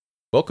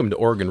Welcome to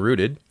Oregon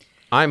Rooted.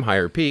 I'm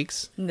Higher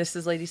Peaks. And this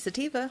is Lady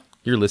Sativa,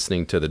 You're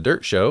listening to The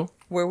Dirt Show,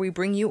 where we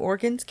bring you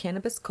Oregon's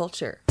cannabis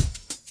culture.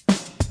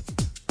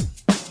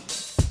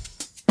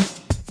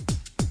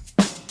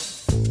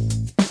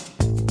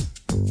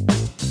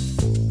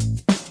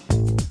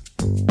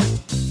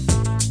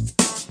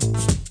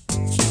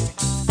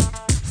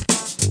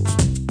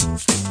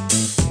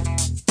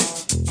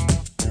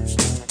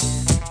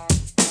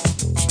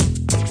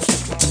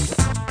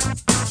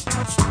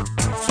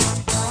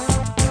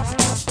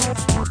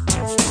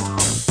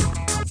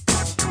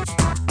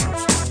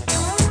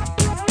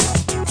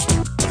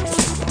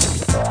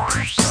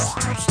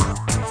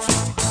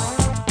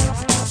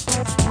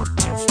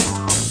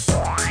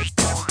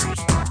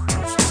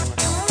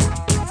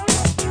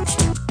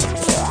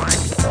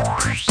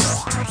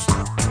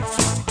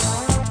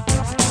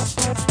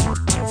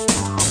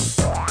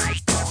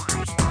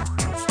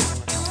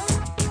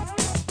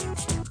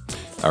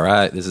 All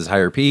right, this is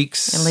Higher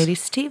Peaks. And Lady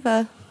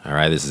Sativa. All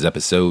right, this is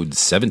episode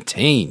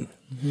 17.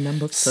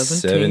 Number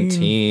 17.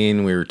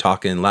 17. We were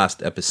talking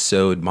last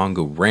episode,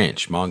 Mongo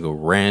Ranch. Mongo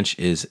Ranch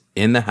is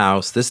in the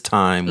house this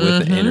time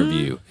with an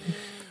interview.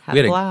 Had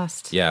a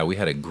blast. We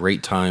had a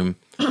great time.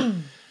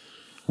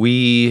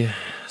 We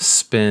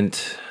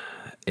spent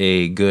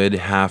a good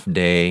half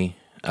day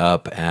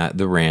up at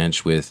the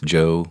ranch with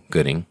Joe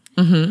Gooding.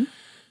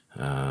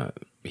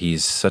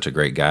 He's such a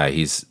great guy.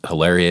 He's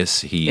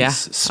hilarious. He's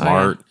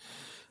smart.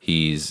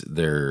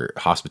 Their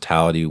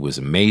hospitality was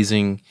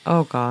amazing.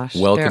 Oh gosh,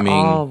 welcoming. They're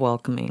all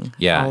welcoming.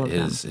 Yeah, all of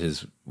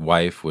his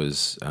wife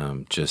was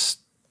just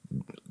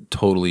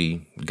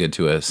totally good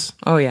to us.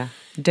 Oh yeah,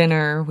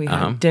 dinner. We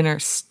had dinner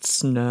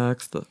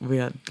snacks. We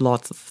had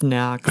lots of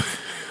snacks.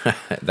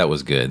 That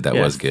was good. That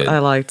was good. I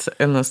liked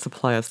endless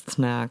supply of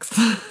snacks.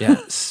 Yeah.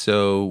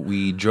 So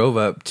we drove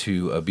up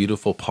to a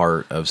beautiful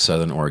part of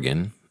Southern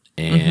Oregon,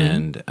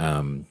 and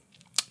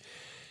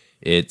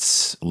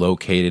it's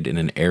located in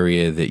an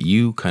area that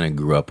you kind of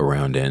grew up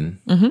around in,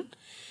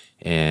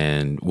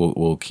 and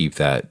we'll keep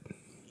that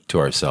to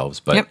ourselves.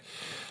 But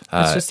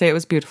let's just say it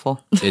was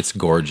beautiful. It's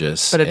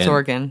gorgeous, but it's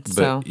Oregon.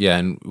 So yeah,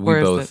 and we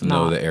both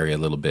know the area a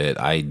little bit.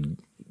 I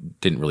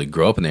didn't really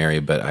grow up in the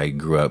area, but I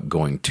grew up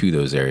going to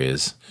those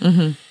areas,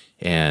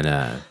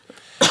 and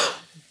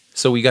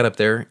so we got up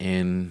there.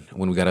 And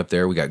when we got up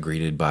there, we got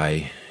greeted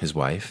by his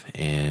wife,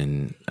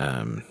 and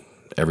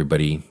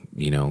everybody,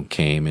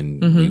 came,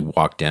 and we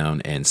walked down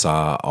and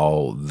saw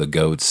all the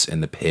goats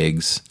and the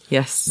pigs.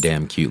 Yes.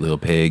 Damn cute little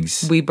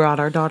pigs. We brought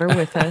our daughter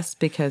with us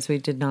because we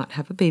did not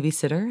have a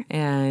babysitter,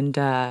 and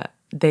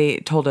they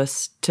told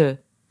us to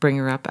bring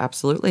her up.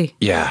 Absolutely.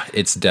 Yeah,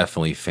 it's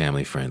definitely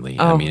family friendly.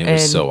 I mean, it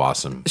was so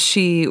awesome.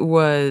 She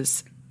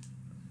was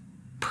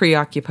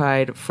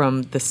preoccupied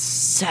from the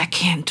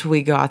second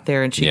we got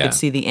there, and she could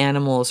see the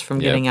animals from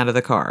getting out of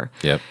the car.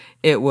 Yep.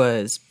 It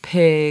was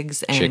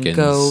pigs and chickens.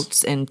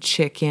 Goats and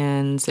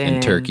chickens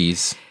and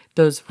turkeys.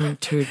 Those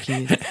weren't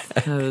turkeys.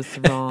 That was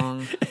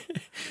wrong.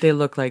 They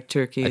look like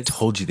turkeys. I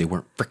told you they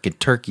weren't freaking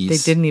turkeys. They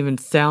didn't even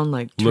sound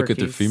like turkeys. Look at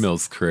the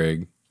females,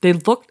 Craig. They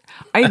looked.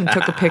 I even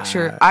took a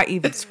picture. I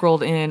even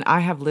scrolled in.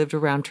 I have lived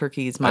around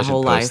turkeys my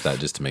whole life. I should post that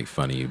just to make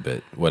fun of you,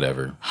 but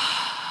whatever.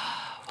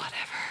 Whatever.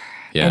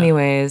 Yeah.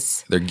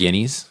 Anyways. They're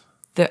guineas?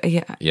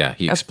 Yeah,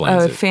 he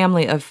explains it. it. A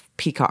family of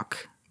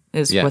peacock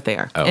is what they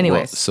are. Oh,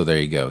 anyways. Well, so there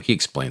you go. He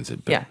explains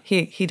it. But. Yeah,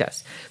 he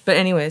does. But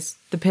anyways,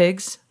 the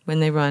pigs, when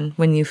they run,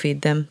 when you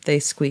feed them, they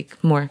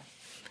squeak more.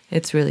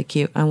 It's really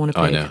cute. I want a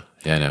pig. Oh, I know.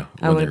 Yeah, I know.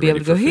 I want to be able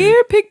to go,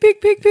 here, pig, pig,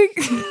 pig,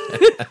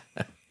 pig.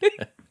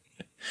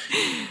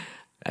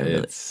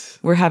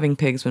 We're having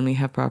pigs when we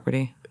have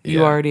property.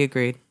 You already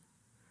agreed.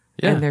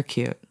 Yeah. And they're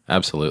cute.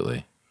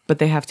 Absolutely. But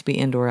they have to be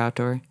indoor,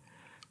 outdoor.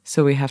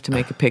 So we have to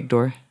make a pig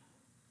door.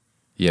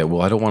 Yeah,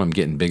 well, I don't want them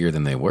getting bigger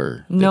than they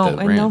were. No,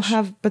 and they'll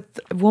have, but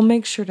we'll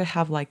make sure to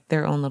have like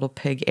their own little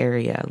pig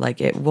area. Like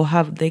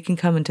they can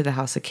come into the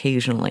house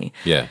occasionally.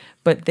 Yeah.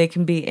 But they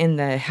can be in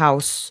the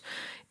house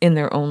in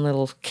their own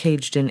little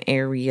caged in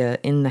area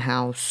in the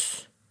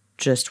house.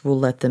 Just we'll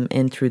let them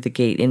in through the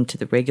gate into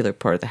the regular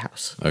part of the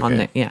house.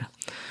 Okay.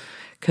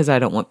 Because I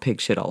don't want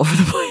pig shit all over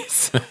the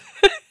place.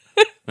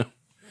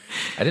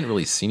 I didn't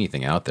really see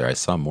anything out there. I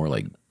saw more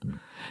like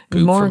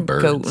poop more from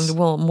birds.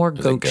 More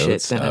goat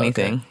shit than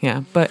anything. Okay.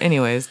 Yeah, but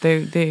anyways,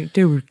 they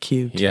were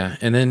cute. Yeah,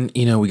 and then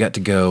we got to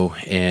go,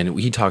 and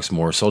he talks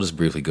more. So I'll just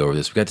briefly go over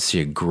this. We got to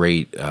see a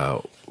great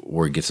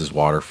where he gets his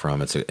water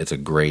from. It's a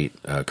great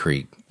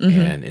creek,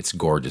 and it's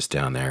gorgeous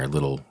down there. Had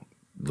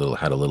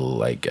a little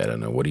like, I don't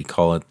know, what do you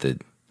call it?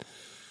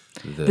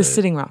 The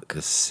sitting rock.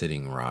 The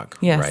sitting rock.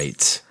 Yes.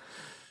 Right.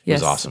 It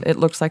was awesome. It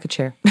looks like a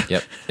chair.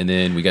 Yep. And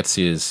then we got to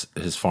see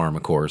his farm,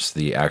 of course,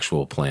 the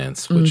actual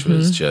plants, which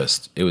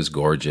was it was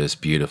gorgeous,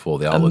 beautiful.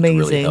 They all looked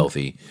really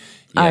healthy.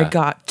 Yeah.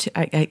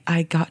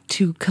 I got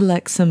to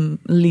collect some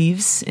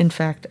leaves. In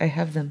fact, I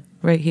have them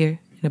right here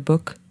in a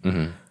book.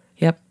 Mm-hmm.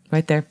 Yep.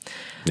 right there.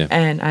 Yeah.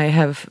 And I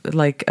have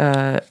like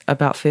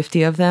about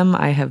 50 of them.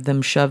 I have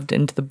them shoved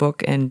into the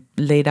book and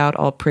laid out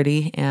all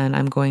pretty. And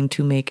I'm going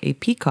to make a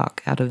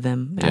peacock out of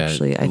them. Yeah,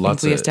 Actually, I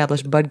think we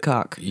established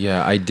budcock.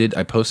 Yeah, I did.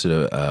 I posted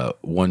a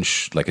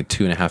like a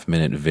 2.5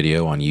 minute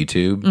video on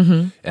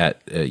YouTube.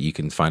 At you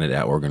can find it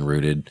at Oregon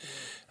Rooted.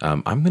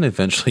 I'm going to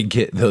eventually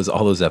get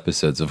all those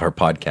episodes of our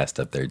podcast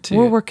up there too.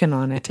 We're working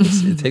on it.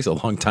 It takes a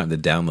long time to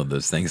download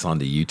those things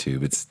onto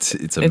YouTube.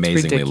 It's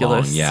amazingly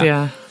long. ridiculous,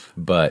 yeah.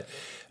 But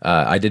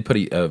I did put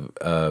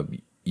a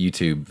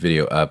YouTube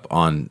video up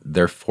on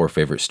their 4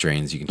 favorite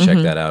strains. You can check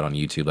that out on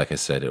YouTube. Like I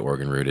said, at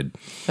Oregon Rooted.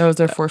 That was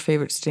their 4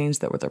 favorite strains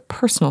that were their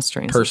personal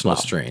strains. Personal as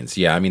well. strains.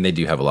 Yeah, I mean, they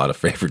do have a lot of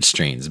favorite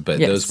strains, but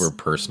Yes. those were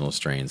personal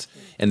strains,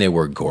 and they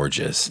were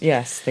gorgeous.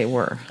 Yes, they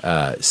were.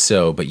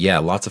 But yeah,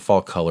 lots of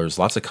fall colors,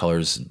 lots of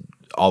colors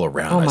all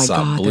around. Oh I my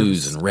saw God,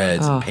 blues there was- and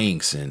reds and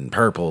pinks and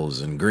purples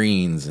and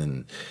greens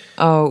and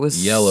Oh, it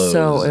was yellows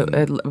so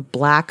and-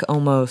 black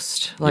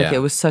almost. Like Yeah. it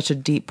was such a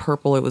deep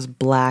purple. It was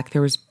black.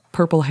 There was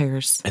purple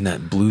hairs. and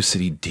that Blue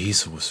City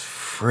Diesel was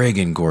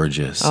friggin'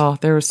 gorgeous. Oh,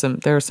 there were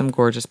some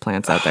gorgeous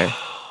plants out there.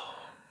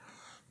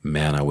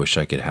 Man, I wish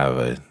I could have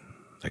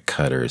a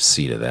cut or a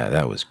seed of that.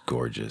 That was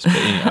gorgeous. But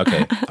anyway,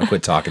 okay, I'll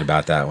quit talking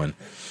about that one.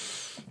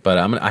 But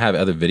I have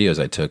other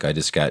videos I took. I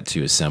just got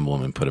to assemble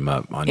them and put them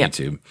up on Yep.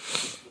 YouTube.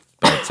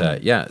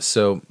 But yeah,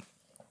 so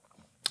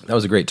that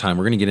was a great time.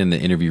 We're going to get in the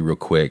interview real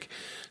quick.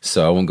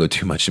 So I won't go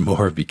too much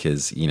more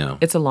because,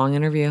 It's a long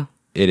interview.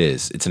 it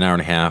is. It's an hour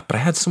and a half, but I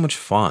had so much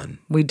fun.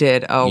 We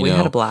did. Oh, You we know,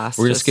 had a blast.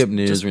 We're going to Just- skip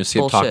news. just We're going to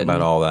skip talk bullshitting.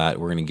 about all that.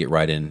 We're going to get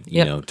right in,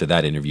 Yep. to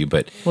that interview.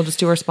 But We'll just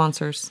do our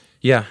sponsors.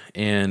 yeah,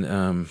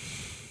 and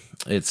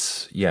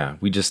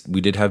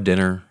we did have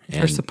dinner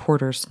and Our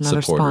supporters, not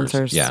our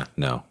sponsors. Yeah,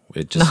 no,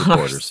 it just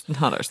supporters.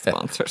 Not our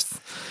sponsors.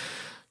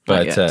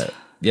 But yet.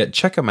 yeah,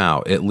 check them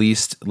out. At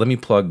least let me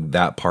plug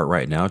that part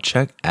right now.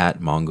 Check at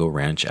Mongo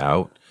Ranch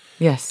out.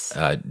 Yes.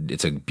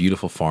 It's a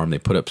beautiful farm. They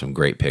put up some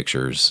great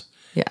pictures.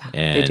 Yeah,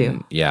 and they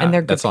do. yeah, and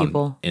they're good that's on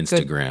people.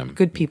 Instagram.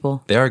 Good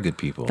people. They are good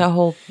people. The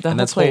whole and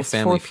that's place, whole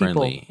family 4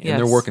 people. friendly, and Yes.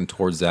 they're working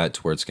towards that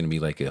to where it's going to be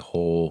like a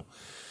whole,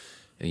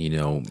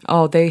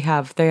 Oh, they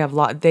have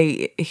lot.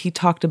 He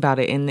talked about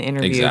it in the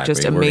interview. Exactly.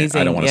 Just We're gonna-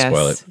 amazing. I don't wanna Yes.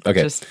 spoil it.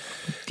 Okay.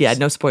 Yeah,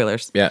 no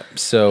spoilers. Yeah.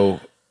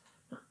 So,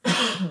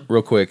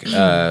 real quick,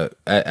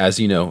 as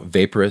you know,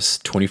 Vaporous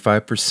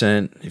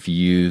 25% if you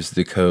use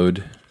the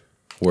code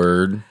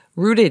word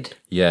Rooted.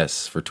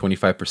 yes for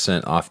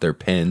 25% off their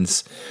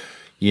pens.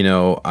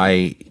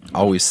 I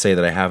always say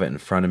that I have it in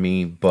front of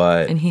me,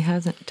 but And he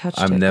hasn't touched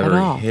it I'm at never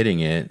all. hitting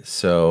it.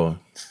 So,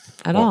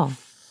 At all.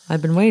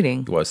 I've been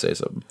waiting. do I say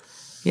something?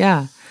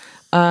 Yeah.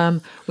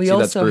 We See,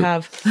 that's also brute.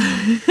 have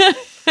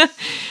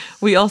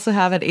we also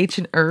have at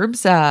Ancient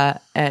Herbs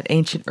at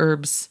Ancient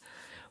Herbs.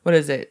 What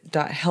is it?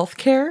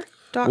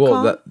 .healthcare.com.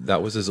 Well,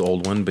 that was his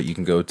old one, but you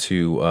can go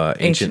to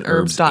Ancient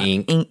Herbs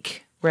Inc. Inc.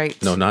 Right.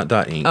 No, not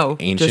 .inc. Oh,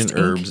 just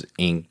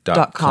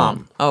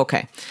AncientHerbsInc.com. Oh,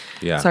 okay.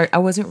 Yeah. Sorry, I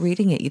wasn't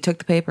reading it. You took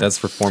the paper. That's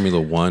for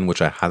Formula 1,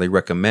 which I highly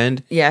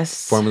recommend.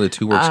 yes. Formula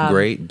 2 works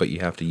great, but you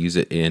have to use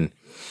it in,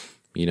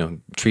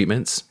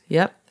 treatments.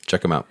 Yep.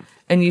 Check them out.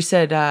 And you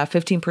said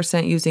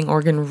 15% using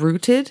Oregon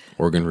Rooted.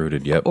 Oregon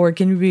Rooted, yep.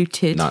 Oregon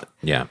Rooted.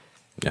 Yeah.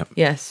 Yep.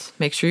 Yes.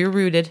 Make sure you're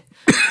rooted.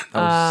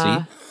 See?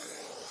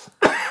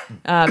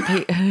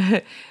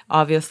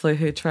 Obviously,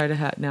 who tried a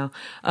hat now.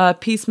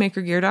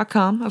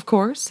 Peacemakergear.com, of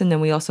course. And then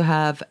we also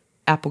have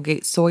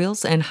Applegate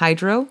Soils and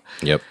Hydro.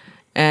 Yep.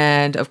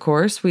 And of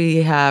course,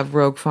 we have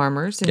Rogue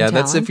Farmers. And Yeah,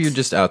 that's if Talent. you're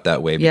just out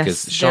that way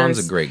because Yes, Sean's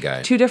a there's great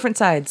guy. 2 different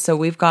sides. So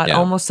we've got Yeah.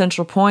 almost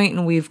Central Point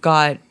and we've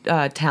got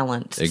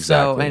Talent. So,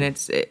 Exactly. and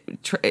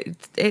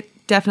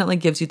it definitely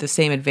gives you the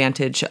same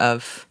advantage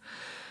of,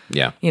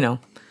 Yeah.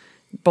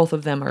 both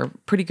of them are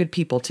pretty good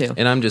people too.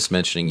 And I'm just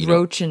mentioning,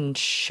 Roach and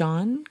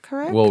Sean,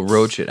 correct? well,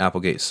 Roach at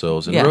Applegate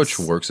Soils, and Yes. Roach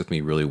works with me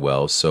really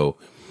well. So,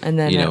 and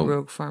then you at know-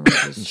 Rogue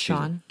Farmers is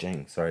Sean.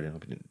 dang, sorry, I didn't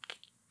open it.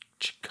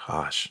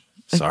 Gosh,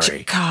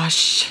 sorry.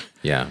 Gosh.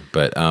 Yeah,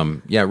 but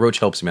Roach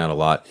helps me out a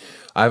lot.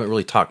 I haven't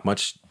really talked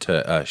much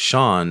to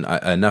Sean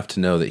enough to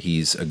know that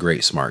he's a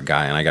great, smart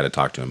guy, and I got to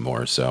talk to him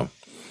more. So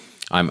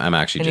I'm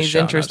actually And just he's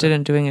shouting out interested to him.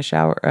 in doing a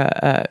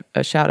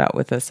shout out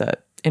with us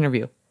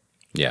interview.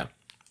 Yeah.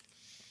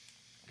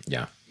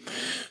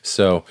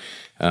 So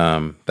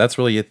that's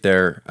really it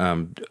there.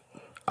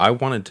 I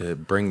wanted to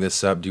bring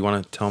this up. Do you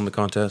want to tell him the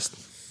contest?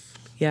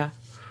 Yeah.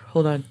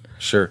 Hold on.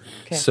 Sure.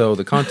 Okay. So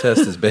the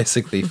contest is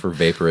basically for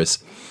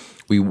Vaporous.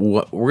 We're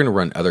going to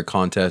run other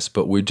contests,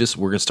 but we're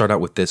going to start out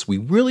with this. We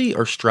really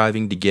are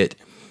striving to get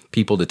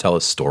people to tell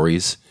us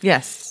stories,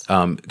 Yes.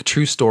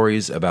 true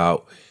stories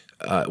about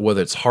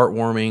whether it's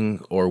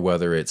heartwarming or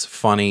whether it's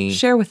funny.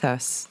 Share with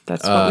us.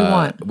 That's what we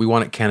want. We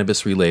want it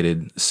cannabis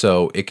related,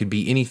 so it could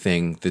be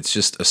anything that's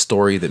just a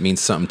story that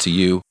means something to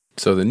you.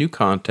 So the new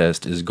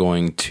contest is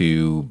going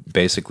to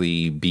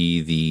basically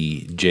be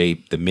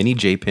the mini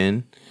J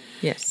pin.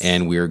 Yes.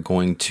 And we're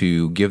going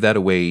to give that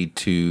away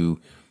to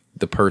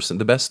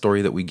the best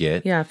story that we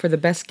get. Yeah, for the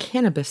best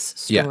cannabis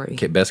story.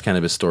 Yeah, best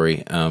cannabis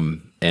story.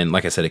 And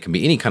like I said, it can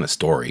be any kind of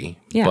story.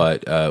 Yeah.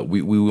 But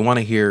we want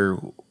to hear,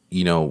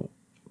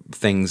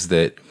 things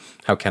that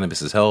how cannabis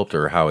has helped,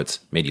 or how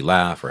it's made you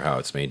laugh, or how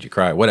it's made you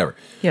cry, whatever.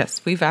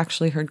 Yes, we've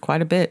actually heard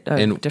quite a bit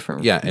of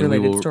different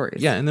related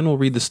stories. Yeah, and then we'll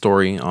read the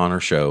story on our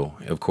show,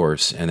 of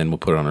course, and then we'll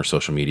put it on our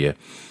social media,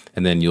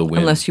 and then you'll win.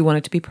 Unless you want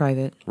it to be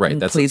private. Right.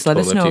 And please let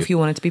us know if you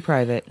want it to be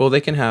private. Well,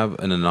 they can have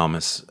an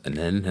anonymous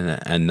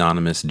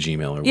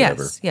Gmail or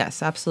whatever.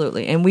 Yes,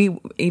 absolutely. And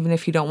even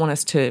if you don't want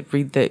us to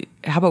read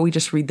how about we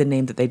just read the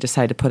name that they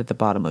decide to put at the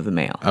bottom of the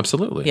mail?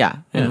 Absolutely. Yeah,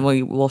 and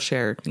we'll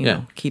share,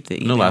 keep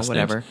the email,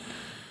 whatever. Names.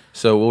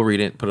 So we'll read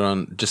it, put it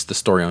on just the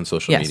story on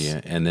social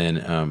media, and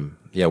then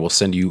we'll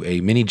send you a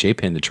mini J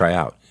pin to try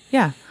out.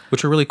 Yeah,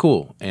 which are really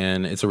cool,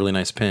 and it's a really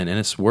nice pin, and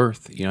it's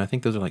worth I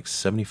think those are like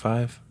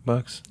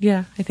 $75.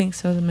 Yeah, I think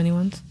so. The mini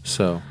ones.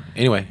 So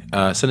anyway,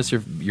 send us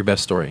your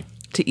best story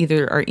to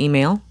either our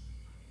email,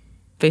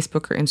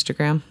 Facebook, or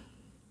Instagram.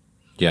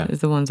 Yeah, is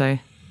the ones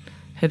I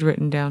had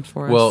written down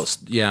for us. Well,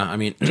 yeah, I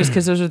mean, just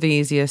because those are the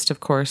easiest,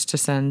 of course, to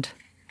send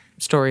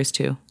stories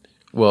to.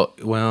 Well,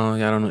 I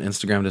don't know.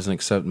 Instagram doesn't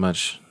accept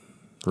much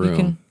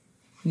room.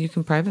 You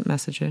can private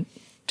message it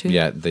too.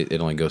 Yeah, it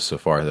only goes so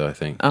far though, I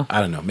think. Oh.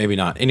 I don't know. Maybe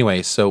not.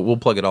 Anyway, so we'll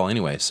plug it all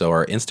anyway. So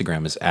our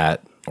Instagram is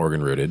at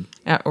Oregon Rooted.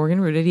 At Oregon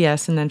Rooted,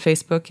 yes. And then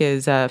Facebook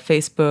is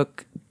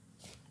Facebook,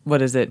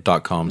 what is it?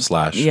 .com/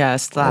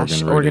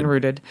 Oregon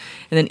Rooted.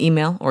 And then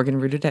email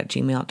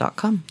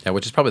OregonRooted@gmail.com. Yeah,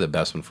 which is probably the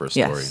best one for a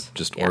story. Yes.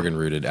 Just Oregon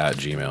Rooted at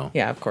Gmail.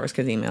 Yeah, of course,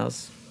 because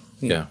emails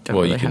you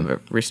have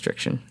a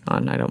restriction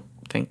on, I don't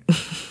think.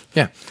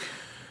 Yeah.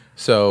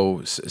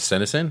 So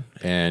send us in,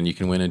 and you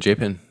can win a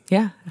J-Pin.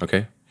 Yeah.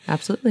 Okay.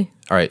 Absolutely.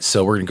 All right,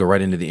 so we're going to go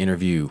right into the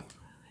interview.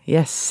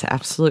 Yes,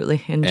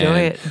 absolutely. Enjoy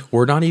it.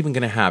 We're not even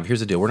going to have, here's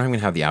the deal, we're not even going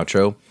to have the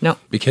outro. No.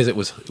 Because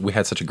we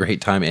had such a great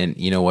time, and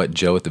you know what,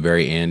 Joe at the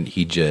very end,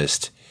 he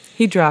drops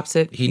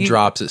it. He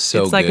drops it so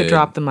good. It's like a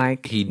drop the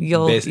mic.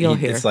 You'll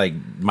hear. It's like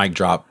mic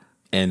drop,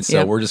 and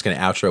so we're just going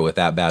to outro with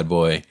that bad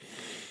boy.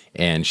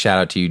 And shout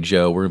out to you,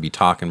 Joe. We're going to be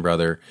talking,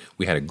 brother.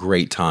 We had a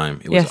great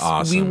time. It was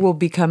awesome. We will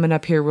be coming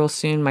up here real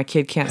soon. My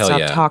kid can't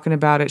stop talking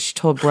about it. She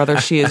told brother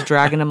she is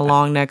dragging him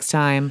along next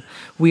time.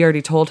 We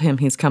already told him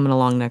he's coming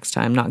along next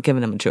time, not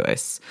giving him a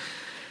choice.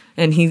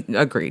 And he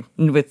agreed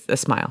with a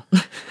smile.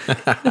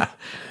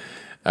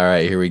 All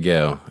right, here we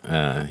go.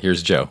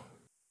 Here's Joe.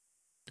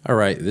 All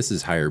right, this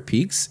is Higher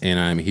Peaks, and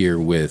I'm here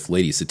with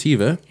Lady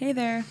Sativa. Hey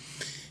there.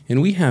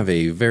 And we have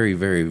a very,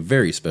 very,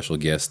 very special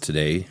guest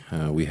today.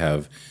 We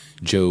have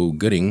Joe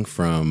Gooding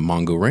from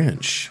Mongo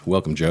Ranch.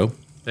 Welcome, Joe.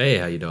 Hey,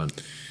 how you doing?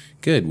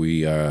 Good.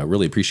 We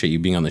really appreciate you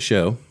being on the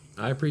show.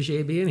 I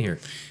appreciate being here.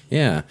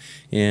 Yeah,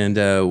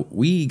 and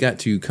we got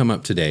to come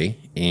up today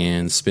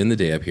and spend the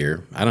day up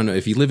here. I don't know,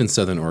 if you live in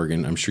Southern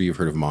Oregon, I'm sure you've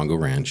heard of Mongo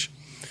Ranch.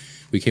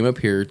 We came up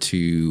here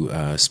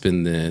to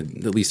spend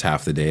at least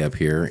half the day up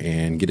here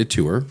and get a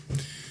tour.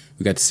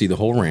 We got to see the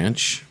whole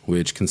ranch,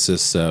 which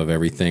consists of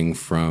everything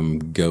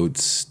from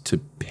goats to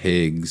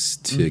pigs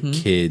to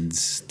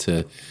kids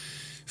to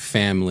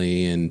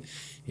family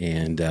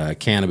and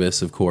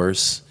cannabis, of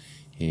course,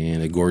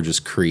 and a gorgeous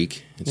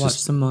creek. Watch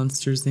some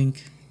Monsters,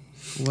 Inc.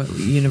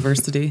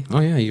 University.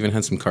 Oh yeah, you even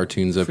had some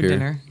cartoons up for here.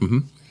 Dinner. Mm-hmm.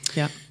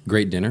 Yeah.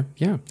 Great dinner.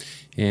 Yeah.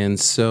 And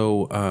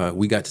so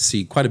we got to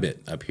see quite a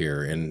bit up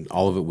here, and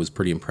all of it was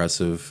pretty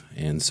impressive.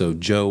 And so,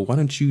 Joe, why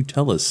don't you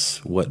tell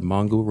us what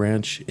Mongo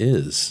Ranch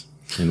is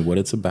and what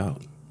it's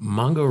about?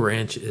 Mongo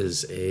Ranch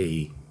is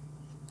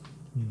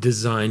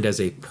designed as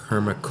a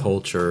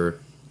permaculture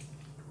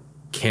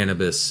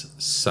cannabis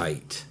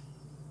site.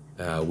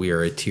 We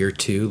are a tier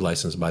 2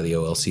 licensed by the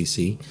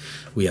OLCC.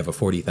 We have a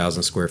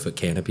 40,000 square foot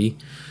canopy.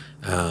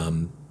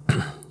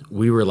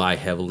 We rely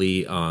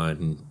heavily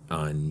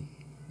on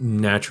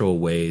natural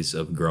ways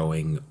of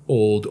growing,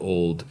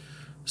 old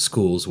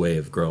school's way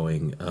of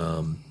growing.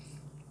 A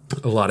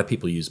lot of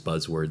people use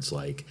buzzwords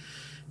like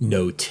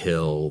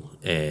no-till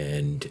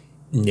and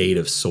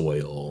native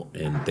soil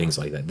and things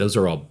like that. Those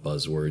are all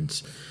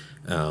buzzwords.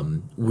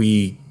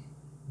 We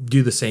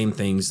do the same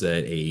things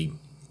that a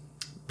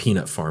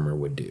peanut farmer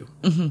would do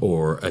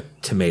or a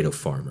tomato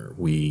farmer.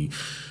 We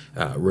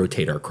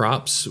rotate our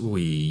crops.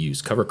 We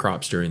use cover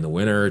crops during the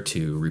winter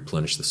to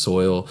replenish the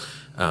soil.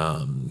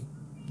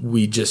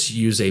 We just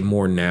use a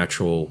more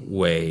natural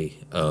way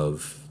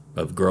of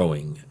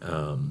growing.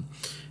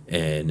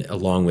 And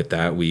along with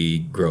that, we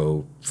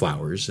grow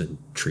flowers and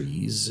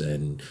trees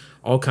and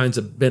all kinds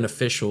of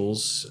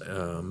beneficials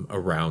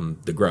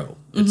around the grow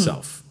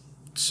itself,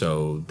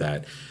 so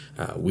that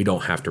we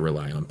don't have to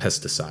rely on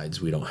pesticides.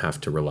 We don't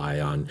have to rely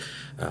on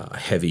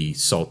heavy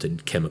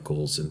salted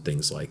chemicals and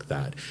things like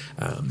that.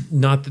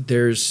 Not that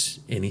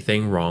there's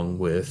anything wrong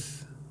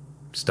with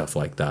stuff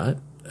like that.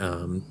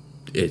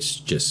 It's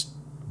just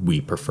we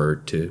prefer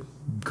to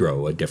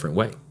grow a different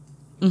way.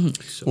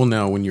 So. Well,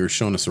 now, when you were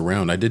showing us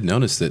around, I did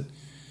notice that,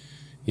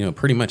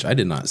 pretty much I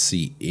did not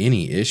see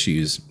any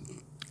issues.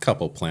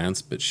 Couple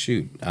plants, but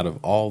shoot, out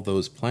of all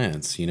those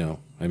plants,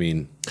 I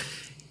mean...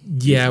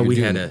 Yeah,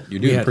 you're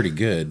doing pretty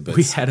good. But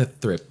we had a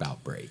thrip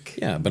outbreak.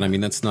 Yeah, but I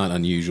mean that's not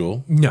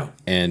unusual. No,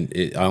 And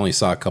I only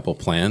saw a couple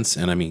plants,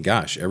 and I mean,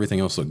 gosh, everything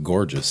else looked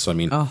gorgeous. So I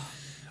mean,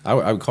 I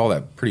would call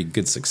that pretty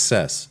good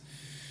success.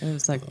 It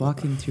was like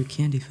walking through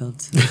candy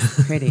fields. It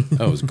was pretty.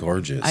 Oh, it was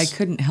gorgeous. I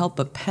couldn't help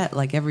but pet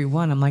like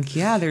everyone. I'm like,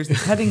 yeah, there's the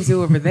petting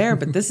zoo over there,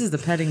 but this is the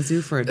petting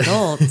zoo for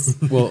adults.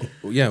 Well,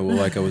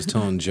 like I was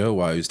telling Joe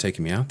while he was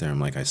taking me out there, I'm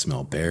like, I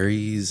smell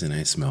berries, and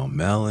I smell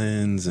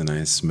melons, and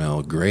I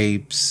smell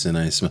grapes, and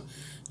I smell.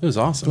 It was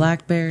awesome.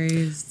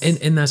 Blackberries.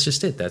 and that's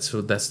just it. That's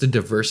the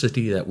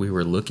diversity that we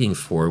were looking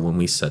for when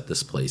we set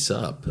this place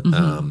up.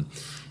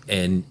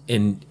 And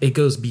it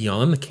goes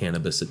beyond the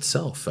cannabis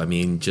itself. I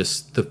mean,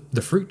 just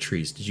the fruit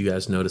trees. Did you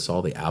guys notice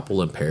all the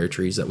apple and pear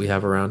trees that we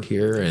have around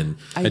here? And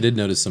I did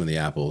notice some of the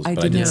apples, but I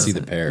did didn't notice see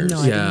the it. pears.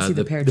 No, I didn't see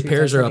the pear trees. The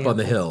pears I are saw up the on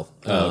the hill.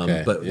 Oh,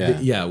 okay. But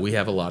Yeah. we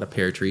have a lot of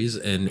pear trees,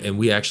 and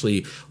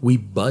we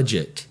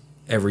budget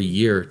every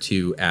year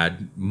to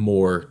add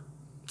more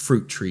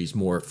fruit trees,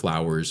 more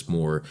flowers,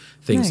 more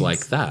things Nice.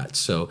 like that.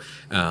 So,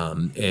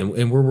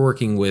 and we're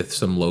working with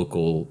some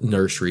local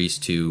nurseries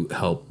to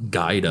help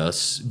guide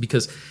us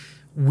because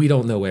we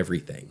don't know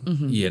everything,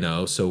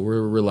 so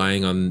we're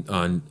relying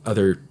on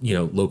other,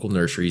 local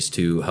nurseries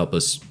to help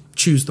us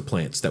choose the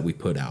plants that we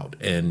put out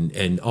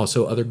and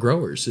also other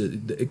growers,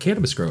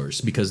 cannabis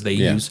growers, because they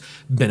use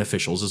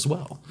beneficials as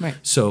well. Right.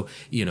 So,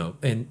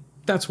 and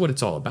that's what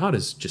it's all about,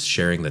 is just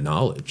sharing the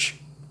knowledge.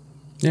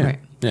 Yeah, Right.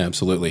 yeah,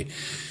 absolutely.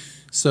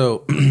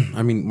 So,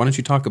 I mean, why don't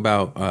you talk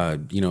about,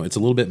 it's a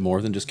little bit more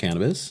than just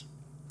cannabis.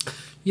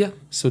 Yeah.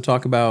 So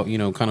talk about,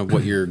 kind of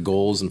what your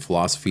goals and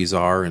philosophies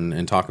are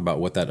and talk about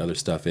what that other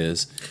stuff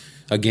is.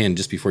 Again,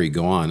 just before you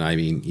go on, I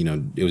mean,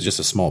 it was just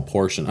a small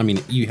portion. I mean,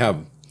 you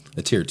have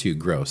a tier 2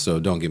 grow, so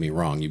don't get me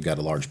wrong, you've got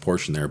a large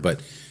portion there,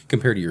 but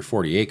compared to your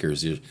 40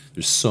 acres,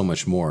 there's so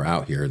much more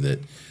out here that,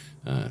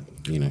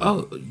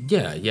 Oh,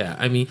 yeah.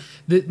 I mean,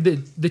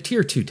 the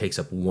tier 2 takes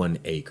up 1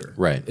 acre.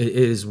 Right. It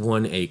is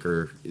 1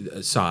 acre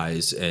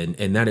size, and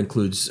that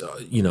includes,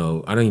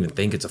 I don't even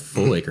think it's a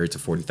full acre. It's a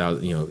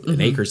 40,000,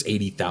 an acre's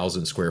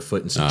 80,000 square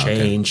foot and some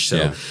change.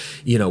 Okay.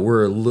 So,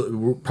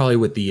 we're probably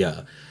with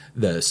the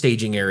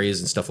staging areas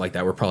and stuff like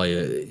that, we're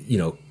probably,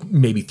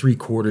 maybe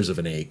 3/4 of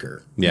an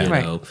acre.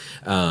 Yeah.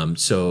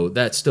 So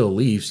that still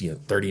leaves,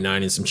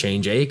 39 and some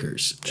change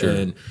acres. Sure.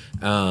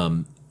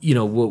 And,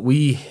 what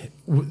we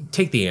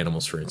take the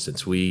animals, for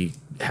instance, we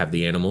have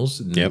the animals.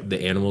 Yep.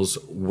 The animals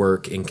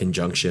work in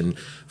conjunction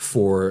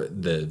for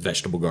the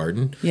vegetable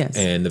garden. Yes.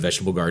 And the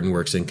vegetable garden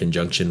works in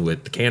conjunction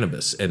with the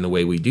cannabis. And the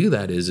way we do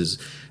that is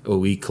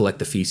we collect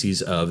the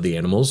feces of the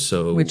animals.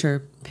 So Which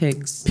are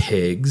pigs.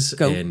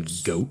 and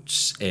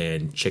goats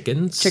and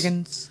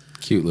chickens.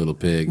 Cute little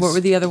pigs. What were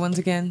the other ones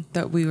again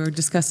that we were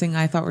discussing?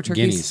 I thought were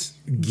turkeys.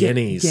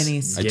 Guineas.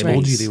 Guineas. I Right.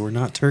 told you they were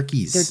not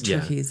turkeys. They're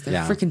Yeah. turkeys. They're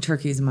Yeah. freaking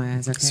turkeys in my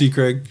eyes. Okay. See,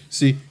 Craig?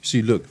 See,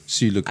 look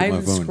at I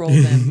my phone. scrolled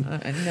them.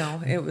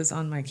 No, it was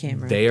on my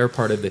camera. They are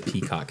part of the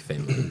peacock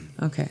family.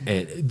 Okay.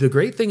 And the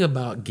great thing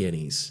about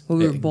guineas. Well,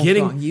 we were both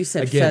wrong. You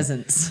said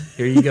pheasants.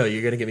 Here you go.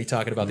 You're going to get me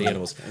talking about the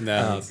animals.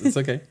 No, it's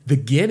okay. The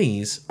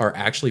guineas are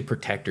actually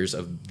protectors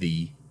of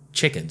the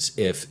chickens.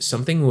 If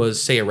something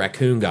was, say, a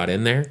raccoon got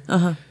in there,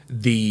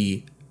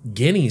 the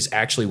guineas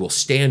actually will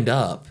stand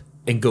up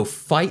and go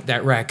fight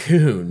that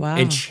raccoon Wow.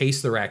 and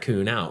chase the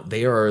raccoon out.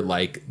 They are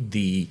like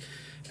the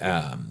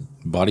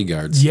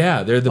Bodyguards.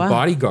 they're the Wow.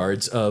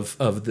 bodyguards of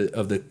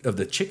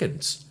the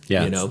chickens.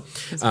 Yeah.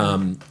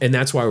 And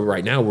that's why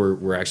right now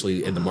we're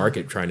actually in the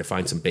market trying to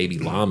find some baby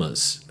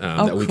llamas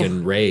that we cool.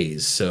 can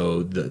raise.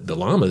 So the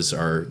llamas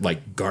are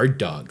like guard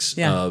dogs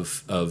Yeah.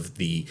 of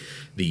the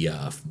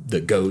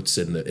goats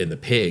and the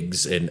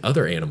pigs and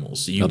other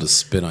animals. They'll just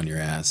spit on your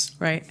ass.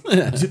 Right.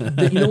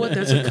 You know what?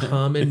 That's a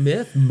common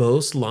myth.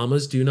 Most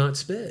llamas do not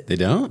spit. They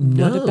don't?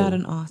 No. What about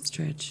an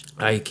ostrich?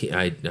 I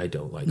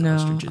don't like No?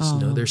 ostriches.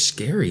 No, Oh. they're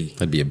scary.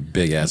 That'd be a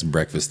big ass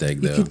breakfast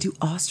egg, You though. could do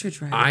ostrich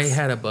rides. I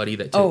had a buddy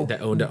that that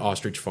owned an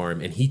ostrich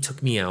farm, and he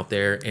took me out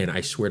there, and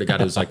I swear to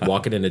God, it was like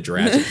walking into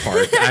Jurassic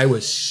Park. I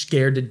was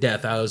scared to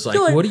death. I was like,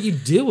 You're like- "What are you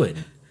doing?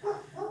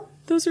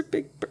 Those are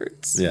big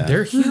birds. Yeah.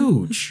 They're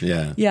huge."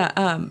 Yeah.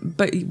 Yeah.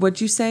 But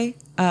what'd you say?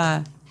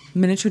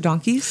 Miniature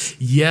donkeys?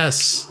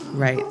 Yes,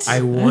 Right.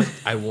 I want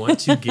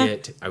to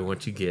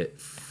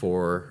get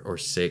 4 or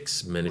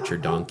 6 miniature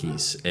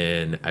donkeys,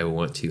 and I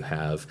want to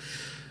have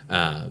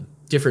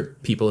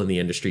different people in the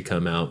industry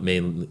come out,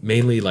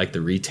 mainly like the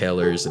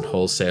retailers and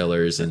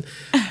wholesalers and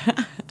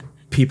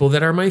people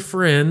that are my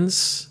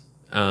friends.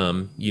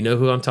 You know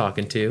who I'm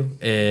talking to,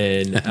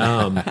 and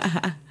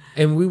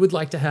we would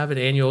like to have an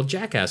annual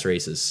Jackass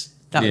races.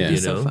 That would Yeah. be You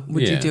so know? fun.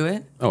 Would Yeah. you do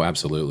it? Oh,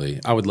 absolutely.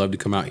 I would love to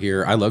come out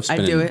here. I love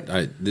spending. do it.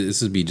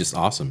 This would be just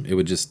awesome.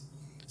 It's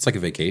like a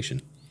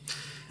vacation.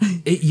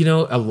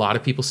 A lot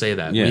of people say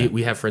that. Yeah.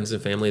 We have friends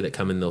and family that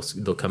come and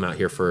they'll come out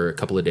here for a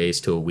couple of days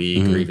to a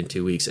week or even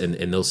 2 weeks, and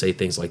they'll say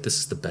things like, "This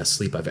is the best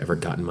sleep I've ever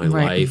gotten in my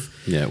Right. life.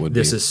 Yeah, it would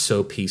This be. is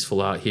so peaceful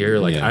out here.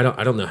 Like Yeah.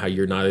 I don't know how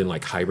you're not in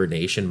like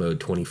hibernation mode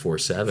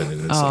 24/7."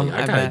 And it's Oh, like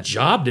I I got a bet.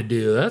 job to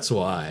do. That's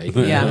why.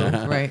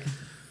 Yeah. Right.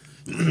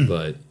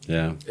 But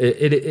Yeah.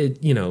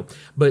 it you know.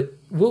 But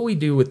what we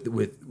do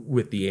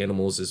with the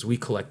animals is we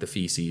collect the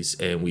feces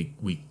and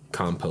we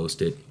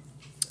compost it.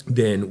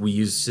 Then we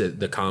use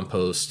the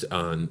compost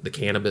on the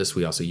cannabis.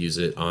 We also use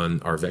it on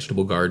our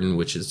vegetable garden,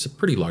 which is a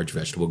pretty large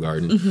vegetable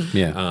garden.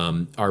 Yeah.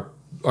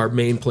 Our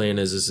main plan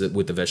is that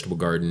with the vegetable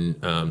garden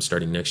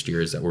starting next year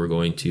is that we're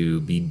going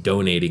to be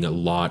donating a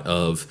lot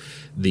of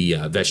the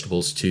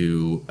vegetables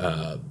to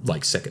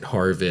like Second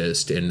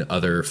Harvest and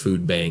other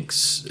food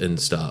banks and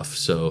stuff.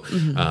 So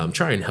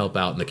try and help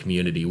out in the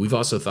community. We've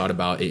also thought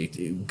about,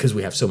 because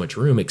we have so much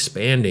room,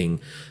 expanding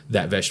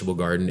that vegetable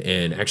garden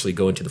and actually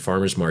going to the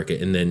farmer's market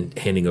and then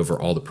handing over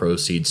all the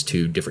proceeds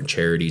to different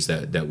charities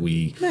that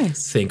we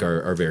think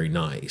are very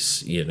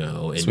nice, you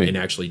know, and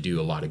actually do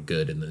a lot of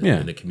good in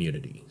the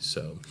community.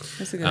 So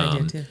that's a good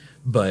idea too.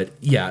 But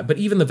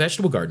even the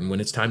vegetable garden,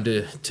 when it's time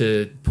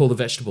to pull the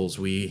vegetables,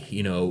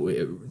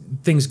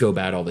 things go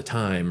bad all the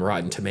time.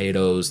 Rotten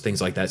tomatoes,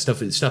 things like that.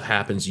 Stuff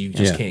happens you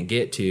just can't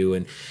get to,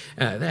 and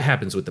that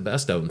happens with the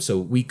best of them. So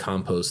we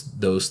compost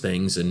those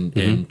things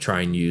and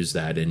try and use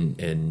that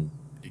and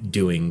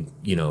doing,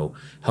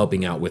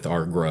 helping out with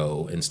our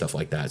grow and stuff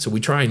like that. So we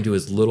try and do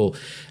as little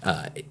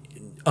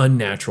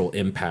unnatural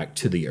impact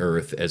to the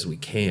earth as we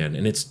can,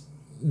 and it's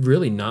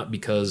really not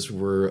because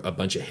we're a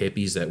bunch of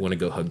hippies that want to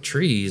go hug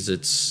trees.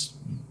 It's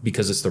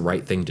because it's the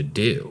right thing to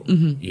do.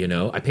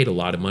 I paid a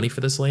lot of money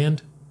for this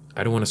land.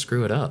 I don't want to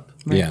screw it up.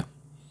 Right?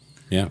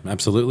 Yeah,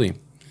 absolutely.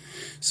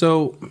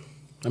 So,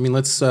 I mean,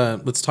 let's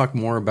talk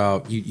more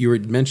about you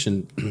had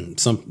mentioned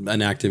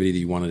an activity that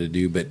you wanted to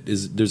do, but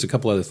there's a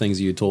couple other things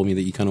you had told me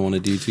that you kind of want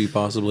to do too,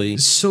 possibly.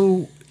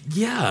 So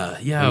yeah.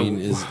 I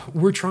mean,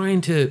 we're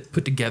trying to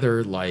put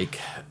together like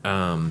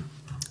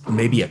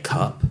maybe a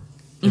cup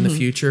in the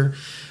future,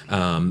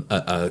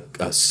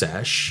 a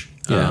sesh,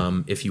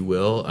 if you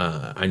will.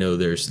 I know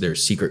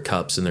there's secret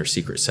cups and there's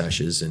secret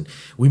seshes, and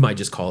we might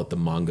just call it the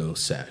Mongo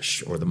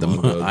sesh or the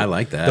Mongo. I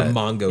like that. The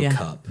Mongo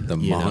cup. The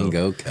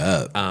Mongo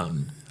cup.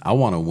 I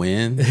want to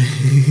win.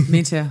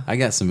 Me too. I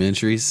got some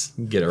entries.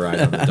 Get a ride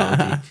on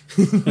the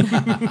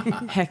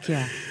donkey. Heck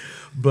yeah.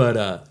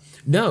 But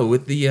no,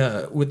 with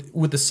the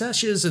with the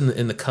seshes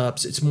and the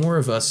cups, it's more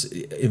of us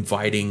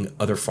inviting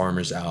other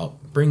farmers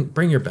out.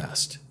 Bring your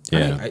best.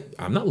 Yeah.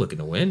 I'm not looking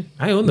to win.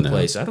 I own the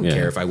place. I don't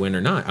care if I win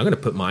or not. I'm going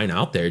to put mine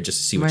out there just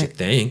to see what you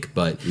think.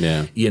 But,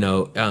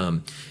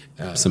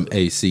 some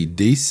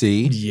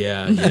AC/DC.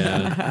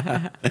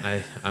 Yeah.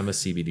 I'm a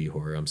CBD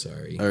whore. I'm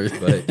sorry.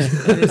 But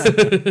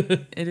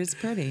it is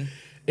pretty.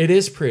 It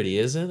is pretty,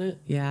 isn't it?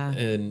 Yeah.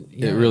 And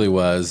it really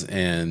was.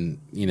 And,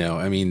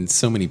 I mean,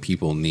 so many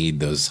people need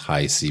those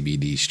high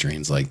CBD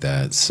strains like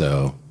that.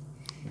 So,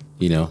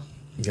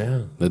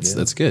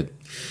 that's good.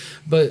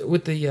 But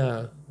with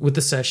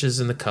the sessions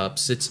and the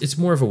cups, it's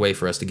more of a way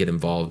for us to get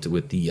involved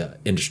with the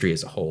industry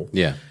as a whole.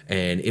 Yeah.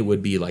 And it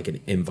would be like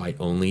an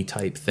invite-only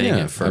type thing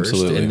at first.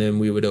 Absolutely. And then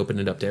we would open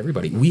it up to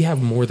everybody. We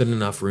have more than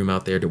enough room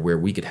out there to where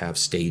we could have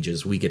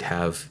stages. We could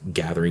have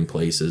gathering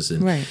places.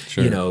 And,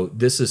 Sure.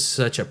 This is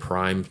such a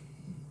prime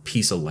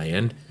piece of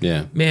land.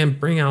 Yeah. Man,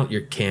 bring out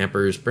your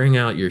campers, bring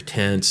out your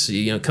tents,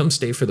 come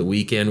stay for the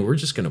weekend. We're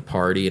just going to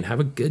party and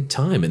have a good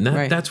time. And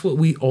that's what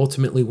we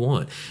ultimately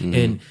want. Mm-hmm.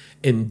 And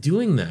in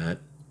doing that,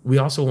 we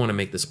also want to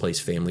make this place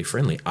family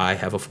friendly. I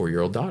have a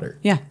 4-year-old daughter.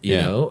 Yeah.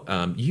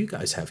 You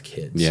guys have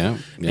kids. Yeah.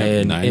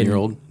 And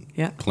 9-year-old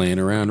Yeah. playing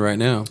around right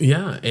now.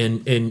 Yeah.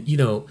 And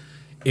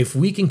if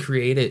we can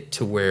create it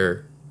to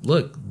where,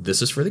 look,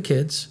 this is for the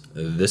kids,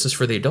 this is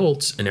for the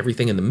adults, and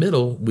everything in the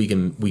middle we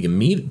can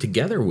meet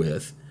together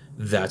with,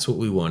 that's what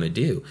we want to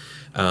do.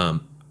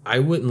 I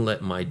wouldn't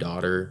let my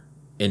daughter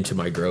into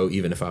my grow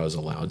even if I was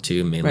allowed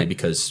to, mainly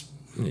because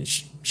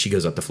she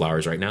goes up to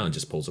flowers right now and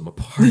just pulls them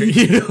apart,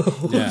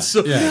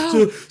 So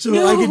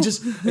I can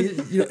just,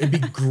 it'd be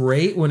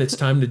great when it's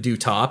time to do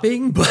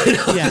topping, but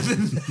other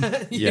than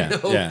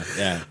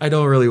that, I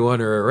don't really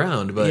want her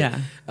around.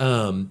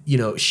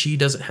 But she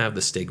doesn't have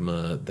the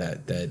stigma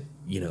that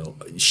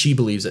she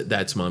believes that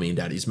that's mommy and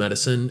daddy's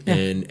medicine,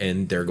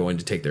 and they're going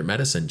to take their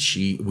medicine.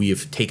 We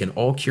have taken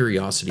all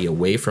curiosity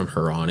away from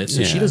her on it,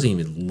 so she doesn't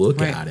even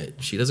look at it.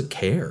 She doesn't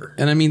care.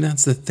 And I mean,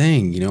 that's the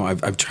thing.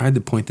 I've tried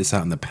to point this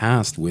out in the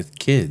past with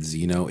kids.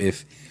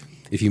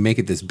 If you make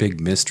it this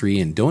big mystery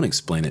and don't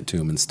explain it to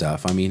them and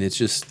stuff, I mean, it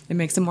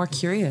makes them more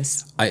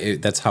curious.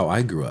 That's how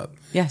I grew up.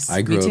 Yes,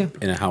 I grew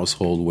up in a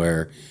household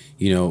where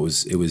it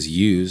was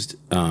used,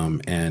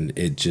 and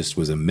it just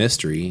was a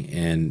mystery,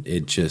 and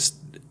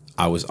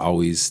I was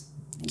always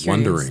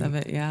wondering of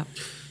it, yeah.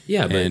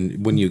 But,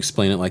 and when you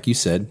explain it, like you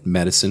said,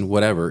 medicine,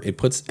 whatever, it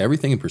puts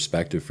everything in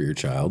perspective for your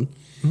child.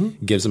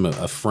 Mm-hmm. Gives them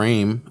a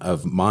frame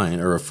of mind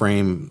or a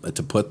frame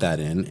to put that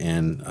in,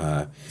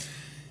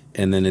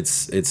 and then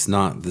it's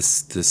not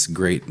this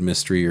great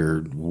mystery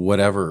or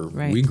whatever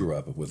we grew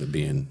up with it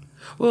being.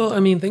 Well, I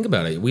mean, think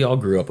about it. We all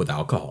grew up with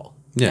alcohol.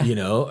 Yeah. You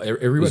know,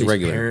 everybody's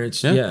regular.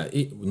 parents. Yeah.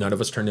 None of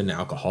us turned into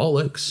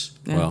alcoholics.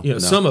 Well, You know, no.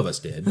 some of us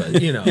did,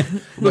 but you know,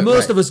 but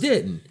most of us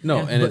didn't. No,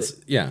 and but, it's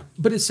yeah.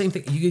 But it's the same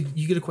thing.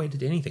 You get acquainted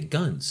to anything.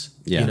 Guns.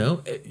 Yeah. You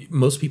know,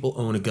 most people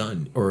own a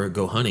gun or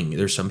go hunting.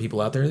 There's some people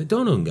out there that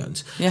don't own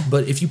guns. Yeah.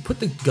 But if you put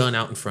the gun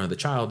out in front of the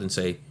child and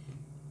say,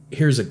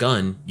 "Here's a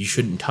gun. You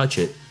shouldn't touch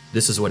it.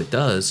 This is what it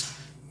does,"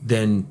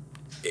 then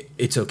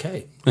it's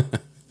okay.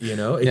 You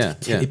know,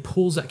 it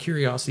pulls that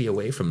curiosity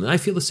away from them. I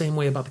feel the same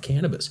way about the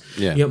cannabis.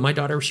 Yeah. You know, my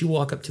daughter, she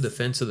walk up to the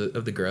fence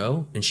of the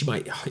grow and she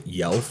might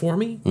yell for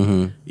me.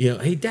 Mm-hmm. You know,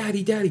 hey,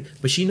 daddy.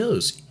 But she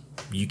knows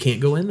you can't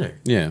go in there.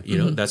 Yeah. You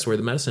know, that's where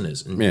the medicine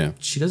is. And Yeah.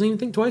 she doesn't even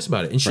think twice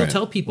about it. And she'll Right.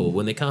 tell people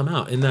when they come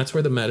out, and that's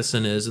where the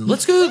medicine is. And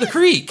let's go to the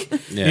creek.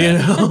 Yeah. You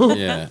know?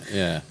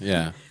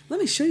 Yeah. Let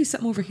me show you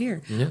something over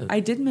here. Yeah. I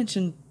did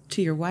mention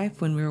to your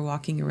wife when we were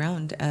walking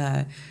around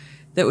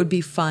that would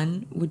be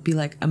fun, would be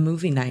like a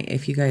movie night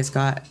if you guys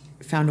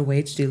found a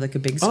way to do like a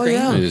big screen.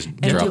 yeah. Just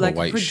drop a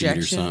white sheet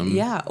or something.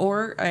 Yeah,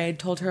 or I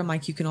told her, I'm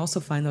like, you can also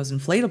find those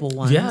inflatable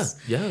ones.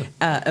 Yeah.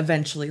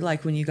 Eventually,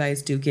 like when you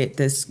guys do get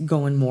this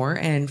going more,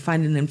 and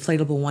find an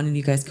inflatable one, and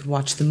you guys could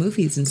watch the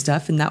movies and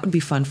stuff, and that would be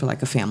fun for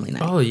like a family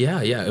night. Oh, yeah.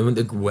 And when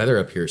the weather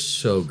up here is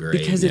so great.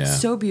 Because Yeah.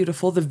 it's so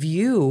beautiful. The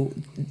view,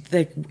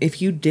 like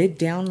if you dig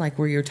down, like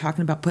where you're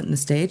talking about putting the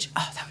stage,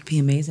 oh, that would be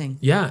amazing.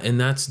 Yeah, and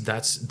that's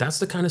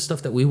the kind of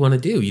stuff that we want to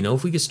do. You know,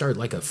 if we could start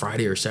like a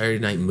Friday or Saturday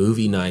night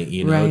movie night,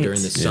 you know, Right.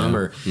 during the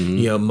summer,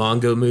 you know,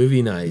 Mongo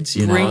movie nights,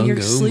 you Bring know. your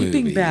Go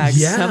sleeping movies.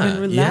 bags, come and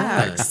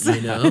relax. Yeah,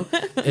 you know,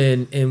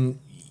 and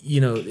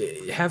you know,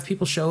 have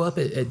people show up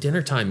at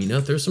dinner time. You know,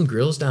 if there's some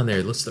grills down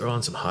there, let's throw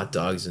on some hot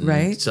dogs and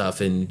Right. stuff,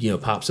 and you know,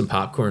 pop some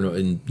popcorn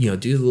and you know,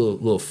 do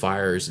little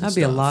fires. And That'd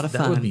be a stuff. lot of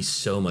That would fun. be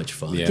so much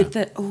fun. Yeah. Get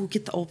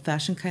the old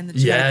fashioned kind that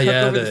you yeah, gotta cook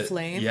yeah. over the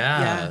flame.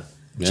 Yeah.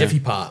 Yeah. Jiffy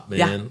Pop,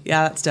 man.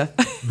 Yeah, that stuff.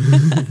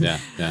 Yeah.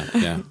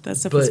 That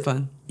stuff is But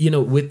fun. you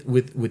know,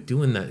 with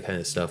doing that kind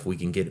of stuff, we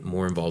can get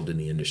more involved in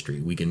the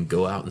industry. We can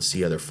go out and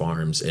see other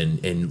farms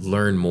and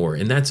learn more.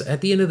 And that's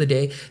at the end of the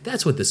day,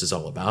 that's what this is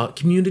all about: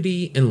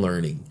 community and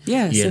learning.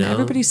 Yes, you and know?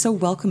 everybody's so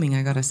welcoming,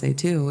 I gotta say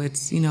too.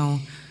 It's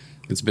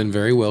It's been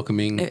very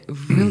welcoming. it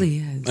really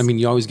is. I mean,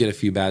 you always get a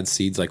few bad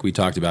seeds, like we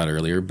talked about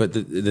earlier. But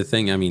the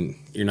thing, I mean,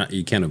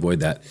 you can't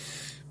avoid that.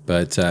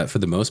 But for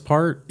the most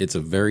part, it's a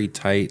very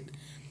tight,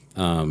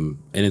 and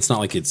it's not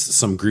like it's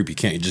some group you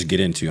can't just get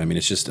into. I mean,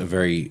 it's just a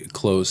very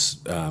close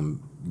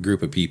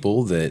group of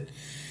people that,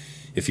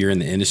 if you're in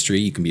the industry,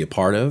 you can be a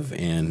part of,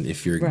 and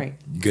if you're Right.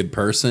 a good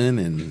person,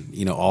 and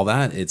you know all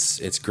that,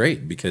 it's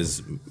great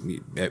because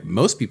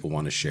most people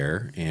want to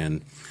share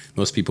and.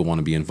 Most people want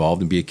to be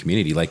involved and be a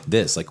community like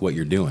this, like what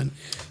you're doing.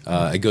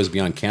 It goes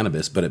beyond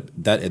cannabis, but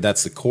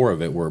that's the core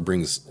of it, where it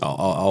brings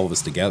all of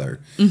us together.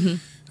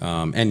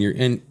 And you're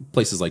in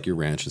places like your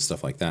ranch and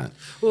stuff like that.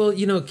 Well,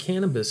 you know,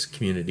 cannabis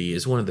community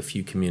is one of the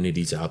few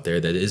communities out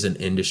there that is an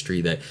industry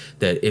that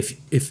if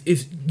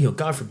you know,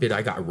 God forbid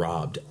I got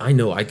robbed, I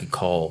know I could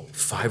call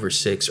 5 or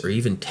 6 or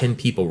even 10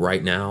 people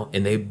right now,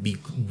 and they'd be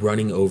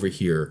running over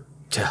here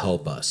to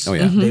help us. Oh,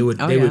 yeah. Mhm. They would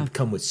Oh, they yeah. would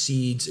come with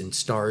seeds and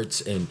starts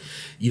and,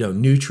 you know,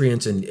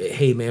 nutrients and,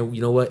 hey man,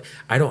 you know what?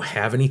 I don't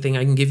have anything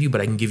I can give you,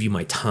 but I can give you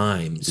my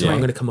time. So Yeah. I'm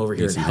going to come over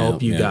here Need and some help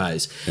help, you yeah.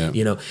 guys. Yeah.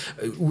 You know,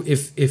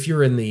 if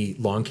you're in the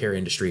lawn care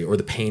industry or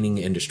the painting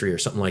industry or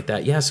something like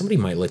that, yeah, somebody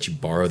might let you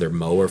borrow their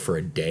mower for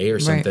a day or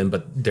something,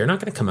 but they're not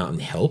going to come out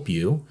and help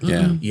you.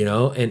 Yeah. You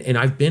know, and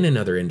I've been in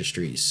other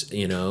industries,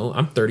 you know,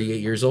 I'm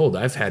 38 years old.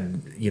 I've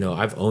had, you know,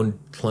 I've owned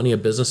plenty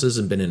of businesses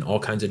and been in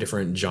all kinds of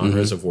different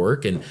genres of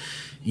work. And,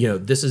 you know,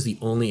 this is the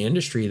only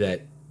industry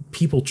that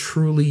people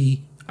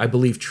truly, I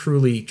believe,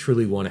 truly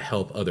want to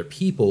help other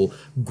people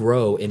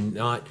grow, and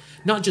not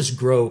just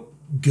grow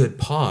good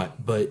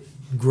pot, but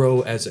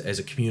grow as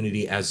a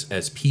community,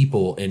 as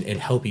people, and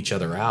help each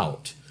other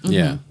out.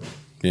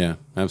 Yeah,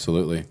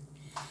 absolutely.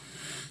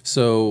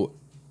 So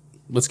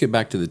let's get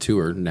back to the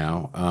tour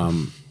now.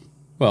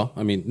 Well,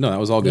 I mean, no, that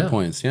was all good Yeah.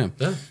 points. Yeah.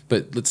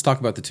 But let's talk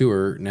about the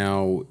tour.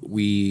 Now,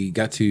 we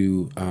got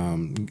to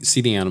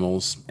see the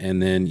animals,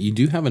 and then you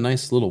do have a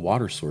nice little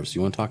water source.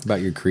 You want to talk about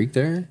your creek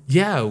there?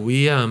 Yeah,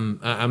 we I'm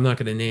not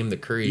going to name the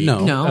creek.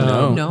 No.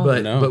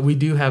 But we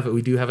do have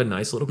a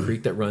nice little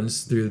creek that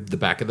runs through the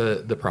back of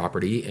the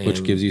property, and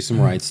Which gives you some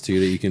rights, too,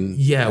 that you can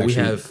Yeah, we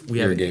actually have-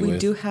 irrigate we with.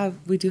 do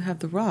have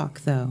the rock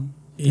though.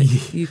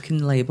 That you can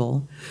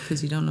label,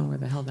 because you don't know where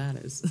the hell that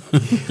is.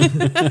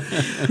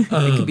 It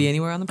could be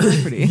anywhere on the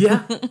property.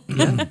 yeah.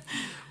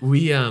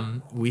 We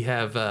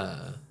have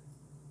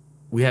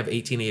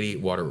 1888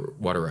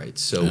 water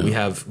rights. So we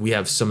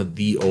have some of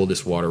the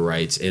oldest water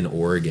rights in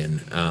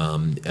Oregon.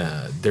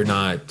 They're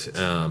not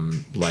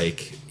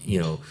like, you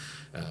know,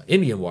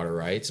 Indian water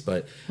rights,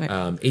 but Right.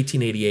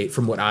 1888,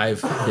 from what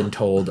I've been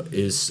told,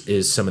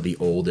 is some of the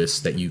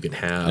oldest that you can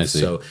have. I see.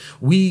 So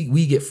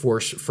we get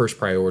first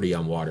priority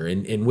on water,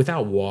 and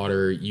without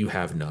water, you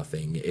have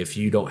nothing. If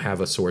you don't have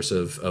a source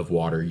of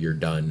water, you're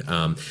done.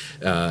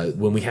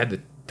 When we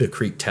had the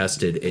creek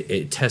tested,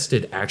 it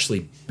tested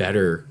actually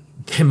better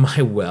than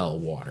my well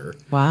water.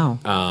 Wow.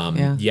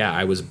 Yeah,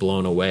 I was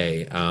blown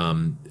away.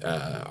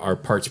 Our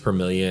parts per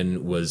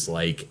million was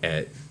like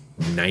at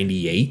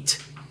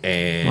 98.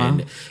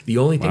 And the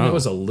only thing that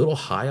was a little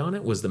high on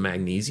it was the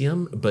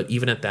magnesium. But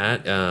even at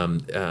that,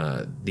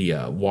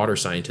 the water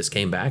scientist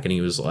came back and he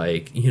was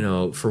like,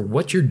 for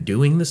what you're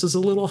doing, this is a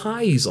little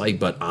high. He's like,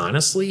 but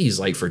honestly, he's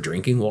like, for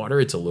drinking water,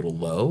 it's a little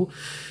low.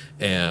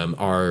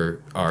 Our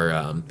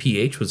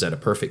pH was at a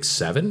perfect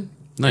 7.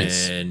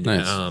 Nice. And,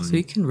 nice. So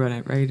you can run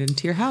it right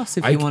into your house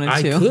if you wanted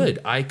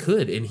to. I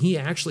could. And he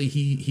actually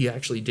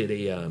did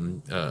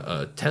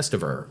a test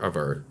of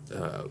our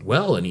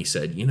well, and he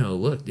said,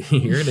 look,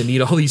 you're going to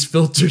need all these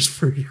filters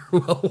for your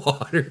well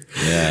water.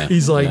 Yeah.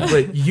 He's like,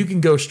 but you can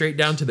go straight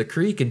down to the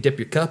creek and dip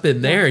your cup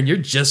in there, and you're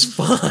just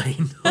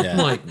fine. I'm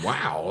like,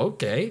 wow,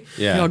 okay.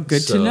 Yeah.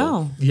 Good to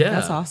know. Yeah.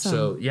 That's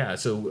awesome.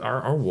 So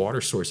our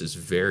water source is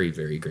very,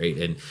 very great.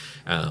 And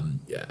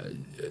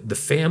the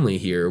family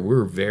here,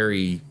 we're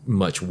very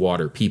much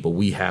water people.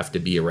 We have to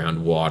be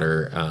around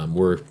water.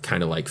 We're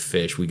kind of like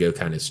fish. We go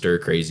kind of stir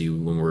crazy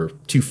when we're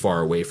too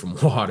far away from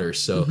water.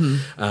 So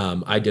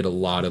I did a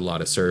lot of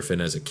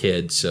surfing as a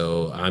kid.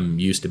 So I'm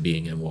used to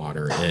being in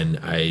water, and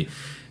I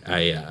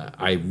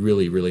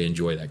really, really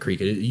enjoy that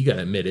creek. You got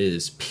to admit, it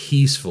is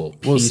peaceful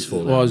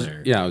down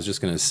there. Yeah, I was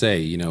just going to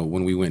say,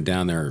 when we went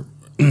down there,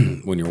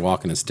 when you're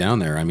walking us down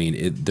there, I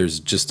mean,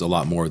 there's just a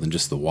lot more than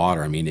just the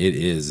water. I mean, it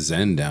is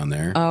zen down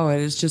there. Oh, it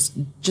is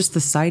just the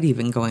sight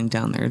even going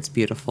down there. It's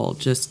beautiful.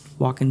 Just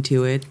walking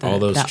to it. All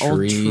those trees.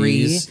 Old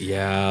tree.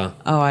 Yeah.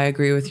 Oh, I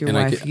agree with your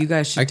wife. You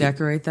guys should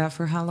decorate that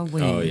for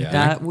Halloween. Oh, yeah.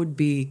 That would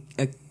be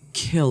a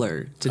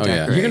killer to decorate.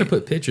 Yeah. You're going to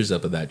put pictures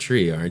up of that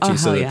tree, aren't you?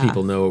 So that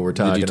people know what we're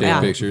talking Did you take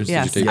about. pictures?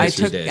 Yes, Did you take I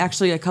pictures? took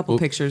actually a couple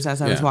pictures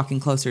as I was walking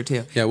closer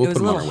too. Yeah, we'll it was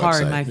put a them little on our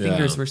hard. website. My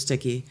fingers were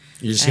sticky.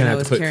 You're just going to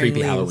have to put creepy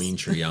leaves. Halloween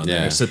tree on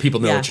there so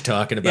people know what you're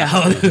talking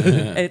about.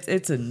 Yeah.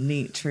 It's a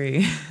neat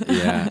tree.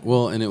 Yeah,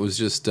 well, and it was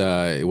just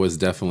it was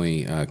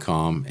definitely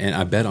calm, and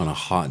I bet on a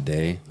hot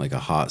day, like a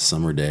hot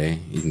summer day,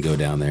 you can go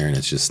down there and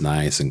it's just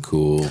nice and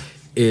cool.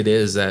 It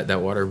is that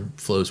water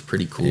flows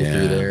pretty cool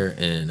through there,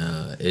 and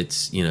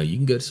it's you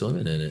can go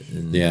swimming in it.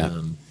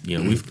 And,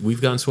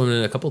 we've gone swimming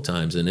in it a couple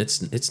times, and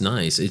it's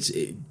nice. It's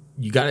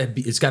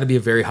got to be a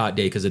very hot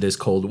day because it is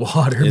cold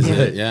water. Is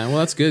it? Yeah, well,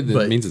 that's good.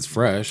 It means it's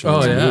fresh.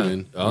 Oh yeah.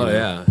 Moving,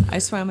 yeah. I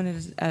swam in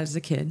it as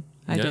a kid.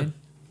 I did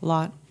a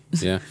lot.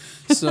 Yeah.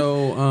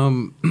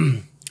 So,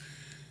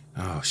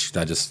 oh shoot,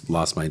 I just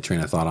lost my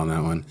train of thought on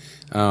that one.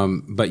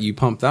 But you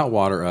pump that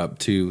water up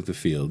to the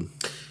field.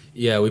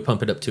 Yeah, we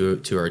pump it up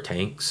to our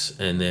tanks,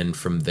 and then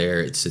from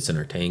there it sits in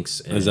our tanks.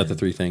 And is that the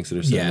 3 tanks that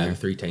are sitting there? Yeah, the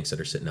 3 tanks that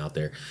are sitting out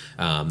there.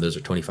 Those are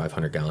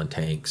 2,500-gallon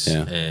tanks.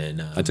 Yeah.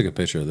 And I took a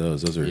picture of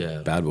those. Those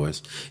are bad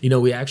boys.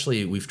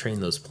 We've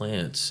trained those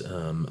plants.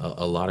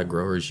 A lot of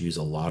growers use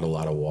a lot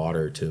of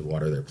water to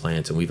water their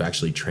plants, and we've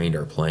actually trained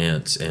our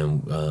plants,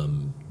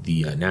 and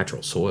the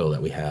natural soil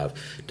that we have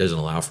doesn't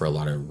allow for a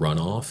lot of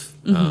runoff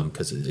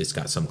because it's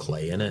got some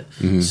clay in it.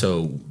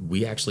 So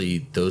we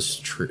actually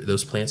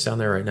those plants down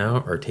there right now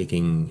are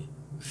taking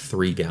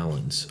 3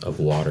 gallons of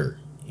water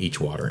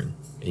each watering,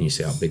 and you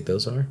see how big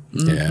those are.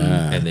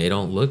 Yeah, and they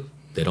don't look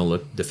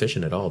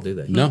deficient at all, do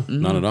they? No,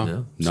 not at all.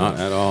 No. Not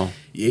at all.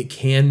 It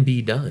can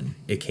be done.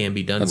 That's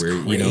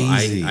where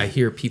crazy. I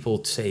hear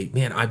people say,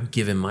 "Man, I'm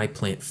giving my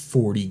plant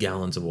 40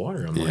 gallons of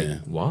water." I'm like,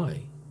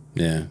 why?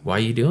 Yeah. Why are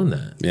you doing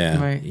that?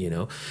 Yeah. Right.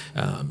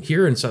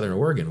 Here in Southern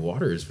Oregon,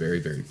 water is very,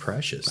 very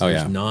precious.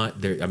 There's not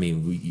there. I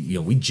mean,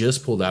 we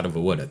just pulled out of a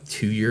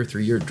 2-year,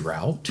 3-year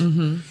drought.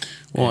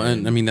 Well,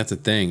 and I mean, that's the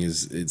thing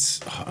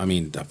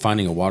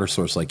finding a water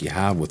source like you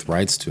have with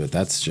rights to it,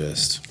 that's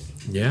just,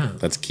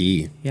 that's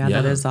key. Yeah,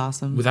 that is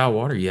awesome. Without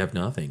water, you have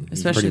nothing.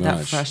 Especially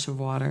that fresh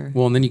water.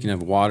 Well, and then you can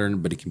have water,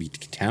 but it can be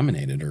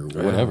contaminated or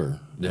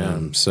whatever. Yeah.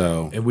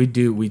 And we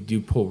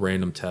do pull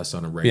random tests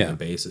on a regular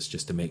basis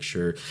just to make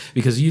sure,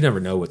 because you never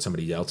know what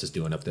somebody else is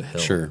doing up the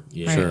hill. Sure.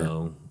 You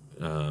know?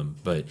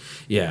 But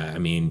yeah, I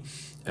mean,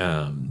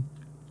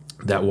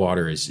 that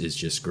water is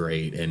just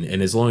great, and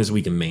as long as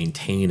we can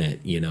maintain it,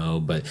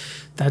 but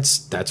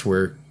that's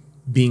where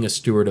being a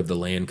steward of the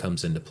land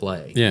comes into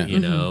play. Yeah.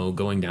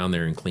 Going down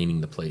there and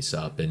cleaning the place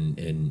up and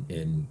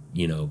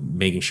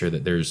making sure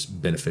that there's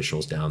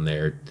beneficials down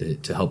there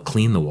to help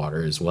clean the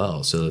water as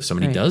well. So if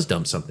somebody does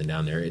dump something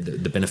down there,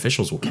 the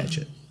beneficials will catch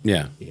it.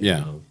 Yeah.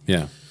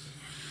 Yeah.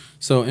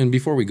 So, and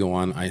before we go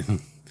on,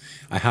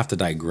 I have to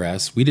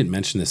digress. We didn't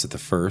mention this at the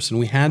first, and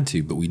we had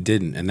to, but we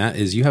didn't. And that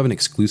is, you have an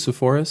exclusive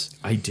for us.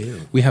 I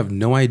do. We have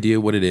no idea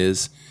what it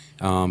is,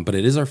 but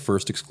it is our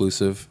first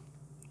exclusive.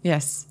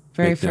 Yes.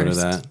 Very Make note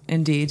first, of that.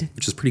 Indeed.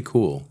 Which is pretty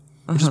cool.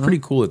 Which is pretty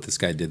cool that this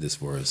guy did this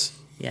for us.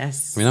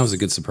 Yes. I mean, that was a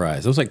good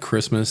surprise. It was like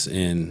Christmas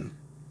in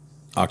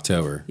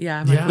October.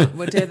 Yeah.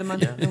 What day of the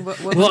month?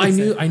 Well,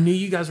 I knew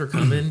you guys were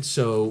coming.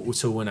 So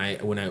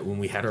when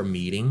we had our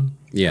meeting,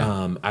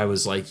 I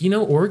was like,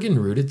 Oregon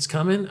Rooted's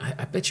coming.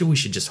 I bet you we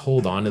should just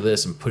hold on to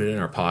this and put it in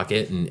our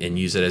pocket and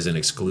use it as an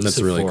exclusive.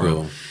 That's really for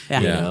cool.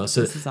 Yeah.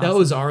 So that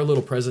was our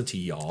little present to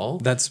y'all.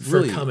 That's for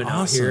really coming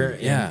awesome. out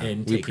here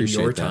and taking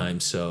your time.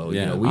 So,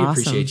 we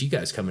appreciate you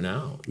guys coming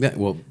out. Yeah,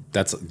 well,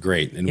 that's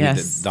great. And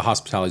the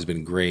hospitality's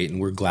been great, and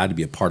we're glad to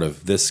be a part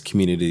of this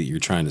community that you're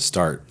trying to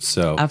start.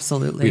 So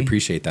absolutely, we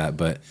appreciate that.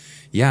 But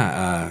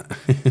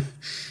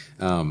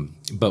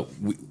but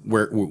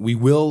we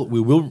will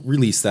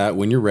release that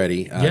when you're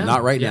ready.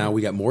 Not right now.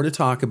 We got more to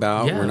talk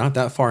about. We're not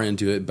that far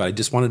into it, but I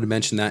just wanted to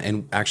mention that.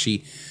 And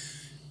actually,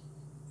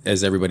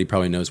 as everybody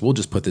probably knows, we'll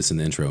just put this in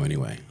the intro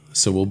anyway.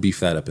 So we'll beef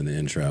that up in the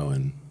intro,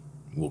 and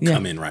we'll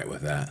come in right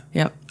with that.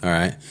 Yep. All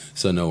right.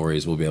 So no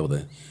worries. We'll be able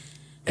to.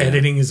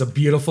 Editing is a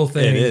beautiful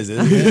thing. It is,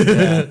 isn't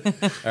it? Yeah.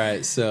 All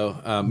right.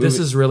 So this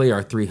is really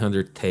our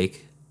 300th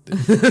take.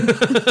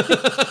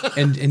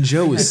 and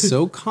Joe was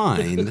so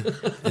kind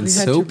and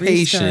so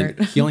patient.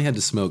 He only had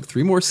to smoke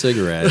 3 more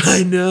cigarettes.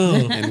 I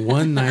know. And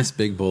 1 nice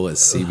big bowl of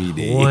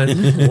CBD.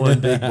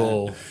 One big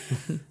bowl.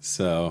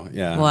 So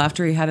yeah. Well,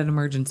 after he had an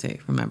emergency,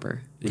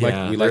 remember. We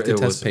like to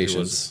test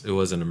patients. It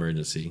was an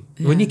emergency.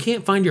 Yeah. When you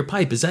can't find your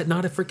pipe, is that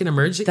not a freaking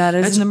emergency?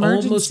 That's an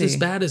emergency. Almost as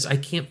bad as I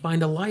can't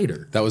find a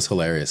lighter. That was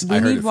hilarious. We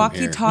need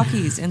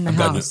walkie-talkies in the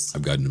house.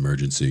 I've got an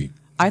emergency.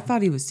 I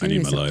thought he was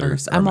serious at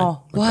first. I'm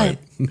all, what?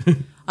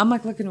 I'm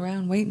like looking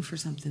around, waiting for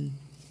something.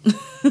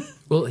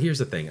 Well, here's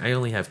the thing. I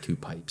only have 2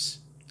 pipes.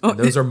 And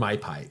those are my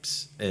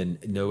pipes. And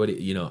nobody,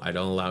 I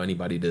don't allow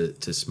anybody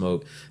to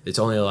smoke. It's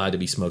only allowed to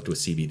be smoked with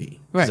CBD.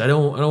 Right. I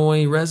don't want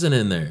any resin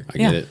in there. I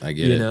get it.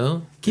 You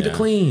know? Keep it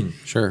clean.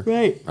 Sure.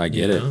 Right. I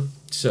get it.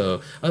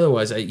 So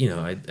otherwise, I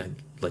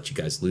let you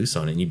guys loose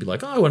on it, and you'd be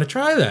like, "Oh, I want to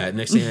try that."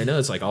 Next thing I know,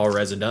 it's like all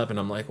resined up, and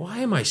I'm like, "Why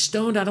am I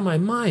stoned out of my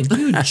mind,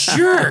 you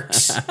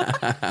jerks?"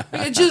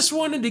 I just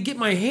wanted to get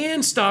my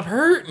hand stop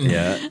hurting.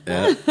 Yeah.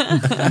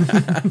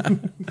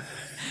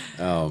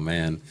 Oh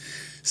man.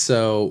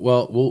 So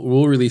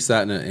we'll release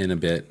that in a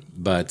bit,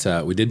 but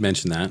we did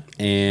mention that,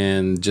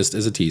 and just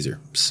as a teaser.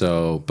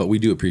 So, but we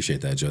do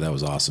appreciate that, Joe. That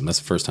was awesome. That's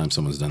the first time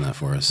someone's done that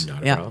for us.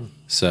 Not a problem.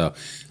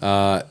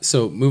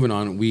 So moving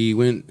on, we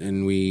went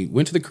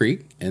to the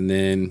creek, and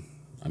then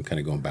I'm kind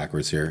of going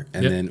backwards here,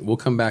 and then we'll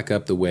come back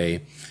up the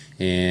way.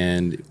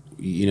 And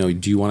do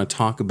you want to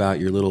talk about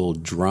your little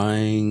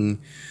drying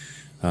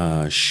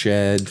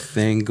shed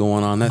thing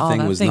going on? That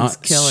thing was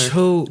not killer.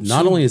 So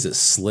not only is it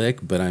slick,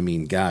 but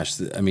gosh,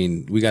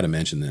 we got to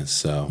mention this.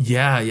 So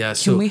yeah.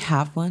 Can we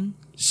have one?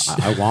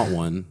 I want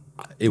one.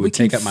 It would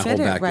take up my whole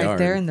backyard. Right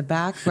there in the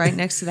back, right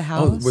next to the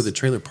house. Where the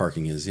trailer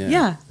parking is. Yeah,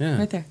 right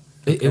there. Okay.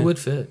 It would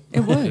fit.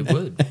 It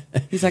would.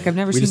 He's like, I've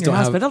never seen your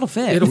house, but it'll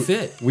fit. It'll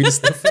fit.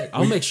 It'll fit.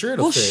 I'll make sure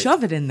it'll fit. We'll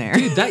shove it in there.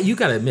 Dude, that you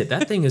got to admit,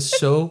 that thing is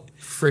so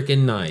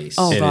freaking nice.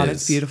 Oh, God,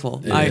 it's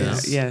beautiful. I know.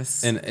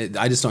 Yes. And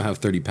I just don't have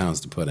 30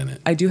 pounds to put in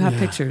it. I do have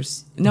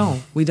pictures. No,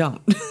 we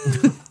don't.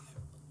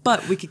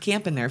 But we could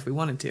camp in there if we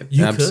wanted to.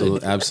 You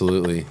could.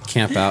 Absolutely.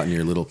 Camp out in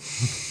your little...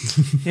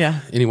 Yeah.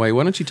 Anyway,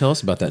 why don't you tell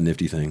us about that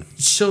nifty thing?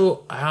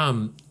 So,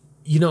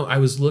 I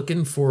was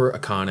looking for a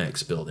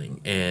Connex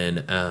building,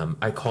 and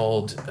I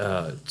called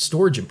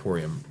Storage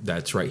Emporium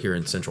that's right here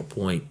in Central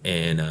Point,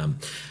 and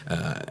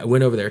I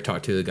went over there,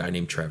 talked to a guy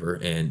named Trevor,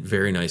 and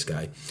very nice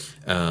guy,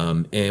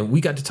 and we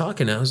got to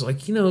talking. And I was like,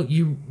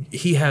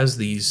 he has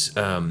these.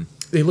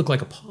 They look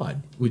like a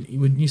pod. Would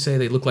you say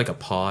they look like a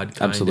pod?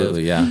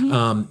 Absolutely, yeah.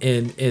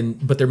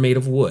 But they're made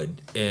of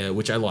wood,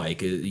 which I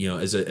like.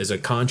 As a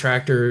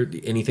contractor,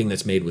 anything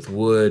that's made with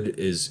wood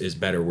is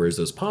better. Whereas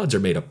those pods are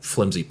made of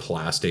flimsy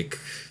plastic,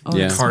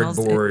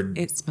 cardboard.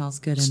 It smells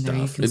good in there.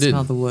 You stuff. can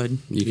smell the wood.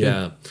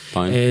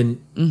 Fine.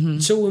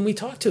 And so when we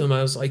talked to him,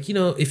 I was like,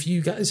 if you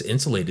guys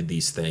insulated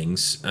these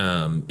things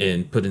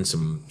and put in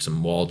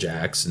some wall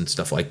jacks and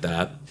stuff like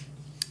that,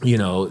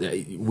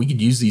 we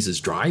could use these as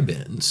dry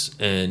bins.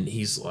 And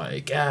he's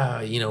like,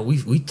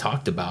 we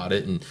talked about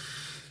it. And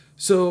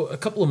so a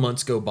couple of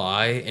months go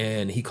by,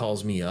 and he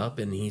calls me up,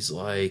 and he's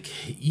like,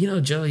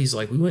 Joe, he's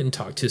like, we went and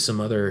talked to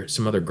some other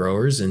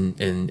growers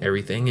and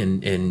everything.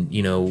 And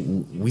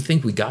we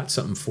think we got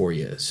something for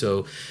you.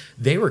 So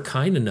they were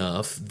kind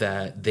enough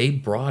that they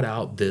brought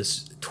out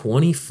this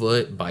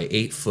 20-foot by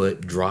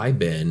 8-foot dry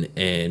bin,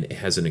 and it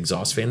has an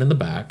exhaust fan in the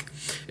back.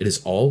 It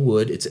is all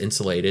wood. It's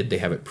insulated. They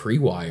have it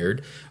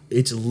pre-wired.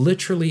 It's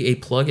literally a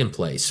plug and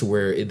play, so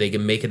where they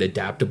can make it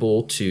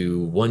adaptable to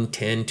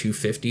 110,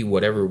 250,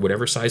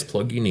 whatever size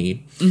plug you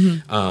need.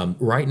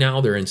 Mm-hmm. Right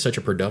now, they're in such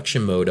a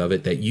production mode of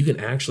it that you can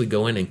actually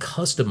go in and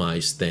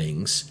customize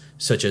things,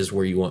 such as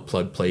where you want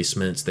plug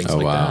placements, things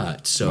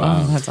that. So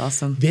that's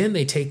awesome. Then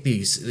they take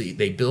these,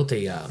 they built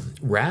a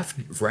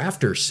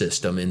rafter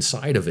system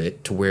inside of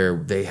it to where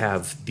they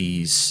have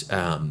these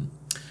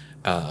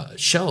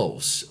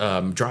shelves,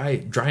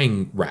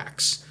 drying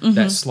racks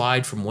that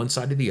slide from one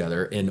side to the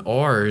other. And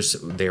ours,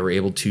 they were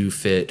able to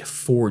fit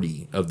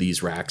 40 of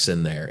these racks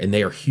in there, and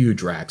they are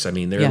huge racks. I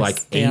mean, they're like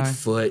 8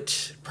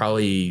 foot,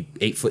 probably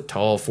 8 foot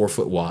tall, 4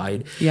 foot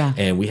wide. Yeah,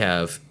 and we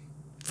have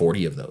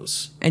 40 of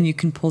those. And you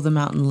can pull them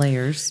out in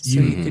layers, so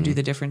you could do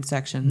the different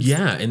sections.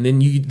 Yeah, and then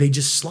they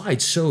just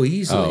slide so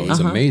easily. Oh, it's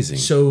amazing.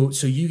 So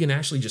you can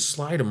actually just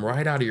slide them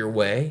right out of your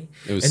way.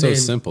 It was And so then-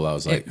 simple. I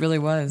was like, It really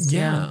was.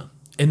 Yeah.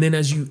 And then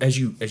as you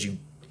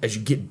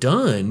get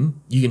done,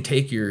 you can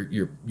take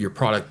your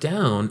product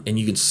down and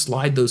you can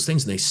slide those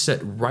things and they set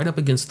right up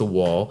against the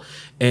wall,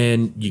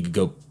 and you could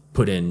go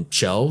put in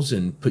shelves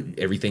and put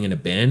everything in a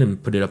bin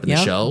and put it up in the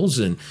Yep. shelves.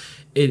 And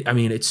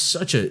it's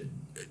such a,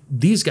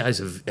 these guys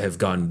have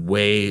gone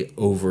way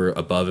over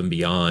above and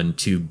beyond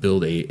to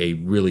build a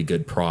really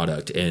good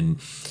product. And,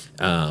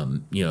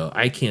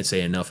 I can't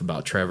say enough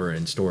about Trevor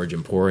and Storage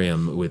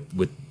Emporium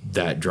with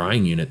that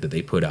drying unit that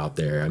they put out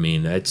there. I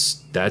mean,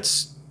 that's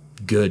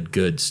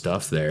good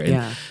stuff there. And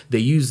Yeah. they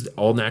use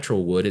all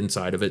natural wood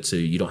inside of it. So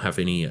you don't have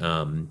any,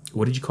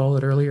 what did you call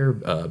it earlier?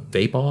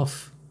 Vape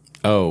off?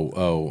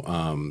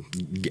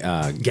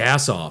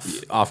 Gas off.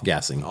 off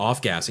gassing.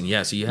 Off gassing.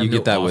 Yeah. So you have You no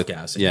get that off with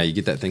gassing. you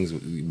get that things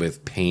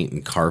with paint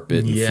and carpet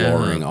and Yeah.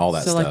 flooring, all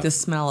that So stuff. like the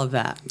smell of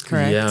that,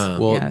 correct? Yeah.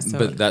 Well, Yeah, so-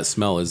 but that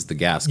smell is the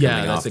gas Yeah,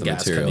 coming that's off the the gas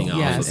material. coming off.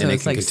 Yeah, And so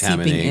it's like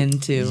seeping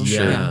into.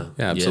 Sure. Yeah.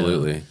 Yeah,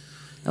 absolutely.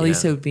 At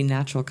least Yeah. it would be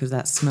natural, because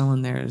that smell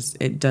in there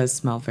it does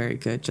smell very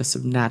good, just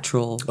of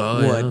natural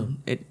Oh, wood.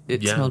 It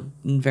Yeah. smelled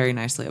very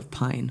nicely of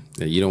pine.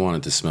 Yeah, you don't want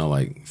it to smell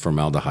like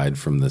formaldehyde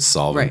from the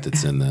solvent Right.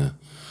 that's in the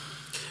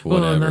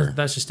Well, and whatever.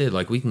 that's just it.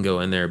 Like, we can go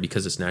in there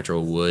because it's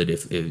natural wood.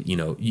 If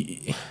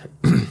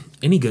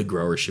any good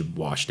grower should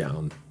wash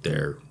down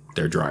their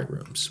dry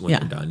rooms when Yeah.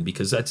 they're done,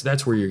 because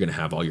that's where you're going to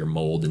have all your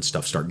mold and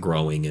stuff start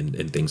growing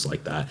and things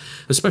like that,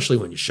 especially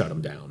when you shut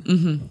them down.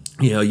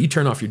 Mm-hmm. You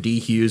turn off your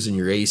DHUs and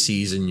your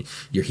ACs and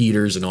your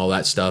heaters and all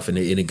that stuff, and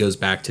it goes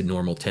back to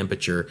normal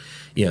temperature.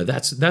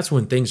 That's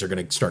when things are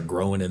going to start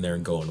growing in there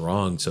and going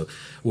wrong. So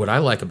what I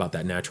like about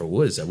that natural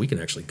wood is that we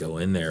can actually go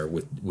in there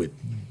with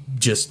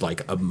just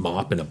like a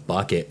mop and a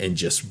bucket and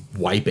just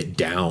wipe it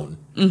down,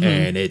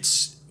 and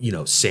it's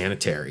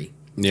sanitary.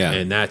 Yeah.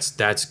 And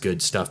that's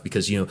good stuff,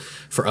 because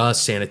for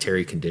us,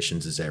 sanitary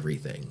conditions is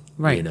everything.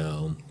 Right.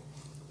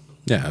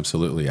 Yeah,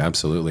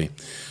 absolutely.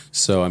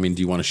 So, I mean,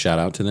 do you want to shout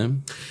out to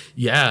them?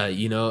 Yeah,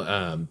 You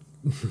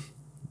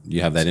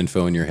have that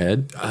info in your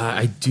head?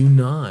 I do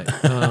not.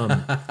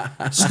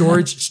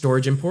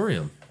 Storage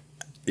Emporium.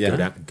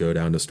 Yeah. Go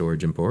down to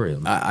Storage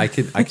Emporium. I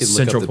could look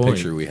Central up the Point.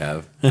 picture we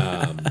have.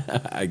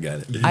 I got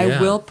it. Yeah. I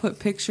will put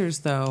pictures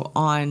though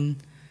on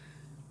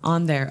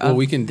there of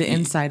we can- the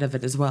inside of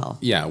it as well.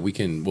 Yeah,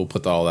 we'll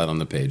put all that on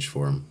the page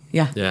for them.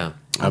 Yeah. Yeah.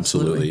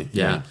 Absolutely.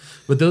 Yeah.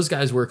 But those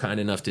guys were kind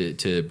enough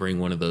to bring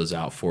one of those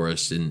out for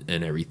us and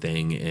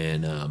everything.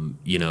 And,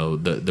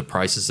 the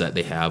prices that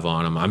they have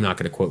on them, I'm not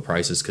going to quote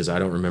prices because I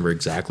don't remember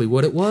exactly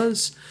what it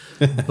was.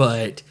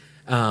 But,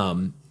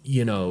 I'm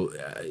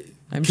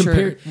compare-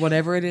 sure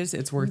whatever it is,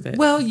 it's worth it.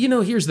 Well,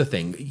 here's the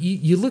thing.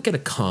 You look at a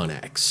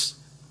Connex,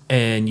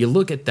 and you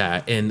look at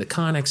that, and the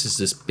Connex is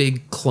this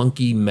big,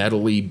 clunky,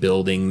 metally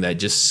building that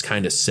just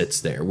kind of sits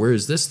there.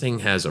 Whereas this thing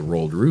has a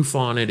rolled roof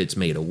on it. It's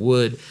made of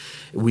wood.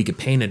 We could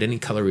paint it any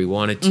color we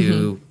wanted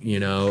to,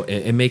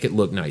 and make it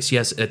look nice.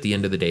 Yes, at the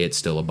end of the day, it's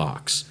still a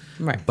box.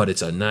 Right. But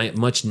it's a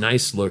much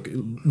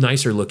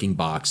nicer looking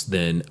box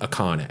than a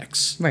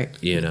Connex. Right.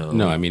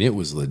 No, I mean, it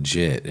was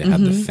legit. It had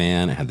the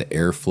fan, it had the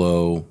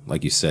airflow.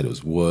 Like you said, it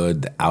was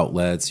wood, the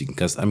outlets. You can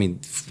that's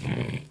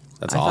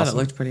I awesome. thought it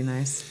looked pretty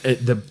nice.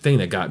 The thing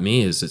that got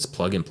me is it's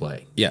plug and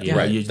play. Yeah, You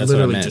right. You That's what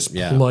I literally meant. just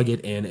Yeah. plug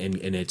it in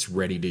and it's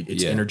ready to.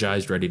 It's Yeah.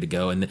 energized, ready to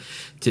go. And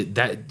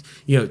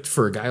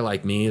for a guy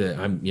like me that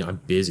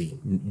I'm busy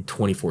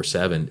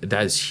 24/7.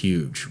 That is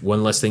huge.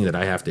 One less thing that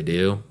I have to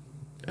do.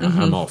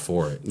 I'm all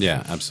for it.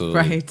 Yeah, absolutely.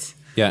 Right.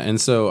 Yeah, and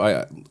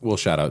so we'll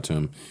shout out to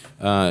him.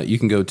 You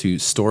can go to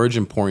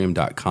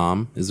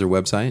storageemporium.com is their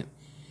website.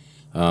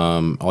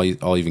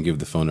 I'll even give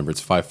the phone number.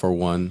 It's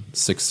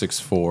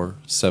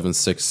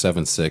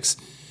 541-664-7676.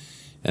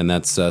 And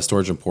that's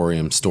Storage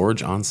Emporium,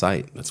 storage on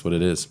site. That's what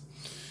it is.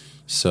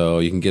 So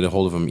you can get a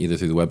hold of them either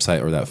through the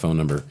website or that phone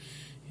number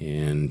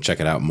and check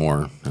it out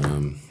more.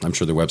 I'm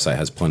sure their website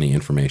has plenty of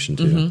information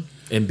too.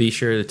 And be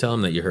sure to tell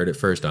them that you heard it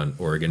first on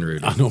Oregon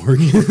Rudy. On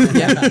Oregon.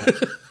 Yeah.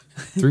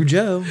 Through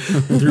Joe.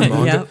 Through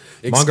Manga,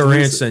 Yep. Manga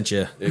Ranch sent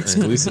you.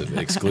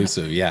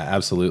 exclusive. Yeah,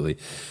 absolutely.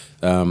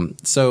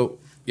 So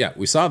yeah,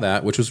 we saw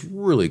that, which was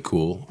really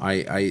cool.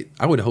 I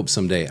would hope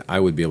someday I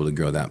would be able to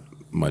grow that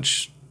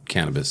much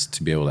cannabis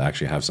to be able to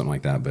actually have something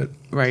like that, but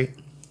Right.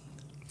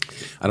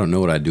 I don't know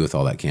what I'd do with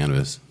all that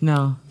cannabis.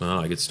 No. Oh,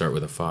 I could start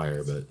with a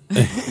fire, but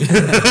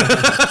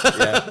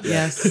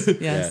Yes.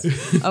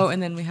 Yes. Oh,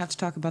 and then we have to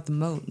talk about the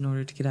moat in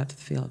order to get out to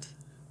the field.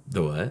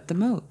 the what? The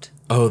moat.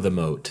 Oh, the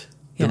moat.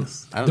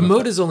 Yes. I don't The know if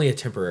moat is only a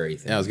temporary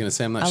thing. Yeah, I was gonna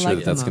say I'm not I sure like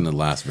that that's the moat. gonna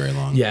last very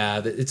long.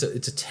 Yeah, it's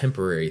a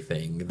temporary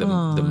thing. The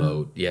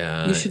moat.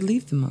 Yeah. You should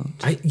leave the moat.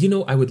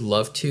 I would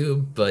love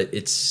to, but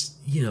it's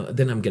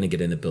then I'm gonna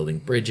get into building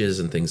bridges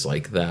and things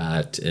like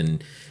that,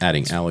 and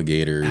Adding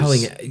alligators.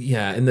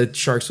 and the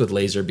sharks with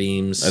laser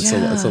beams.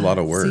 That's a lot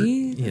of work.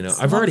 See? That's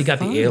a I've lot already of got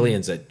fun. the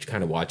aliens that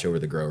kind of watch over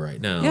the grow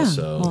right now. Yeah,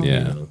 So well-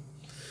 Yeah.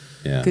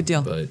 Yeah. Good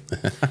deal. but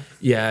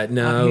yeah,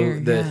 no, Out here,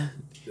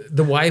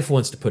 the wife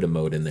wants to put a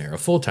moat in there, a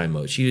full-time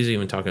moat. She was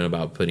even talking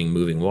about putting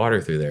moving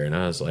water through there, and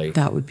I was like,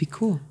 that would be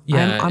cool.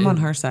 Yeah, I'm on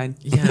her side.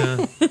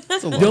 yeah.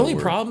 The only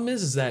problem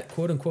is that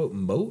quote unquote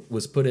moat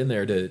was put in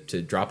there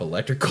to drop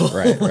electrical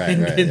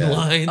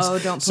lines. Oh,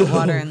 don't put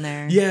water in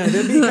there. Yeah,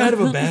 that'd be kind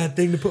of a bad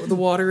thing to put the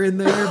water in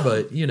there,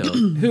 but you know,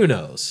 who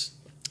knows?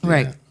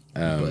 Right.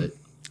 But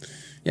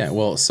Yeah,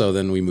 well, so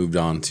then we moved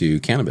on to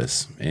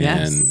cannabis, and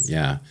Yes.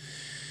 yeah,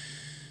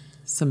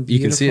 Some you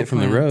can see it from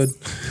the road.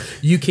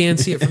 you can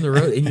see it from the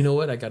road, and you know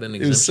what? I got an It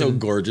exemption. was so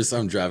gorgeous.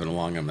 I'm driving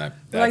along. I'm like,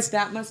 Like,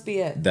 that must be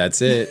it.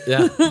 that's it.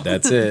 Yeah.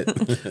 That's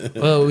it.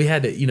 Well, we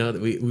had to, you know,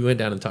 we went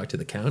down and talked to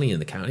the county,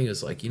 and the county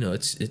was like, you know,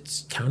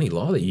 it's county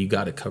law that you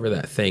got to cover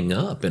that thing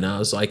up. And I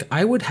was like,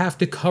 I would have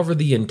to cover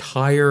the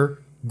entire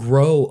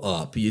grow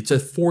up. It's a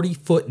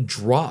 40-foot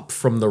drop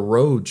from the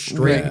road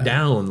straight Yeah.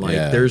 down. Like,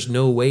 Yeah. there's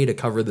no way to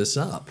cover this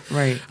up.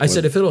 Right. I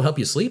said, if it'll help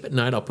you sleep at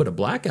night, I'll put a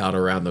blackout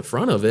around the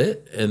front of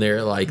it. And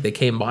they're like, they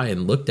came by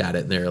and looked at it,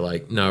 and they're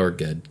like, no, we're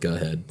good. Go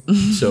ahead.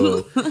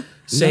 So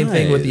same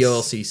thing with the Nice.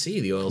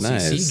 OLCC. The OLCC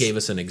Nice. gave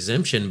us an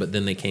exemption, but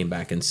then they came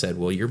back and said,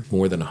 well, you're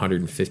more than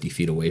 150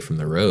 feet away from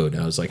the road.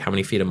 And I was like, how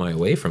many feet am I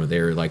away from it? They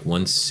were like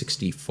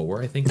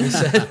 164, I think they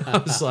said. I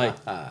was like,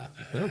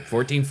 well,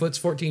 14 foot's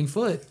 14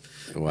 foot.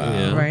 Wow,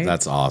 Yeah. Right.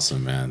 That's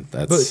awesome, man.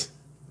 That's But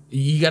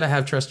you got to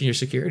have trust in your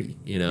security.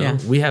 You know, Yeah.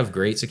 we have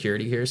great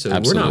security here, so we're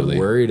Absolutely. not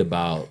worried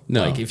about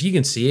No. like if you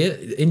can see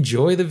it,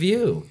 enjoy the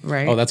view.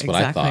 Right. oh, that's what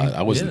Exactly. I thought.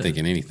 I wasn't Yeah.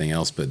 thinking anything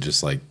else, but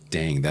just like,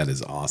 dang, that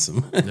is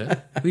awesome.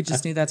 We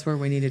just knew that's where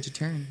we needed to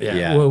turn. Yeah.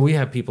 Yeah. Well, we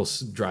have people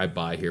drive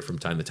by here from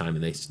time to time,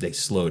 and they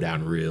slow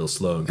down real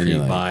slow and you're creep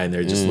like, by, and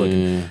they're just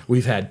looking.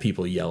 We've had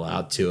people yell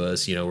out to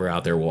us. You know, we're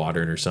out there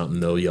watering or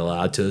something. They'll yell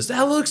out to us,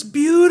 "That looks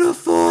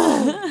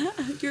beautiful."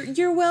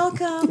 You're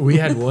welcome. We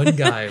had one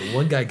guy.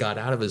 One guy got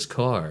out of his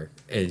car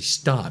and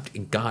stopped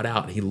and got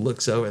out, and he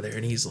looks over there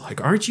and he's like,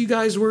 "Aren't you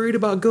guys worried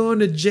about going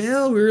to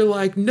jail?" We were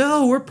like,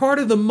 "No, we're part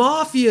of the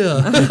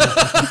mafia."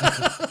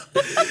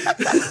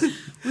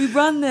 We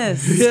run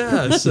this.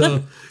 Yeah,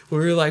 so we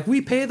were like,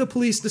 we pay the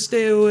police to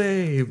stay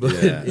away. But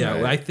Yeah,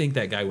 right. I think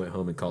that guy went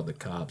home and called the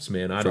cops,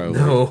 man. I don't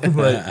Probably. know.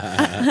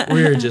 But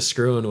we were just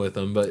screwing with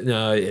him. But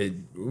no,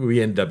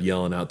 we ended up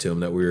yelling out to him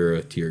that we were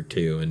a tier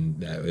 2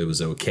 and that it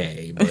was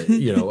okay. But,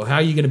 you know, how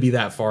are you going to be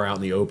that far out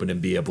in the open and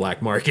be a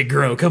black market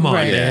grow? Come on,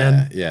 Right.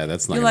 man. yeah,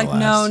 that's not You're gonna like,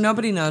 no, last.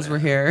 nobody knows we're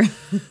here.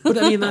 But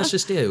I mean, that's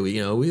just it.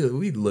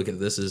 We look at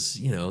this as,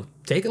 you know,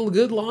 take a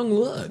good long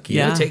look. You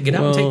know, Yeah. get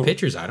out and Well, take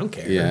pictures. I don't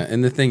care. Yeah,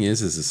 and the thing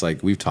is it's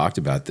like we've talked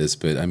about this,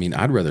 but I mean,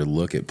 I'd rather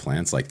look at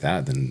plants like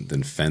that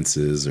than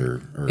fences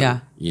or Yeah.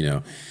 you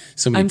know,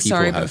 so many I'm people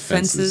sorry, have but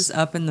fences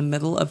up in the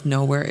middle of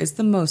nowhere is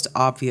the most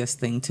obvious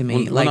thing to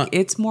me. Well, like, not-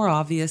 it's more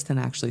obvious than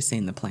actually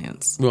seeing the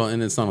plants. Well,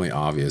 and it's not only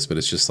obvious, but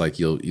it's just like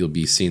you'll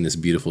be seeing this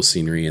beautiful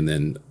scenery, and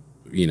then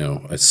you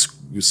know a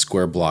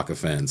square block of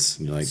fence,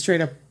 and you're like Straight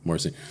up. more.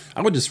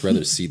 I would just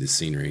rather see the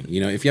scenery.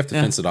 You know, if you have to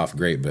fence it off,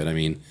 great, but I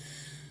mean,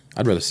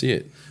 I'd rather see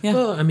it. Yeah.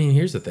 Well, I mean,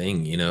 here's the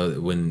thing. You know,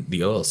 when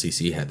the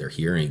OLCC had their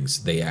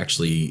hearings, they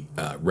actually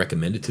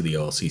recommended to the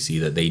OLCC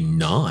that they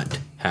not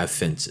have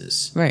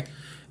fences, Right.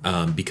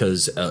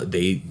 because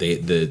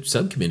the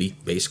subcommittee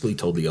basically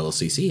told the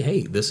OLCC,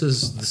 "Hey, this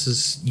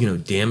is you know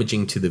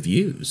damaging to the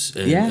views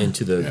and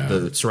to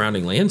the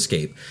surrounding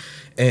landscape,"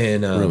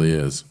 and It really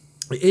is.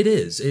 it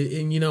is.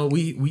 And you know,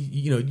 we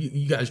you know,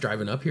 you guys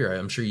driving up here,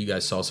 I'm sure you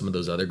guys saw some of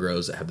those other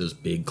grows that have those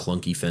big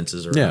clunky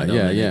fences around them.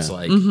 And it's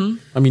like,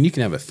 I mean, you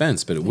can have a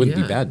fence, but it wouldn't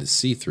be Yeah. bad to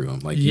see through them.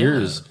 Like Yeah.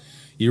 yours,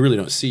 you really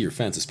don't see your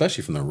fence,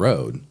 especially from the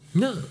road.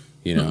 no.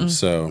 You know,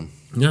 so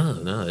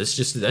No, it's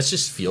just that's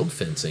just field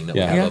fencing that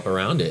we Yeah. have Yeah. up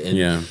around it, and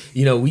Yeah.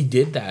 you know we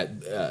did that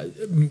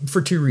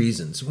for two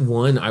reasons.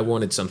 One, I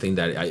wanted something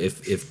that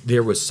if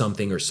there was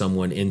something or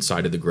someone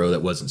inside of the grow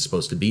that wasn't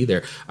supposed to be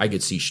there, I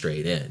could see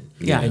straight in,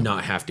 Yeah. and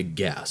not have to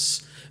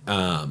guess.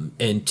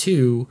 And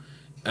two,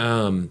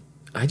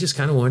 I just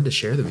kind of wanted to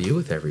share the view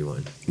with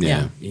everyone.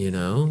 yeah. You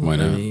know, Why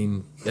not? I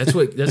mean,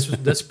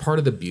 that's part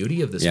of the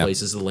beauty of this Yeah.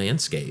 place is the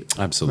landscape.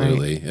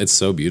 Absolutely. It's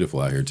so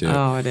beautiful out here too.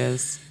 Oh, it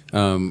is.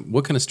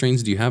 What kind of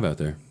strains do you have out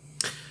there?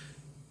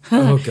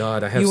 Oh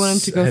God, I have. You want him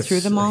to go through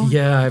them all?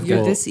 Yeah, I've You're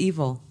got. this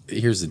evil.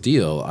 Here's the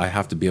deal. I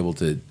have to be able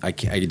to. I'm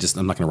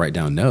not going to write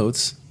down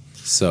notes.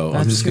 So I'm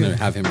That's just going true. to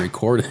have him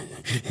record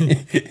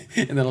it,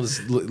 and then I'll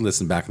just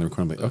listen back in the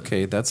recording. I'm like,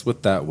 okay, that's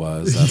what that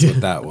was. That's what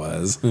that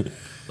was.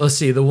 Let's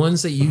see the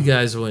ones that you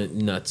guys went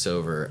nuts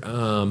over.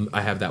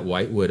 I have that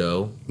White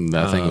Widow.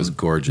 That thing was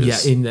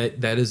gorgeous. Yeah, and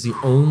that is the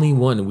only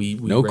one we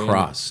No ran.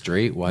 cross,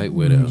 straight white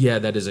widow. Yeah,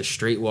 that is a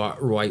straight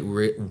white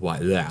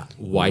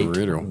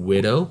Widow.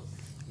 widow.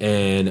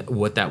 And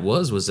what that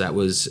was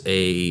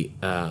a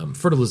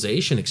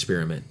fertilization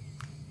experiment.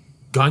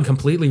 Gone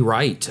completely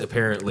right,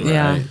 apparently.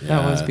 Yeah, Right,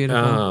 that was yeah.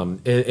 beautiful.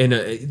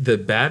 The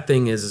bad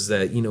thing is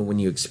that you know when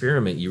you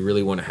experiment, you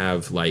really want to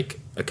have like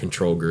a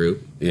control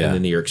group, Yeah. and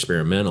then you're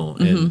experimental,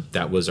 and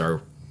that was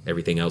our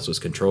everything else was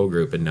control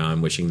group, and now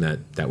I'm wishing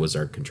that was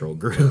our control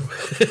group.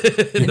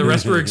 And the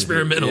rest were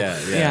experimental.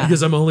 Yeah.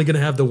 Because I'm only going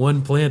to have the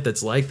one plant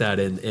that's like that,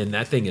 and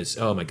that thing is,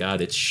 oh my God,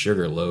 it's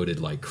sugar loaded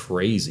like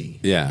crazy.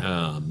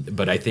 Yeah.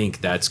 But I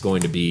think that's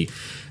going to be,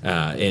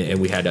 and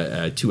we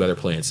had 2 other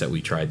plants that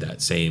we tried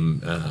that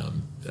same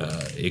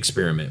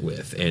experiment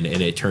with, and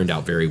it turned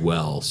out very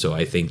well. So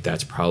I think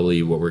that's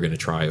probably what we're going to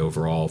try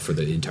overall for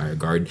the entire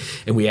garden.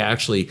 And we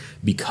actually,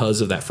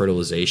 because of that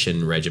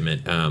fertilization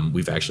regimen,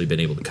 we've actually been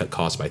able to cut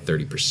costs by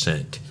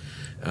 30%.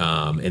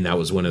 And that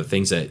was one of the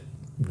things that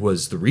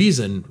was the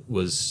reason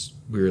was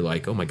we were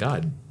like, oh my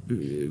God,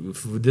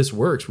 if this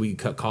works, we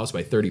cut costs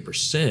by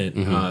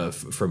 30%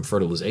 from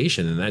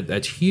fertilization, and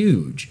that's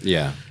huge.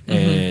 Yeah.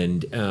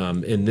 And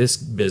in this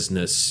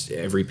business,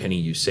 every penny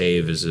you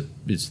save is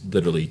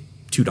literally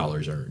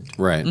 $2 earned.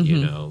 Right.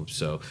 You know,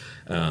 so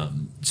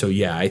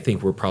yeah, I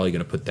think we're probably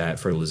going to put that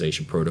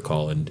fertilization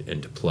protocol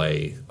into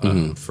play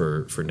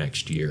for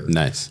next year.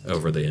 Nice.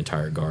 Over the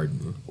entire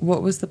garden.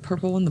 What was the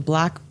purple one? The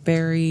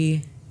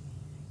blackberry.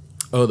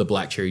 Oh, the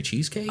black cherry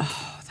cheesecake?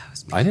 Oh, that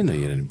was I didn't know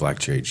you had any black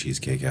cherry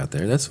cheesecake out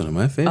there. That's one of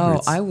my Oh,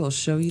 favorites. I will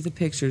show you the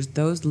pictures.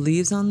 Those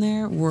leaves on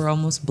there were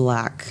almost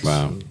black.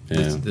 Wow.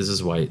 Yeah. This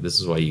is why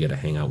you got to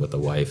hang out with the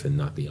wife and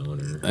not be on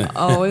her.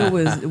 Oh, it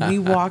was. We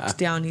walked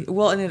down.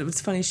 Well, and it was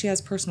funny. She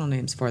has personal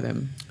names for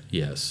them.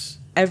 Yes.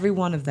 Every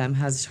one of them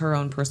has her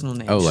own personal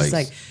name. Oh, She's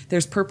like- like,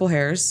 there's purple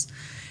hairs.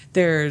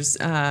 There's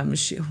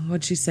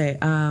what'd she say?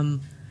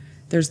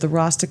 There's the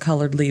Rasta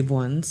colored leaf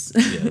ones.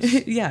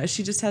 Yes. Yeah,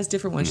 she just has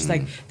different ones. She's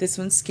like, this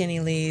one's skinny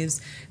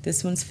leaves,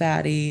 this one's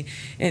fatty,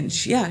 and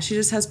she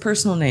just has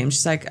personal names.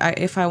 She's like,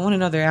 if I want to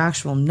know their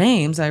actual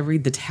names, I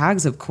read the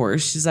tags, of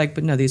course. She's like,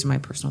 but no, these are my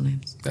personal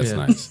names. That's Yeah.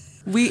 nice.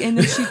 And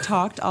then she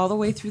talked all the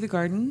way through the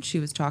garden. She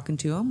was talking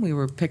to them. We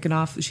were picking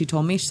off. She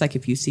told me, she's like,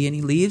 if you see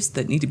any leaves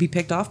that need to be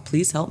picked off,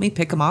 please help me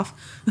pick them off.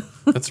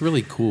 That's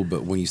really cool.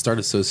 But when you start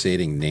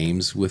associating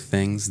names with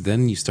things,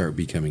 then you start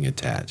becoming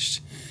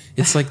attached.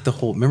 It's like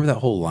remember that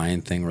whole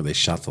lion thing where they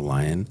shot the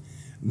lion?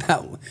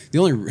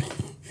 The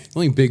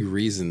only big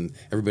reason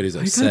everybody's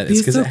upset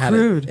is because so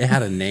it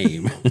had a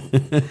name.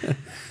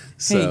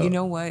 So, Hey, you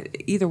know what?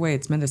 Either way,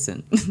 it's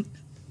medicine.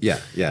 yeah,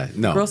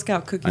 no. Girl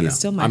Scout I cookie know. is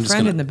still my I'm just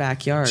friend gonna- in the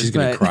backyard. She's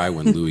gonna but cry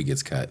when Louis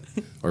gets cut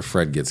or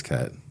Fred ggets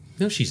cut.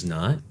 No, she's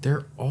not.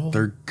 They're all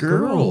They're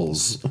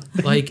girls.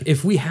 Like,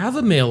 if we have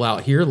a male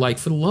out here, like,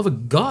 for the love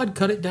of God,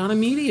 cut it down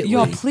immediately.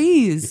 Y'all,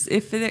 please,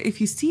 if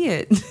you see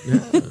it,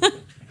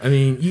 I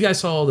mean, you guys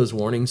saw all those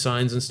warning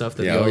signs and stuff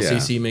that Yeah, the oh, yeah.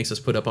 LCC makes us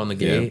put up on the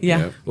gate.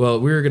 Yeah. Well,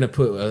 we were gonna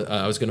put.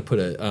 I was gonna put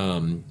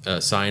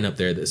a sign up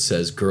there that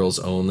says "Girls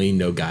only,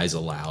 no guys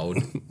allowed."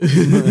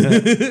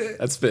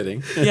 That's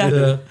fitting.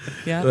 yeah,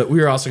 yeah. But we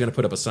were also gonna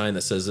put up a sign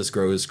that says "This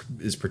grow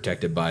is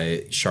protected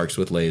by sharks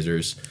with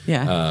lasers,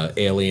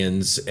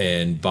 aliens,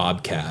 and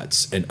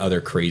bobcats, and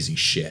other crazy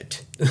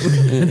shit,"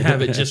 and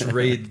have it just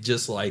read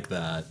just like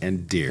that.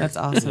 And deer. That's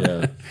awesome.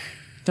 Yeah,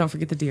 Don't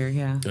forget the deer.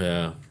 Yeah.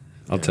 yeah.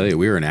 I'll tell you,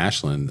 we were in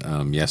Ashland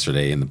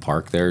yesterday in the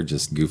park there,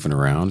 just goofing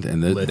around,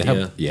 and they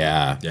have,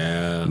 Yeah.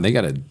 and they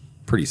got a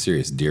pretty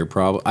serious deer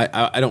problem.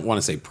 I don't want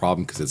to say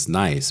problem because it's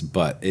nice,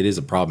 but it is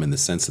a problem in the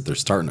sense that they're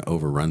starting to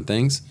overrun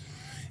things.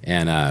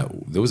 And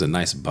there was a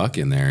nice buck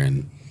in there,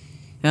 and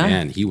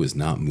man, he was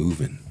not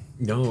moving.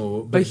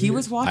 No, But he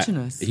was watching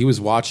us. He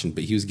was watching,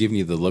 but he was giving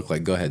you the look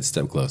like, "Go ahead,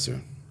 step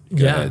closer.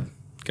 Go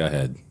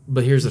ahead."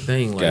 But here's the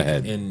thing, like,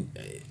 ahead. and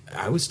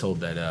I was told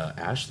that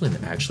Ashland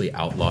actually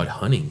outlawed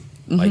hunting,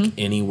 like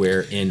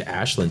anywhere in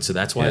Ashland. So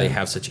that's why they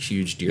have such a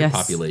huge deer Yes.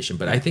 population.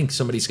 But I think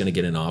somebody's going to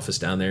get in office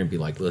down there and be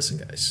like, "Listen,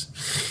 guys,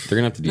 They're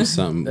gonna have to do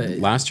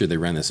something. Last year, they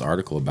ran this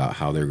article about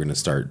how they're going to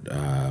start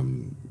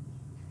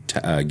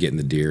getting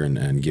the deer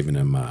and giving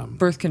them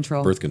Birth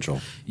control. birth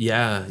control.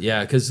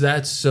 yeah, because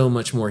that's so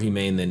much more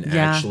humane than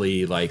Yeah.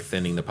 actually like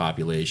thinning the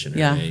population,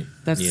 Yeah, right?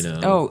 that's you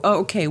know,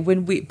 okay.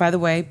 By the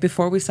way,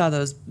 before we saw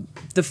those,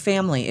 the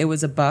family, it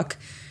was a buck,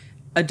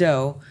 a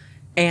doe,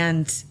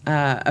 and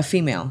a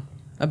female.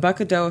 A buck,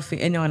 a doe,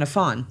 and a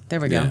fawn. There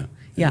we go. Yeah.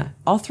 Yeah,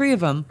 all 3 of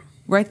them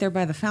right there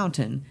by the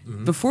fountain.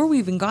 Before we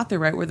even got there,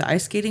 right where the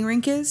ice skating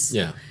rink is.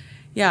 yeah.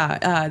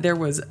 Yeah, there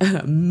was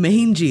a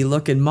mangy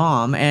looking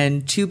mom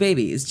and 2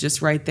 babies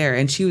just right there,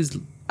 and she was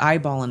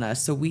eyeballing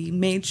us. So we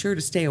made sure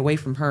to stay away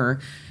from her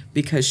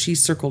because she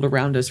circled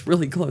around us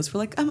really close. We're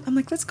like, I'm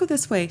like, let's go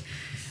this way.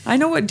 I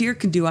know what deer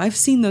can do. I've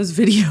seen those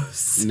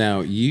videos.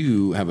 Now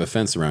you have a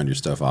fence around your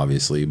stuff,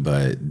 obviously,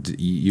 but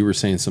you were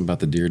saying something about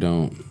the deer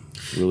don't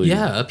really.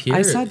 Yeah, up here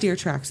I saw deer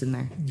tracks in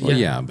there. Well,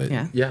 yeah, but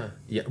Yeah.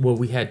 Yeah. Well,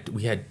 we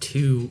had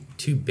two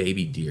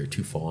baby deer,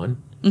 2 fawn,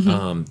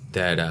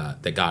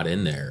 that got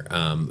in there.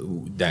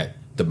 That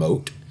the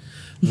moat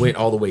went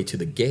all the way to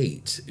the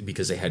gate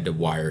because they had to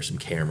wire some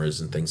cameras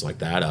and things like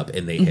that up,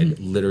 and they had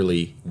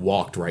literally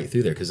walked right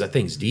through there because that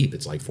thing's deep.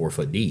 It's like 4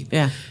 foot deep.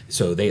 Yeah.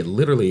 So they had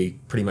literally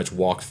pretty much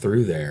walked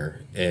through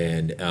there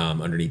and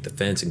underneath the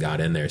fence and got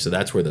in there. So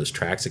that's where those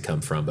tracks had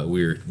come from. But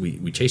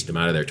we chased them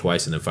out of there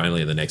twice, and then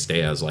finally the next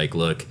day I was like,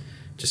 look,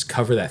 just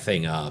cover that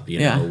thing up. You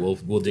know, Yeah.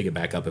 we'll dig it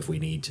back up if we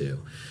need to.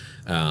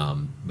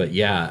 But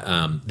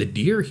yeah, the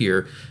deer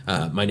here,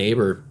 my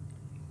neighbor,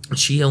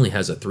 she only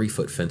has a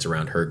 3-foot fence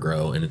around her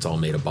grow, and it's all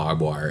made of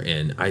barbed wire.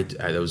 And I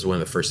that was one of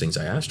the first things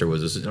I asked her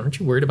was, aren't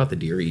you worried about the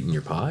deer eating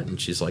your pot?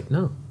 And she's like,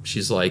 no.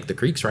 She's like, the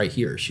creek's right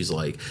here. She's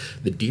like,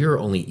 the deer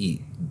only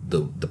eat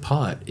the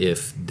pot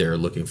if they're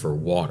looking for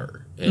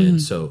water.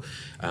 And so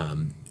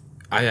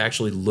I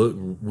actually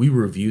we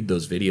reviewed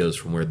those videos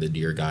from where the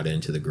deer got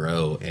into the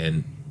grow,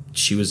 and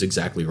she was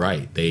exactly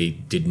right. They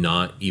did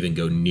not even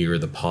go near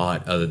the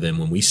pot, other than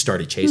when we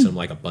started chasing them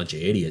like a bunch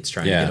of idiots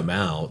trying to get them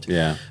out.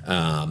 Yeah.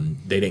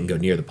 They didn't go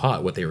near the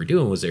pot. What they were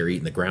doing was they were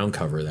eating the ground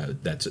cover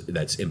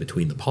that's in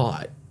between the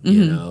pot,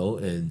 you know,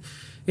 and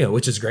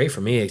which is great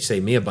for me. It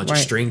saved me a bunch of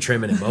string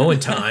trimming and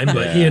mowing time,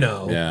 but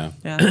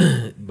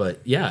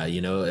but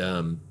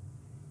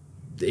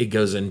it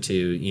goes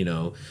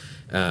into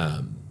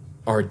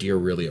are deer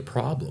really a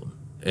problem?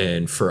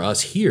 And for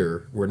us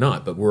here, we're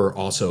not, but we're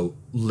also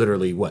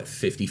literally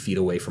 50 feet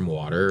away from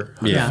water,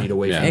 100 feet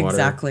away from water.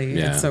 Exactly.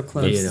 Yeah. It's so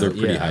close. They're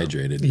pretty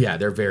hydrated. Yeah,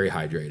 they're very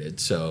hydrated.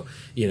 So,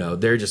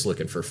 they're just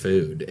looking for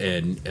food.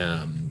 And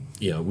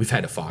we've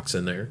had a fox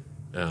in there.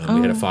 We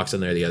had a fox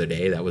in there the other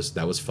day. That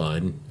was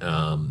fun.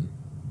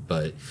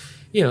 But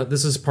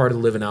this is part of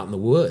living out in the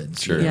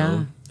woods.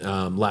 Sure.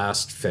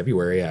 Last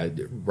February,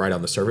 right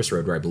on the service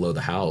road right below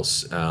the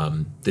house,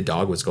 the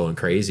dog was going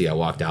crazy. I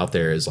walked out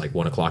there. It was like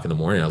 1 o'clock in the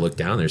morning. I looked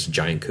down. There's a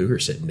giant cougar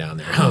sitting down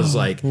there. I was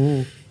like,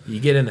 you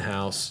get in the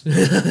house.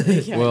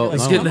 Well,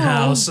 let's get in the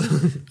house.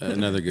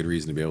 Another good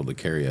reason to be able to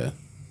carry a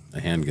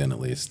handgun,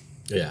 at least.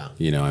 Yeah.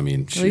 I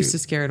mean, at least to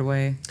scare it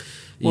away.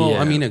 Well,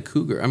 I mean, a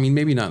cougar,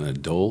 maybe not an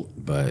adult,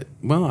 but,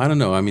 I don't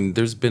know.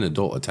 There's been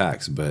adult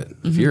attacks, but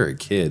if you're a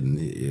kid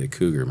and a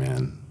cougar,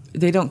 man.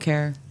 They don't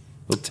care.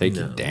 They'll take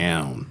you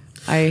down.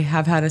 I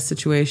have had a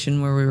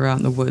situation where we were out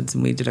in the woods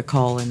and we did a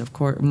call, and of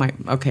course,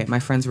 my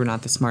friends were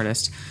not the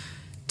smartest.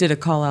 Did a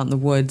call out in the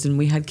woods, and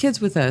we had kids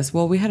with us.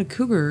 Well, we had a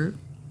cougar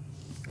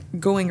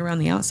going around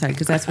the outside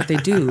because that's what they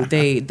do.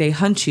 They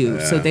hunt you,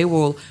 so they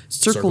will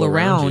circle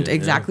around you,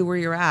 exactly where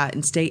you're at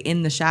and stay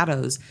in the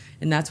shadows.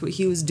 And that's what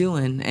he was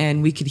doing,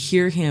 and we could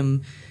hear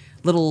him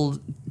little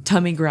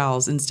tummy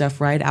growls and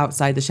stuff right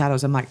outside the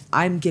shadows. I'm like,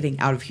 I'm getting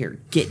out of here.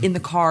 Get in the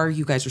car.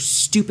 You guys are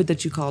stupid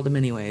that you called him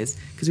anyways,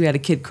 because we had a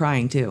kid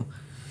crying too.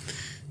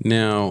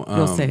 Now,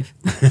 real safe.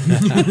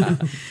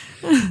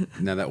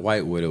 Now that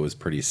white widow was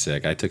pretty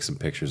sick. I took some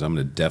pictures. I'm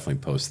going to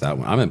definitely post that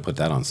one. I'm going to put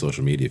that on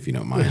social media if you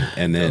don't mind.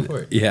 And then,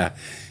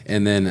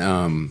 and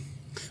then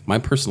my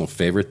personal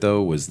favorite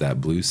though was that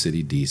Blue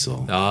City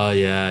Diesel. Oh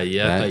yeah,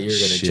 I thought you were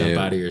going to jump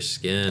out of your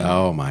skin.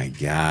 Oh my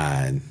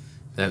god.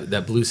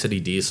 That Blue City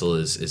Diesel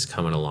is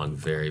coming along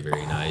very,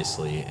 very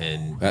nicely,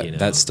 and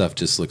that stuff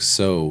just looks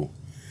so.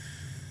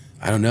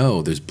 I don't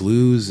know. There's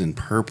blues and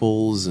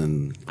purples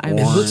and orange.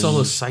 It looks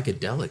almost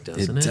psychedelic,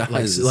 doesn't it?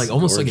 Does. Like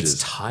almost gorgeous. Like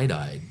it's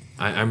tie-dyed.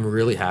 I'm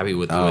really happy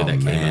with the way that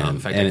came out. In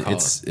fact, and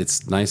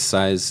it's nice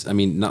size.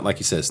 Not like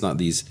you said. It's not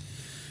these.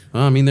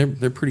 Well,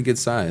 they're pretty good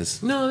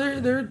size. No,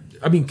 they're.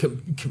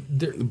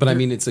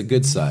 It's a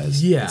good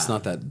size. Yeah, it's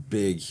not that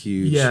big,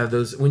 huge. Yeah,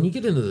 those when you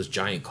get into those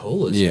giant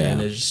colas, man,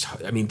 they're just.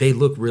 They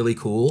look really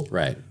cool,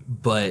 right?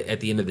 But at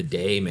the end of the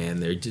day,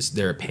 man,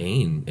 they're a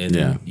pain,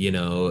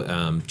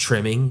 and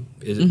trimming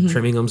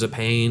them's a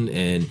pain,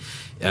 and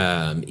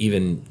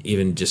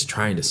even just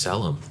trying to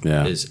sell them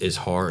is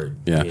hard.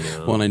 Yeah.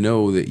 Well, and I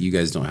know that you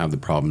guys don't have the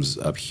problems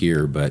up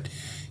here, but.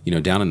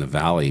 Down in the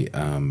valley,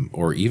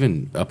 or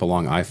even up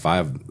along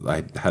I-5,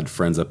 I had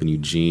friends up in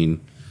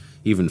Eugene,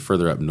 even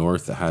further up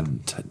north, that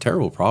had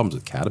terrible problems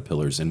with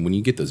caterpillars. And when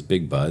you get those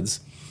big buds,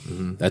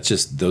 that's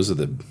just those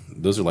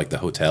are like the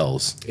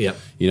hotels. Yep.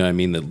 You know what I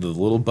mean? The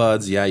little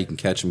buds, you can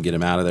catch them, get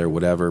them out of there,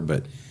 whatever.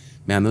 But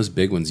man, those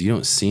big ones, you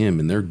don't see them,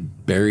 and they're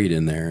buried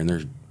in there, and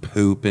they're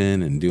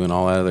pooping and doing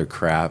all that other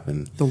crap.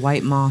 And the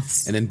white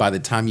moths. And then by the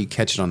time you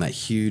catch it on that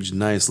huge,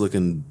 nice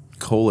looking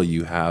cola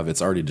you have, it's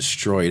already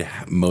destroyed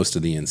most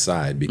of the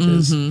inside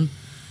because knock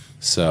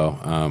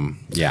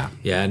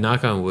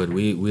on wood,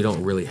 we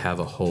don't really have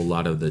a whole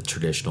lot of the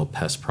traditional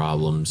pest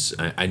problems.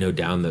 I know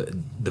down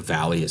the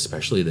valley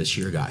especially this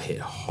year got hit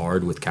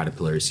hard with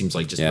caterpillars. It seems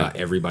like just about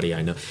everybody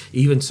I know,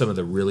 even some of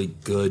the really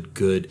good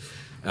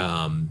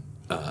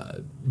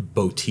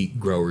boutique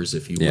growers,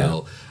 if you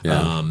will,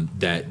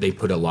 that they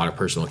put a lot of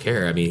personal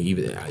care.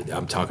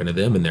 I'm talking to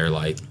them and they're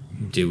like,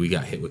 dude, we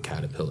got hit with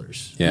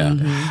caterpillars. Yeah.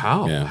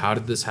 How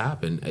did this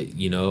happen?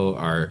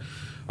 Our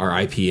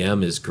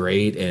IPM is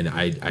great, and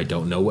I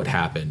don't know what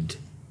happened,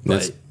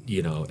 but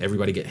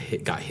everybody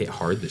got hit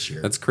hard this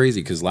year. That's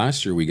crazy because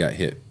last year we got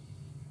hit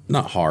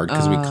not hard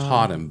because we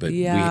caught them, but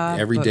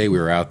every day we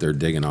were out there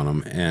digging on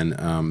them.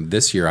 And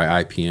this year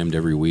I IPM'd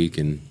every week,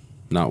 and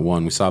not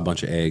one. We saw a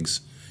bunch of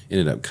eggs.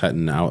 Ended up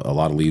cutting out a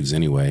lot of leaves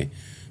anyway,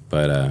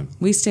 but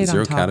we stayed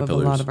on top of a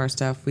lot of our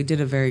stuff. We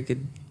did a very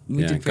good.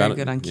 We did very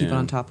good on keeping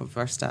on top of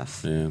our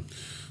stuff. Yeah.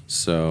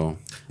 So,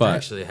 but I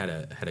actually had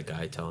a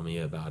guy tell me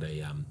about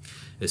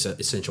this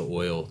essential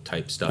oil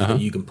type stuff that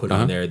you can put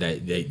on there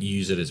that you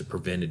use it as a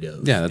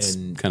preventative. Yeah, that's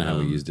kind of how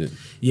we used it.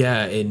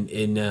 Yeah,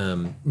 and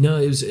no,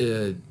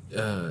 it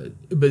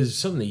but it's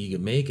something that you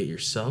can make it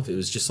yourself. It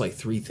was just like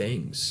 3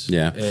 things.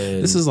 Yeah.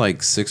 And This is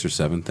like 6 or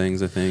 7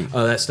 things, I think.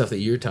 oh, that stuff that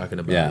you're talking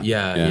about.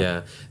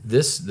 Yeah.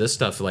 This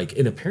stuff, like,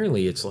 and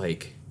apparently it's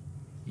like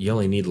you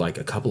only need like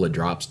a couple of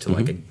drops to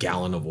like a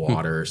gallon of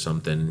water or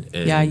something.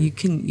 And Yeah, you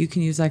can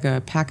use like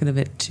a packet of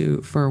it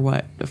for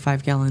what, a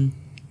 5-gallon.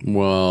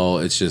 Well,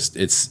 it's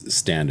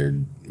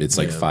standard. It's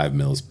like Yeah. 5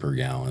 mils per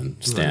gallon.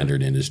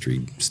 Standard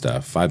industry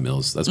stuff. 5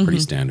 mils. That's pretty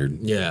standard.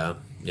 Yeah.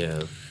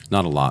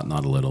 Not a lot,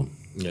 not a little.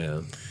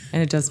 Yeah.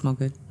 And it does smell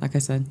good, like I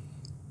said.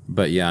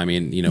 But yeah, I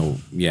mean,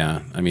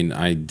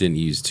 I didn't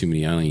use too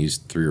many. I only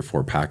used 3 or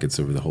 4 packets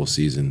over the whole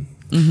season.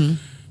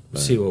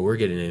 See, what we're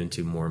getting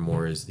into more and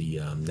more is the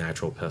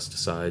natural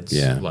pesticides.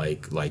 Yeah.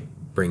 Like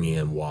bringing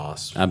in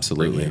wasps,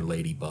 Absolutely. bringing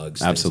in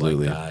ladybugs,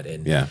 Absolutely. things like that,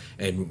 and Yeah.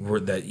 and we're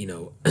that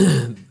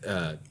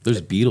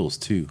There's beetles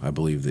too, I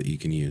believe, that you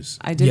can use.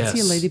 I did Yes. see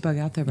a ladybug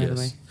out there, by the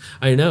way.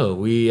 I know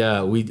we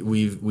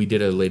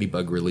did a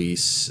ladybug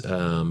release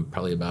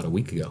probably about a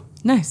week ago.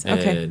 Nice.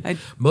 Okay. And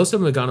most of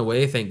them have gone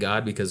away, thank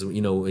God, because when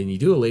you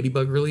do a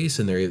ladybug release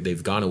and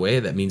they've gone away,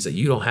 that means that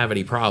you don't have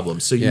any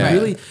problems. So you Yeah.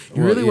 really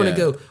want to yeah.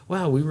 go,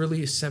 wow, we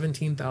released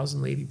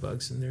 17,000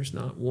 ladybugs and there's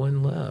not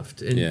one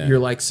left, and Yeah. you're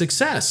like,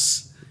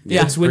 success.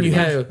 Yeah, It's when pretty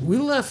you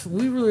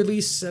we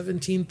released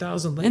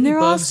 17,000 ladybugs And they're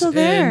all still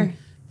there. and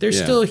they're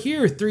Yeah. still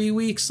here 3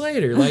 weeks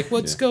later. Like,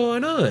 what's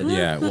going on?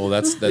 Yeah, well,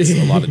 that's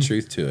a lot of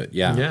truth to it.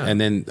 Yeah. Yeah.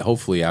 And then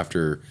hopefully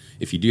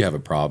if you do have a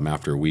problem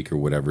after a week or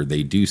whatever,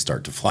 they do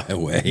start to fly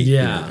away.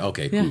 Yeah. You're like,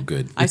 okay, Yeah. ooh,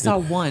 good. I saw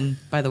one,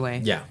 by the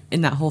way. Yeah.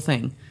 In that whole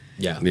thing.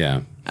 Yeah.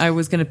 Yeah. I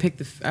was gonna pick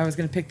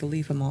the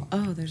leaf. I'm all,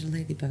 oh, there's a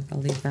ladybug. I'll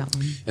leave that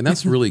one. And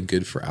that's really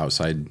good for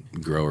outside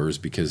growers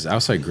because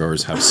outside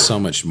growers have so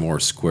much more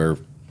square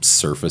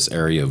surface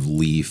area of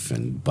leaf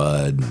and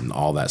bud and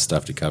all that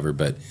stuff to cover.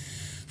 But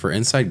for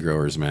inside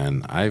growers,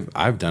 man,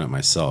 I've done it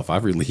myself.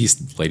 I've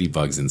released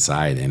ladybugs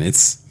inside, and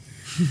it's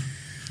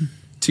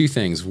 2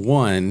 things.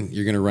 One,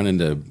 you're going to run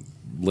into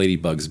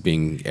ladybugs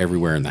being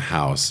everywhere in the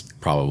house,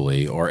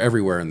 probably, or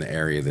everywhere in the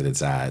area that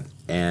it's at.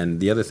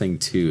 And the other thing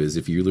too is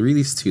if you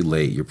release too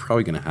late, you're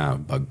probably going to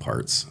have bug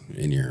parts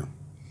in your.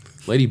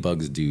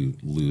 Ladybugs do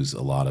lose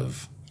a lot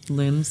of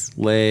Limbs.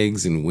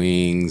 legs and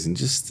wings and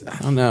just I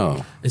don't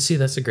know. And see,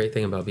 that's the great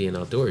thing about being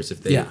outdoors.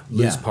 If they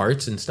lose Yeah.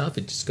 parts and stuff,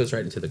 it just goes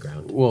right into the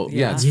ground. Well,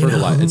 yeah, it's You know,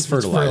 fertilizer. It's it's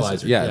fertilizer.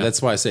 fertilizer, Yeah, yeah.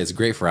 that's why I say it's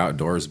great for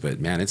outdoors. But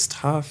man, it's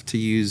tough to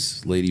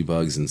use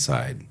ladybugs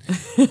inside.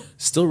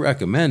 Still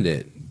recommend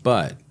it,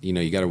 but you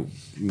got to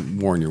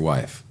warn your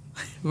wife.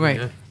 Right.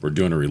 Yeah. We're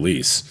doing a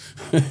release.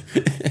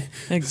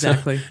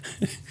 Exactly.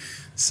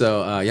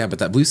 So yeah, but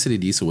that Blue City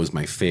Diesel was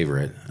my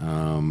favorite.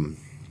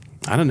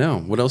 I don't know.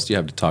 What else do you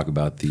have to talk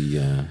about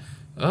the?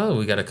 Oh,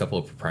 we got a couple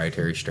of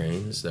proprietary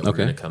strains that we're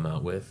Okay. going to come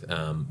out with.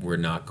 We're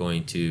not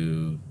going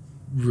to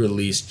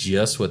release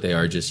just what they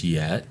are just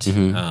yet.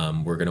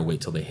 We're going to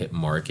wait till they hit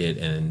market,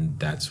 and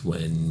that's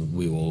when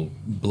we will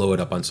blow it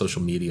up on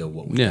social media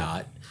what we Yeah.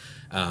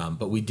 got.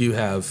 But we do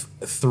have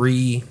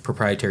 3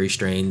 proprietary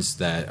strains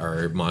that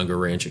are Mongo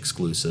Ranch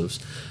exclusives.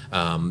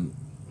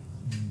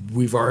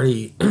 We've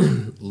already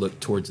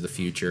looked towards the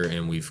future,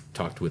 and we've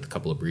talked with a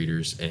couple of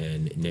breeders,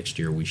 and next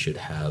year we should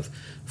have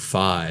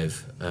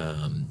 5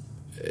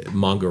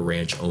 Mongo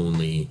Ranch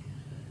only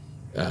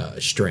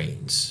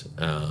strains.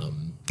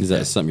 Is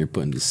that something you're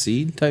putting to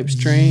seed type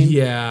strain?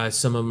 Yeah,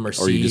 some of them are Or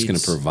seeds. are you just going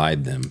to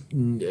provide them?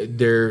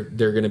 They're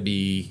going to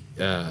be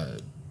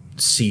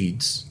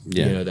seeds,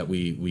 Yeah. that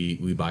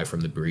we buy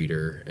from the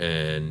breeder,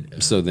 and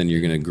So then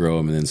you're going to grow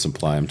them and then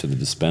supply them to the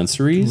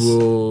dispensaries?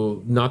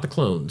 well, not the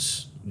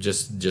clones,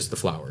 just the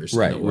flowers,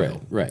 Right, and the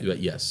oil. right. But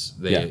yes,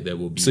 they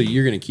will be. So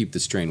you're going to keep the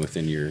strain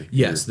within your.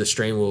 Yes, the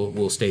strain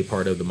will stay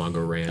part of the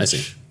Mongo I see.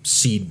 Ranch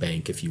seed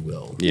bank, if you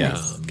will.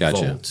 Yeah,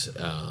 gotcha. Vault.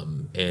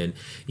 And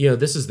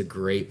this is the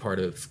great part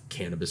of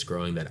cannabis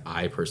growing that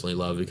I personally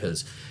love,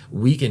 because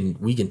we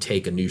can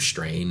take a new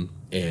strain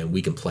and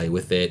we can play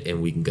with it,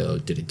 and we can go,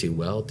 did it do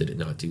well? Did it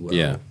not do well?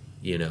 Yeah.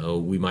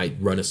 We might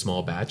run a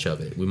small batch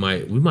of it. We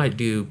might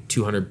do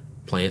 200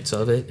 plants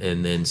of it,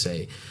 and then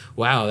say,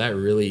 wow, that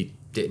really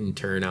didn't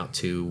turn out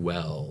too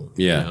well.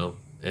 Yeah.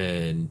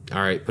 And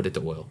all right, put it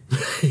to oil.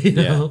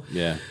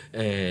 Yeah.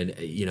 And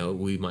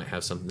we might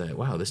have something that,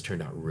 wow, this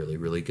turned out really,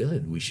 really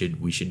good. We should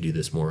do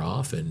this more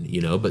often.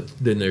 But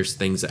then there's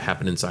things that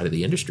happen inside of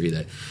the industry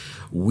that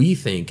we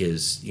think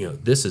is,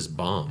 this is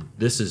bomb.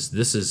 This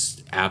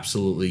is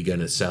absolutely going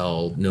to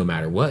sell no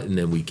matter what. And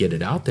then we get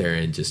it out there,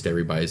 and just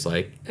everybody's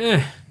like,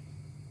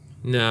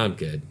 no, I'm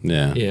good.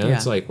 Yeah.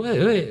 It's like,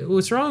 wait,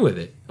 what's wrong with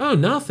it? Oh,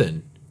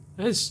 nothing.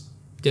 I just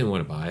didn't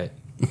want to buy it.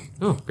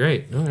 Oh,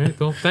 great. All right,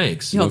 cool.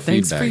 Thanks. No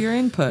Thanks feedback. for your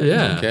input.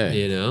 Yeah,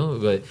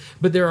 Okay.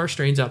 but there are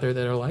strains out there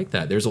that are like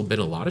that. There's been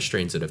a lot of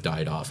strains that have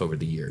died off over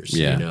the years,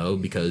 Yeah.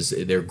 because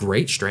they're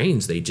great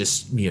strains. They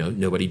just,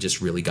 nobody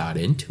just really got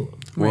into them.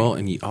 Well,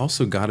 and you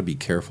also got to be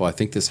careful. I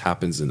think this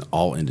happens in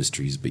all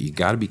industries, but you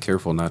got to be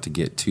careful not to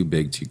get too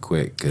big too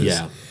quick because,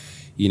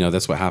 Yeah.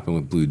 that's what happened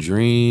with Blue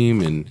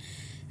Dream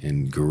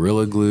and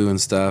Gorilla Glue and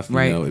stuff, you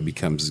Right. know,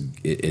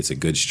 it's a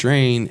good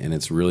strain, and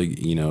it's really,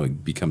 you know,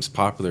 it becomes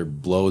popular,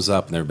 blows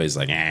up, and everybody's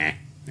like,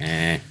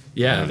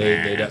 Yeah,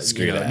 they don't.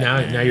 screw You know,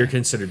 that. now you're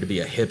considered to be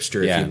a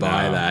hipster if you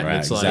buy no, that. right, And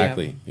it's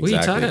exactly, like, what are you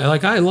exactly. talking?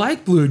 Like, I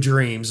like Blue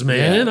Dreams,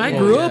 man. I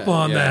grew up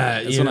on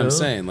that. That's you what I'm know?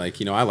 saying. Like,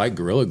 you know, I like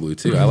Gorilla Glue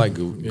too. I like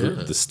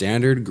the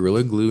standard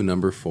Gorilla Glue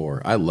number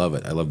 4. I love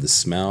it. I love the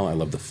smell. I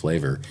love the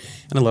flavor,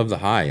 and I love the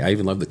high. I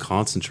even love the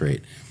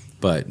concentrate.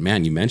 But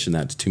man, you mentioned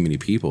that to too many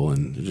people,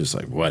 and they're just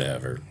like,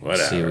 whatever.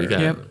 See, we got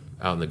Yep.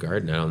 out in the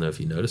garden. I don't know if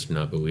you noticed or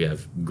not, but we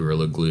have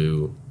Gorilla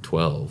Glue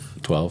 12.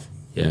 12.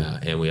 Yeah,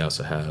 and we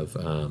also have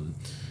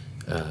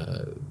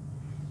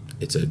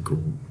it's a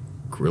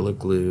Gorilla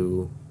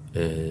Glue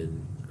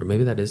or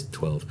maybe that is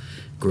 12.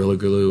 Gorilla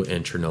Glue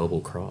and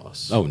Chernobyl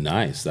Cross. Oh,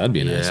 nice. That'd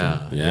be a nice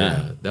one.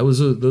 Yeah.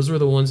 Those were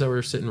the ones that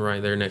were sitting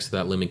right there next to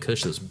that lemon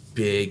kush. Those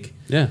big,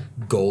 Yeah.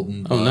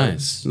 golden. Oh,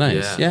 buds.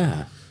 nice.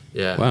 Yeah.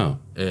 Yeah. Wow.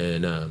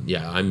 And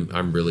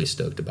I'm really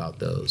stoked about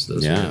those.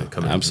 Those Yeah, are gonna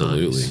come out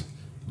absolutely. nice.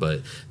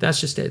 But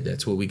that's just it.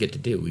 That's what we get to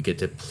do. We get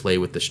to play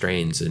with the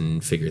strains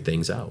and figure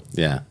things out.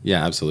 Yeah.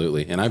 Yeah,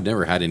 absolutely. And I've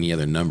never had any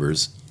other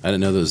numbers. I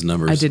didn't know those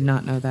numbers. I did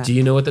not know that. Do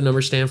you know what the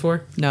numbers stand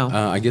for? No.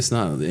 I guess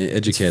not.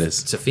 Educate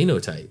us. It's a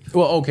phenotype.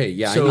 Well, okay.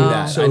 Yeah, I knew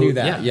that. I knew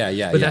that.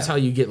 Yeah. But that's how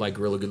you get like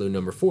Gorilla Glue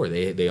number 4.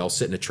 They all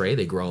sit in a tray,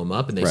 they grow them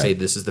up, and they say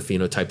this is the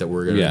phenotype that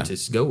we're going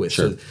to go with.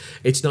 Sure. So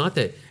it's not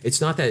that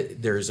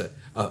there's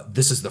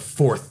this is the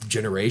 4th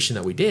generation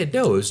that we did.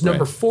 No, it was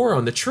number 4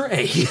 on the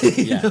tray.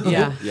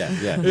 Yeah.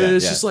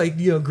 It's just like,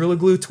 you know, Gorilla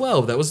Glue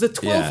 12. That was the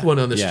 12th one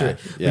on the tray.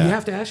 But yeah. you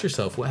have to ask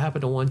yourself, what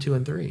happened to 1, 2,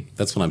 and 3?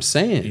 That's what I'm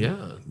saying.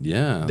 Yeah.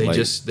 Yeah.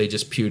 They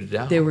just pewed it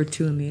out. They were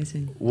too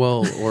amazing.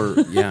 Well, or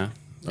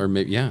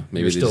maybe You're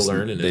they still just,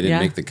 learning it. They didn't Yeah.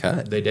 make the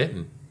cut. They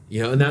didn't.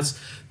 You know, and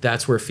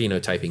that's where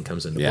phenotyping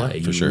comes into Yeah, play.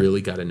 for You sure.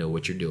 really got to know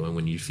what you're doing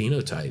when you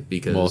phenotype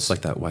because Well, it's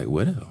like that White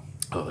Widow.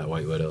 that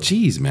White Widow.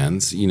 Jeez, man.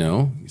 You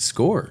know,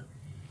 score.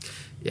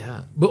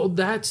 Yeah. But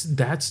that's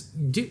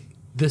dude,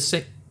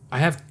 I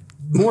have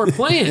more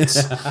plants.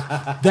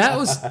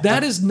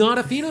 That is not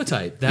a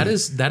phenotype.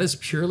 That is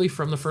purely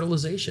from the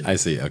fertilization. I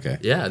see. Okay.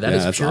 Yeah, that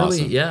is that's purely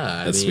awesome.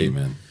 yeah. That's sweet,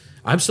 man.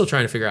 I'm still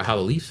trying to figure out how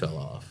the leaf fell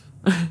off.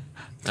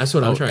 That's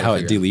what I'm trying to How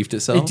figure it deleafed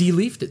itself? It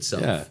deleafed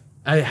itself. Yeah.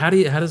 How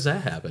does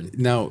that happen?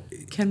 Now,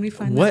 Can we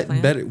find what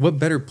that plant? what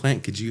better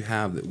plant could you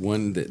have that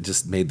one that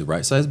just made the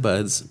right size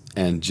buds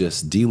and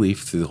just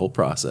de-leaf through the whole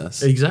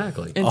process?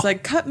 Exactly. It's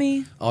like, cut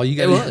me. All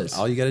you was.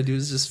 gotta do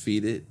is just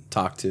feed it,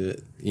 talk to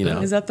it. You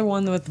know. Is that the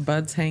one with the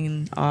buds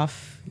hanging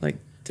off? Like,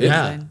 to the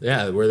Yeah, side?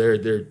 yeah, where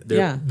they're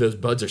Yeah. those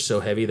buds are so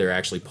heavy they're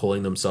actually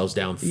pulling themselves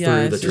down Yeah,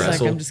 through it's the just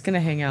trestle. like, I'm just going to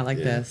hang out like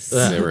this.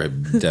 They were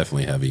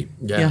definitely heavy.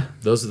 Yeah, Yeah.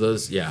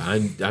 those. Yeah,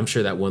 I'm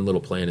sure that one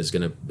little plant is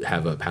gonna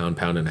have a pound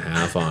and a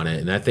half on it,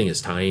 and that thing is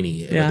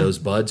tiny. Yeah. But those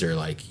buds are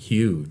like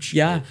huge.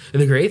 Yeah.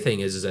 and the great thing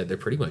is that they're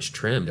pretty much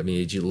trimmed. I mean,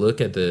 did you look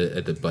at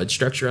the bud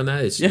structure on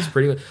that? It's Yeah.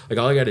 pretty much like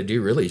all I got to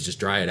do really is just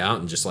dry it out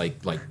and just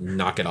like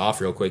knock it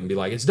off real quick and be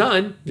like, it's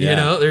done. Yeah.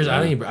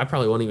 You know, I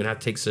probably won't even have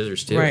to take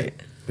scissors to Right.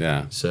 it.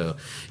 Yeah. So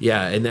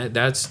yeah, and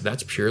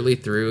that's purely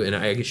through, and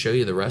I can show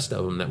you the rest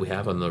of them that we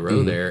have on the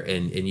row there,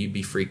 and you'd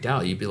be freaked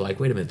out. You'd be like,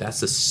 wait a minute, that's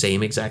the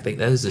same exact thing.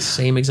 That is the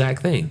same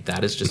exact thing.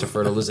 That is just a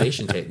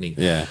fertilization technique.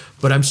 Yeah.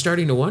 But I'm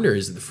starting to wonder,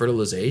 is it the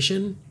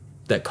fertilization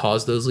that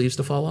caused those leaves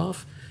to fall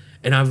off?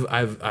 And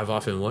I've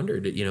often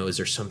wondered, you know, is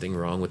there something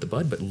wrong with the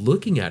bud? But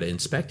looking at it,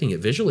 inspecting it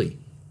visually,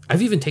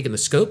 I've even taken the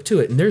scope to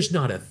it, and there's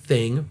not a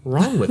thing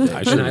wrong with it. I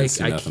And shouldn't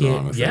see nothing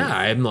wrong with it. Yeah,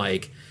 I'm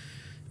like,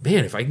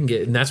 man, if I can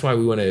get, and that's why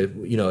we want to,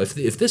 you know, if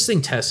this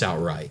thing tests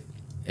out right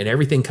and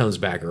everything comes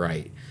back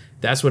right,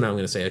 that's when I'm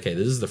going to say, okay,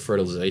 this is the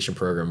fertilization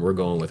program we're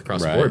going with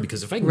across the Right. board.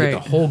 Because if I can Right.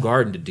 get the whole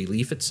garden to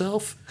de-leaf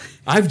itself,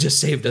 I've just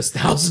saved us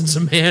thousands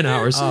of man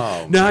hours.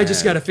 Oh, now I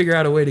just man. got to figure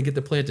out a way to get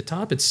the plant to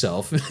top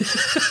itself.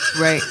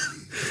 Right.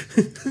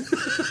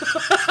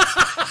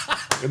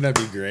 Wouldn't that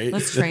be great?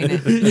 Let's train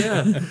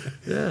it.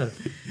 yeah.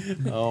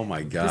 Oh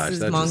my gosh. This is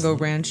that Mongo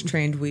Ranch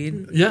trained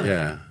weed. Yeah.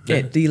 Yeah.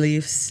 Get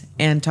de-leaves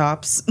and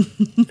tops.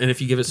 And if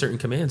you give it certain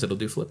commands, it'll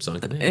do flips on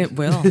command. It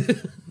will.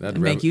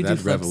 That'd, make you do that'd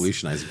flips.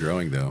 revolutionize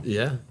growing though.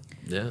 yeah.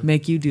 Yeah.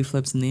 Make you do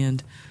flips in the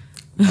end.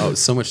 Oh,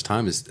 so much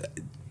time is.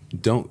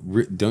 Don't.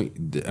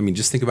 I mean,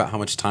 just think about how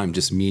much time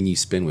just me and you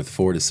spend with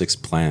 4 to 6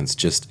 plants,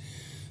 just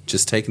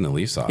taking the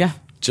leaves off. Yeah.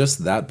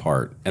 Just that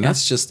part, and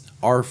that's just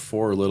our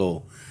 4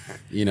 little,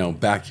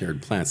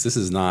 backyard plants. This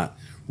is not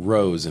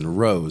rows and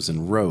rows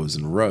and rows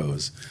and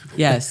rows.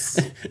 Yes.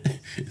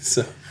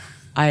 So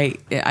I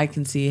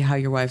can see how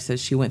your wife says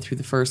she went through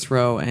the first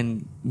row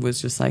and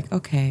was just like,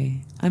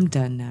 okay, I'm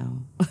done now.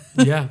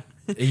 Yeah.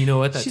 And you know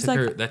what? She's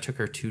like- That took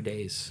her 2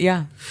 days.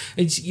 Yeah.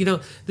 It's,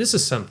 this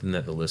is something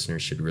that the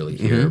listeners should really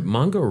hear.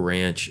 Mongo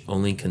Ranch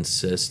only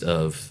consists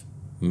of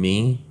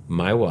me,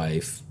 my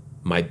wife,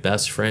 my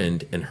best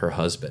friend, and her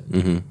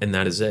husband. And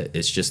that is it.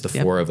 It's just the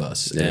Yep. 4 of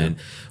us. Yeah. And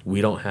we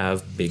don't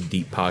have big,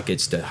 deep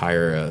pockets to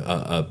hire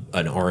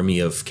an army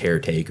of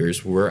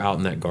caretakers. We're out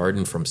in that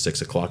garden from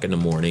 6 o'clock in the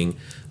morning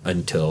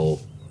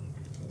until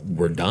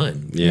we're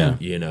done. Yeah.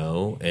 You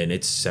know, and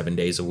it's 7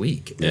 days a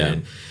week. Yeah.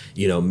 And,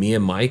 you know, me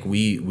and Mike,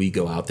 we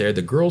go out there.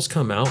 The girls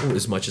come out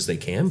as much as they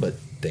can, but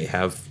they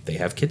have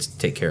kids to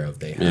take care of.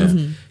 They have,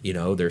 you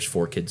know, there's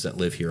 4 kids that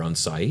live here on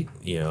site,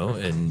 you know,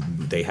 and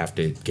they have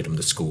to get them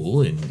to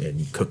school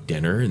and cook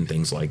dinner and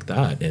things like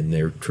that. And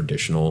they're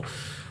traditional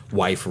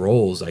wife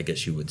roles, I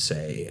guess you would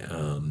say.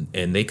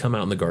 And they come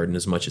out in the garden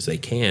as much as they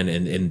can.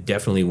 And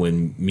definitely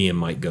when me and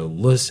Mike go,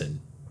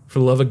 listen, for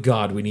the love of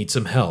God, we need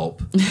some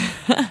help.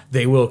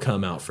 They will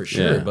come out for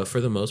sure. Yeah. But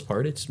for the most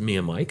part, it's me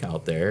and Mike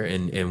out there,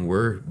 and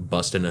we're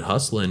busting and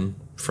hustling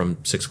from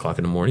 6 o'clock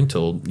in the morning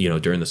till, you know,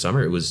 during the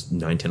summer, it was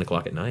 9, 10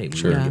 o'clock at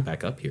night. We would get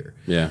back up here.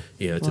 Yeah.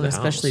 You know, to Well, the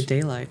especially house.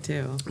 daylight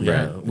too.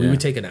 Yeah, Right. we Yeah. would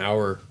take an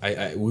hour.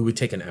 We would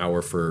take an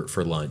hour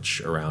for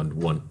lunch around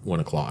 1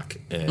 o'clock,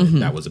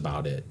 and that was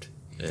about it.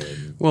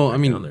 And Well, I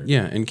down mean, there.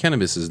 yeah, and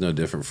cannabis is no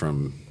different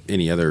from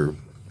any other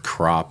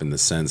crop in the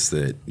sense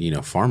that, you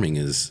know, farming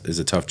is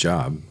a tough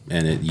job,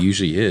 and it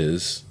usually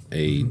is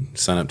a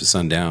sun up to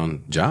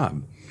sundown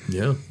job.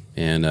 yeah.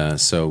 And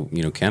so,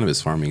 you know,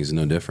 cannabis farming is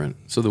no different.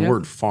 So the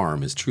word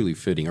farm is truly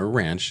fitting, or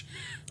ranch,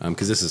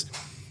 because this is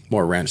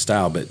more ranch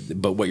style,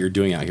 but what you're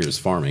doing out here is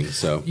farming.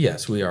 So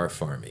Yes, we are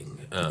farming.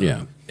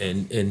 Yeah.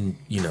 and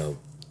you know,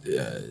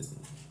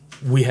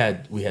 we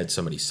had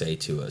somebody say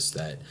to us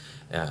that,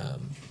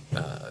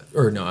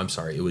 or no, I'm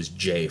sorry, it was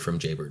Jay from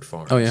Jaybird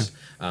Farms. Oh, yeah.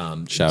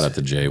 Shout out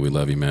to Jay. We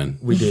love you, man.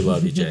 We do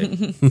love you,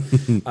 Jay.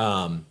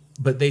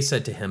 But they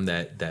said to him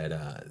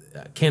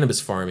that cannabis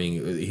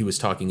farming, he was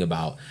talking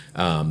about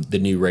the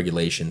new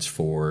regulations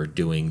for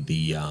doing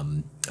the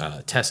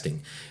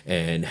testing,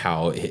 and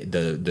how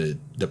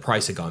the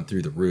price had gone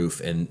through the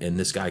roof. And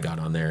this guy got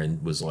on there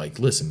and was like,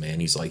 listen, man,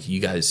 he's like, you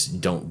guys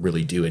don't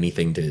really do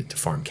anything to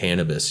farm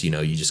cannabis. You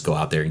know, you just go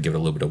out there and give it a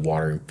little bit of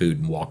water and food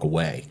and walk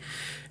away.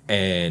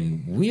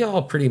 And we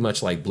all pretty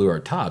much like blew our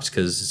tops,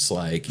 because it's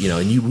like, you know,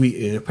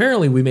 and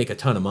apparently we make a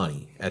ton of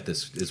money at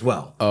this as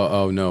well.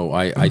 Oh no,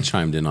 I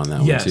chimed in on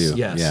that Yes, one too.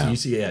 yes,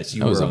 Yeah. you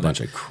That was were a on bunch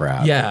that. of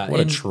crap. Yeah, What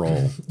a and-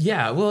 troll.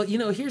 Yeah, well, you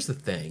know, here's the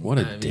thing. What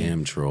a I mean,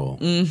 damn troll.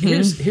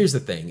 Here's the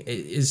thing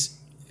is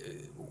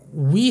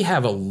we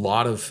have a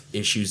lot of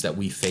issues that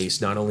we face,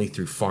 not only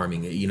through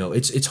farming. You know,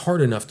 it's hard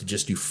enough to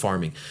just do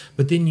farming,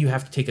 but then you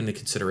have to take into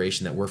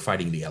consideration that we're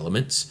fighting the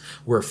elements,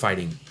 we're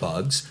fighting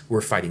bugs, we're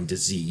fighting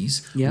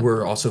disease, Yep.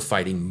 we're also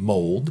fighting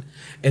mold,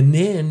 and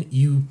then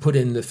you put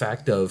in the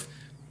fact of,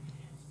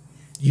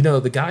 you know,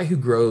 the guy who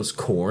grows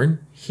corn,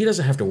 he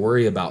doesn't have to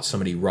worry about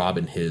somebody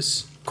robbing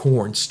his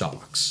corn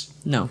stalks.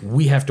 No.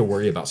 We have to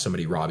worry about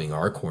somebody robbing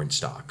our corn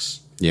stalks.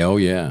 Yeah, oh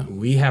yeah.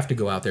 We have to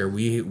go out there.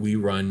 We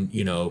run,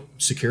 you know,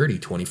 security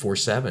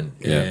 24/7,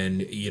 Yeah.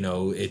 and you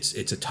know, it's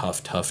a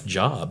tough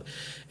job.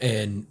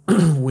 And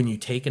when you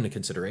take into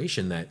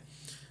consideration that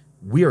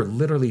we are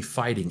literally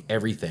fighting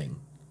everything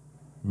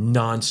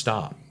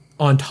nonstop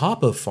on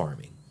top of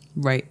farming,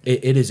 Right.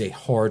 it is a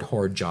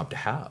hard job to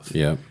have.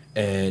 Yeah.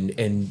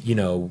 And you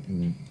know,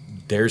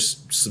 there's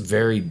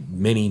very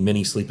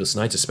many sleepless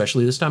nights,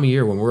 especially this time of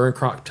year when we're in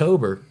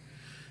Croctober,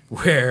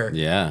 where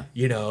Yeah.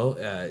 you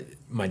know,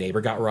 my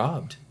neighbor got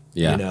robbed.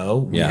 Yeah. You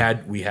know, Yeah.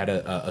 we had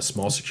a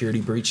small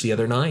security breach the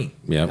other night.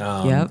 Yep.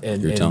 Yep.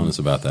 And You're telling us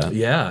about that.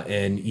 Yeah,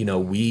 and you know,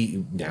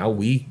 we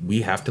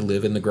have to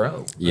live in the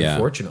grow. Yeah.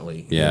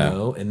 Unfortunately. Yeah. You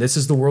know, and this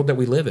is the world that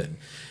we live in.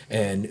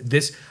 And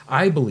this,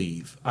 I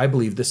believe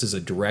this is a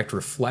direct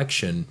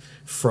reflection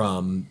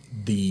from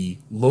the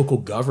local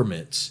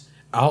governments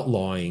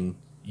outlawing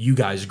you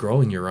guys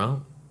growing your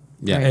own.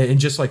 Yeah. And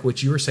just like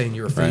what you were saying,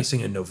 you were facing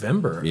in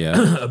November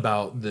Yeah.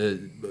 about the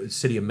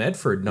city of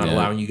Medford not Yeah.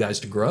 allowing you guys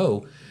to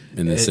grow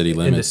In the city In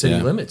the limits, city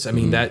yeah. limits. I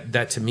mean,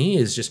 that to me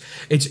is just,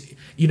 it's,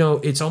 you know,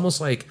 it's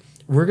almost like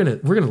we're gonna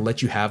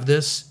let you have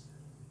this,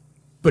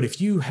 but if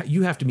you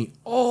have to meet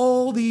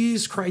all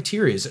these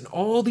criterias and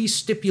all these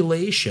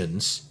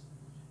stipulations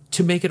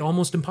to make it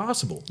almost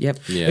impossible. Yep.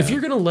 Yeah. If you're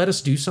gonna let us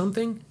do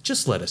something,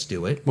 just let us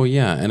do it. Well,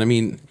 yeah, and I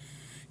mean,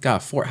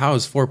 God, how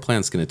is 4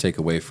 plants going to take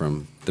away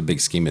from the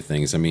big scheme of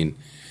things? I mean,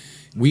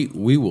 we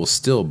will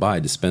still buy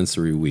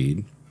dispensary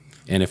weed,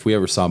 and if we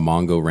ever saw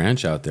Mongo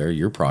Ranch out there,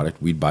 your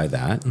product, we'd buy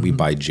that. We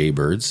buy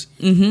Jaybirds.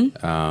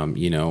 Mm-hmm.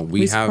 You know,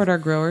 We support our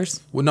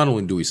growers. Well, not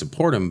only do we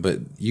support them, but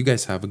you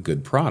guys have a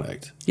good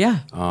product. Yeah.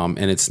 And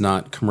it's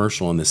not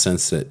commercial in the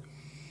sense that,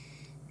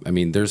 I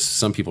mean, there's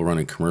some people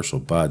running commercial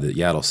bud that,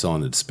 yeah, it'll sell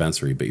in the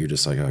dispensary, but you're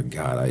just like, oh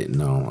God,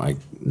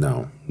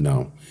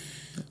 no.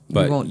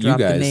 But won't you drop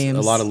the guys, names.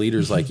 a lot of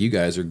leaders like you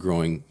guys are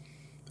growing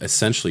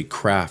essentially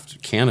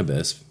craft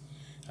cannabis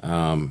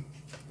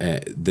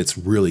that's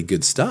really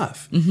good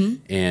stuff. Mm-hmm.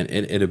 And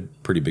at a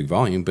pretty big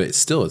volume, but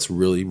still it's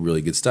really,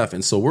 really good stuff.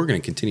 And so we're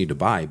going to continue to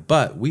buy,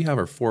 but we have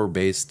our 4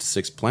 to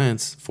 6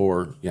 plants,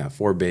 4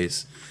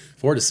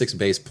 to 6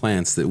 base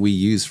plants that we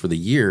use for the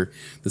year.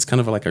 That's kind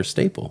of like our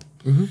staple.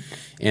 Mm-hmm.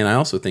 And I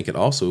also think it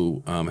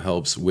also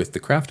helps with the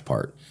craft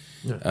part.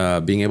 Yeah.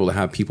 Being able to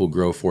have people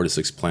grow 4 to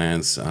 6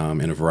 plants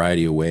in a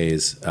variety of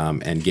ways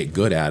and get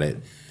good at it,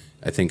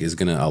 I think is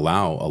going to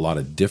allow a lot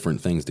of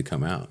different things to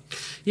come out.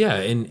 Yeah,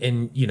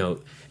 and you know,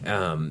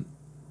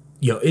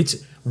 we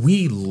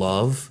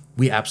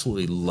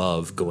absolutely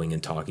love going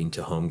and talking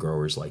to home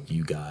growers like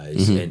you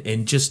guys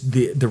and just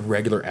the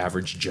regular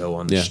average Joe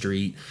on the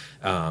street,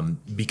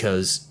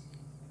 because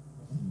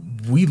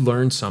we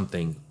learn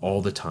something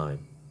all the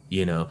time.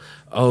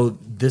 Oh,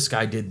 this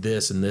guy did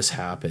this and this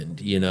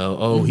happened.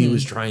 Oh, he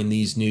was trying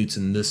these newts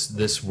and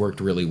this worked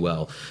really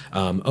well.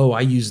 Oh,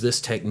 I used this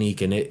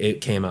technique and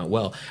it came out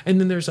well. And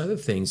then there's other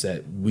things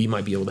that we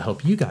might be able to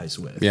help you guys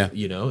with. Yeah.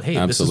 Hey,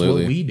 absolutely. This is what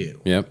we do.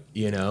 Yep.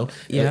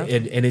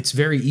 And it's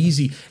very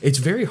easy. It's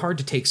very hard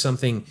to take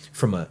something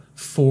from a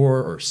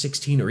 4 or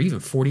 16 or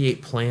even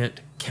 48 plant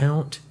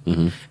count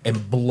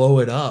and blow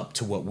it up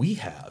to what we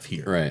have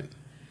here. Right.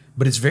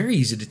 But it's very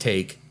easy to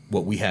take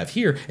what we have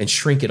here and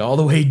shrink it all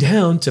the way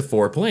down to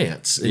 4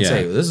 plants and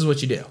say, well, this is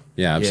what you do.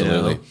 Yeah,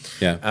 absolutely.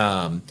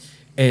 Yeah.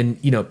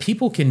 And,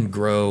 people can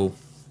grow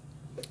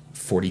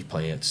 40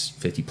 plants,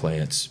 50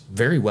 plants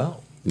very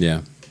well.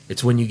 Yeah.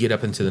 It's when you get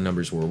up into the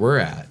numbers where we're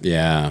at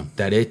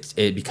that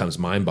it becomes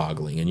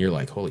mind-boggling, and you're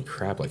like, holy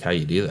crap, like how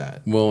you do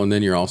that? Well, and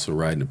then you're also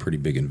riding a pretty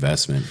big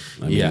investment.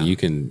 I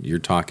mean, you're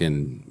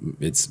talking,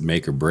 it's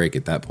make or break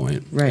at that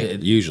point. Right.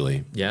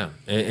 Usually. Yeah.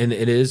 And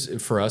it is,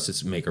 for us,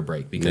 it's make or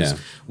break, because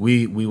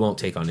we won't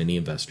take on any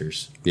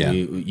investors. Yeah.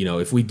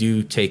 If we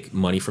do take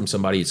money from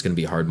somebody, it's going to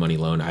be a hard money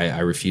loan. I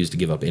refuse to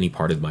give up any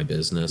part of my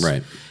business.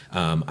 Right.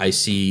 I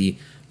see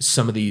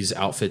some of these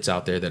outfits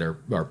out there that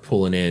are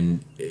pulling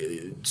in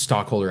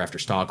stockholder after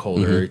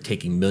stockholder,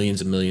 taking millions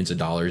and millions of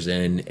dollars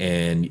in,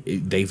 and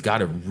they've got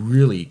a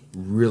really,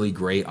 really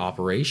great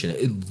operation.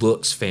 It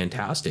looks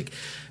fantastic.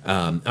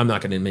 I'm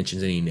not going to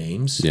mention any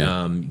names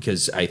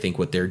because I think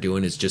what they're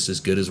doing is just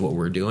as good as what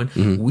we're doing.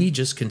 We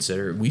just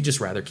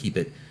rather keep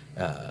it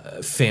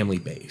family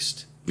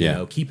based.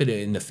 Keep it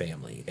in the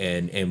family,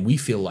 and we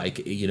feel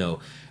like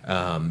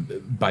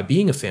by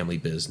being a family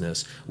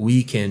business,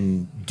 we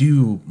can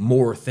do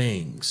more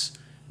things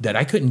that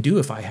I couldn't do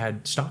if I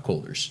had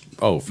stockholders.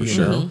 Oh, for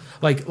sure.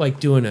 Like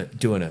doing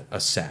a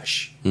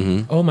sesh.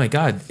 Oh my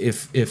God!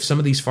 If some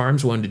of these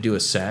farms wanted to do a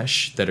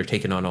sesh that are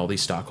taking on all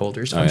these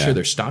stockholders, I'm sure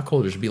their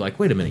stockholders would be like,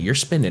 "Wait a minute, you're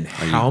spending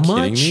how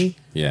much? Me?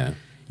 Yeah,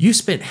 you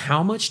spent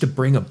how much to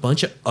bring a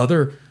bunch of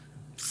other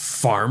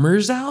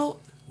farmers out?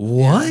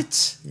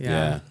 What?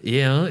 Yeah.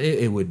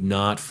 It would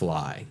not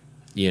fly.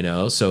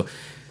 So."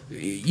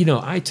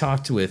 I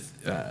talked with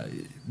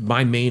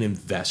my main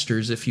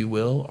investors, if you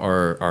will,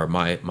 are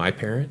my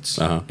parents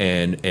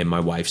and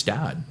my wife's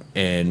dad,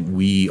 and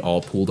we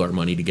all pooled our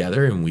money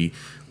together and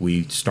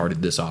we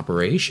started this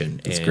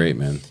operation. It's great,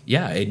 man.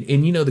 Yeah, and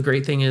the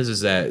great thing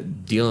is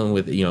that dealing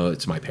with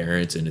it's my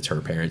parents and it's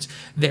her parents.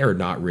 They're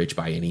not rich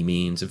by any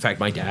means. In fact,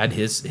 my dad,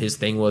 his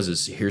thing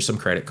was here's some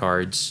credit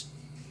cards.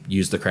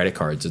 Use the credit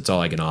cards. It's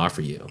all I can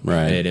offer you.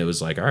 Right. And it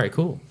was like, all right,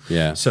 cool.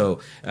 Yeah. So,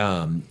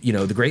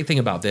 the great thing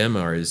about them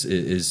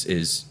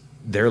is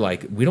they're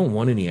like, we don't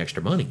want any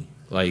extra money.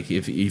 Like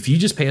if you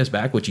just pay us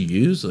back what you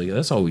use, like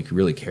that's all we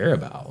really care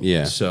about.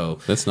 Yeah. So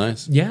that's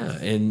nice. Yeah.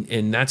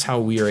 And that's how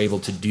we are able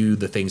to do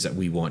the things that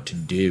we want to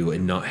do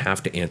and not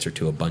have to answer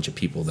to a bunch of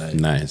people that,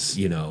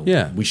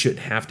 we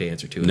shouldn't have to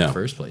answer to in the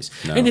first place.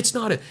 No. And it's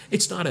not a,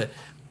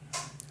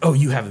 oh,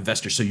 you have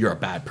investors, so you're a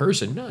bad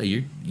person. No,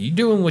 you're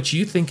doing what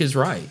you think is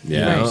right.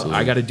 Yeah,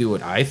 I got to do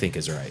what I think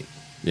is right.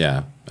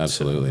 Yeah,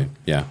 absolutely.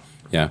 So.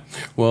 Yeah.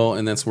 Well,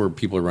 and that's where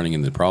people are running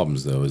into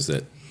problems, though, is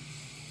that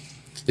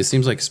it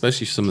seems like,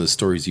 especially some of the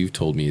stories you've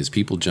told me, is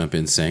people jump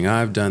in saying,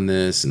 I've done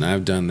this and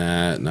I've done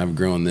that and I've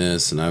grown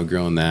this and I've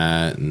grown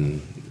that,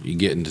 and you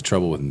get into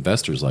trouble with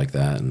investors like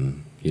that,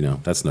 and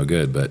that's no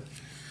good. But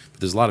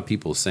there's a lot of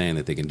people saying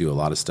that they can do a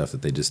lot of stuff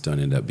that they just don't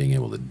end up being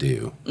able to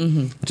do,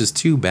 which is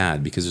too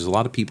bad, because there's a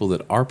lot of people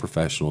that are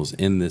professionals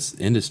in this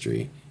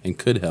industry and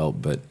could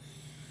help, but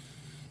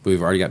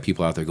we've already got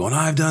people out there going,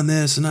 I've done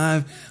this and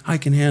I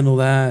can handle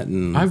that,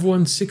 and I've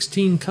won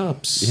 16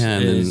 cups. Yeah,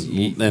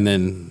 and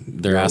then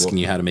they're asking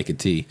you how to make a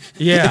tea.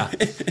 Yeah.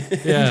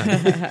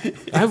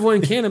 I've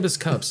won cannabis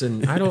cups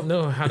and I don't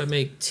know how to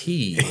make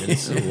tea. And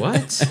so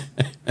what?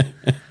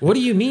 What do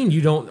you mean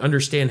you don't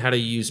understand how to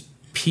use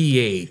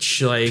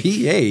pH? Like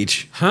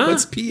pH? Huh?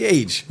 What's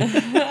pH?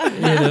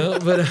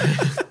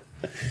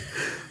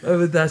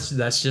 But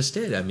that's just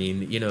it. I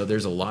mean,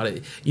 there's a lot of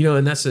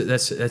and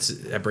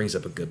that brings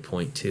up a good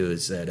point too.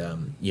 Is that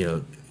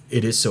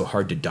it is so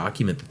hard to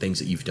document the things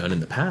that you've done in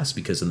the past,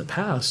 because in the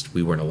past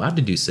we weren't allowed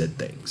to do said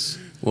things.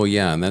 Well,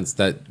 yeah, and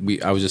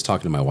I was just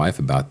talking to my wife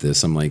about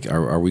this. I'm like,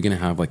 are we going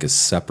to have like a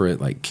separate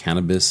like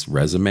cannabis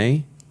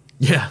resume?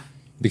 Yeah.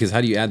 Because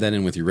how do you add that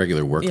in with your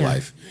regular work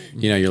life?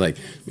 You're like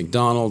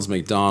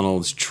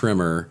McDonald's,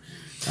 Trimmer,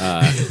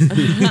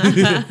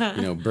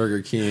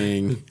 Burger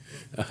King,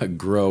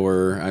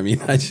 grower. I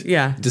mean, it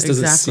just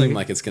doesn't seem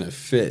like it's going to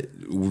fit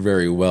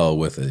very well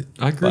with it.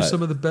 I grew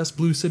some of the best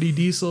Blue City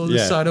diesel on the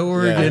side of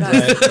Oregon.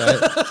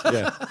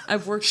 Right.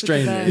 I've worked with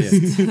the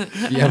best.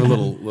 You have a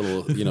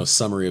little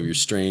summary of your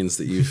strains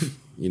that you've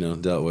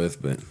dealt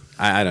with, but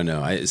I don't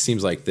know. It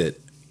seems like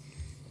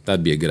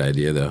that'd be a good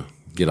idea, though.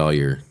 Get all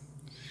your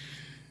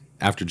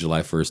after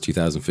July 1st,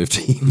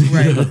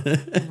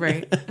 2015.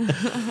 Right.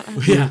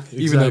 Yeah,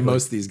 Even though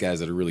most of these guys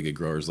that are really good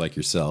growers like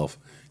yourself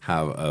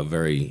have a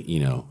very,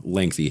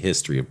 lengthy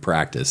history of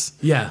practice.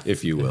 Yeah.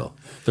 If you will.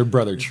 Their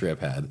brother Trip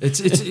had.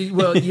 It's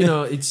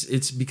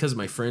because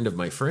my friend of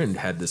my friend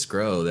had this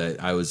grow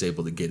that I was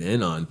able to get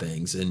in on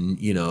things, and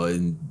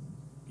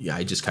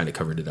I just kind of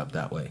covered it up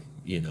that way.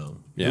 Yeah.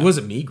 It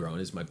wasn't me growing;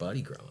 it's my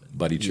buddy growing.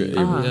 Buddy Trip.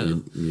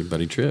 Your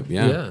buddy Trip.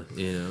 Yeah.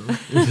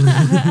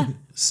 Yeah.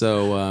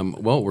 So,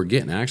 we're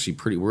getting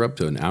actually we're up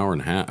to an hour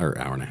and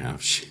a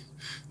half.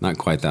 Not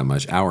quite that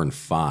much. Hour and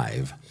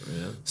 5.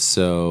 Yeah.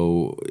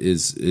 So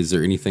is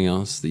there anything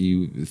else that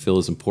you feel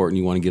is important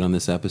you want to get on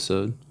this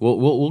episode?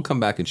 We'll come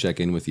back and check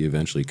in with you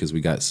eventually, because you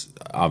got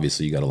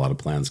a lot of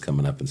plans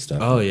coming up and stuff.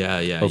 Oh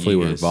yeah. Hopefully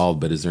we're involved.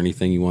 But is there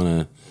anything you want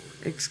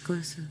to?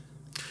 Exclusive.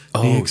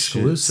 Oh,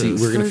 exclusive.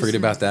 See, we're gonna forget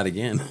about that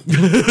again.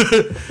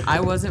 I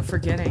wasn't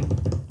forgetting.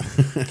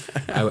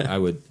 I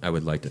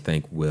would like to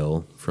thank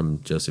Will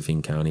from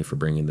Josephine County for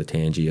bringing the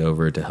Tangie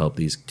over to help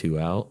these two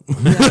out.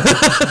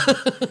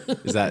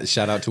 Is that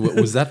shout out to Will?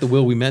 Was that the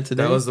Will we met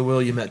today? That was the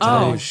Will you met today.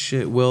 Oh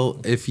shit,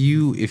 Will! If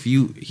you,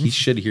 he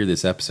should hear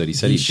this episode. He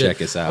said he'd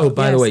check us out. Oh,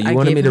 by the way, you I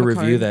wanted gave me to him a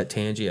review card. that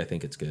Tangie? I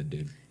think it's good,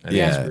 dude. I think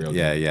it's real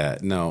good. Yeah.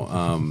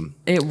 No,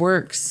 It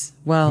works.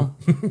 Well,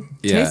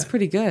 yeah. tastes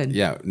pretty good.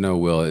 Yeah, no,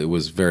 Will, it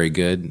was very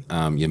good.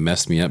 You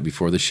messed me up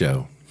before the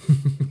show.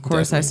 Of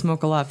course, I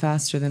smoke a lot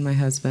faster than my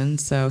husband,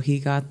 so he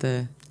got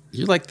the.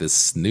 You're like the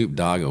Snoop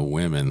Dogg of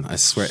women. I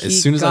swear. He As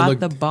soon as got I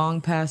look, the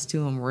bong pass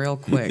to him real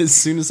quick. as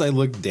soon as I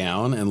look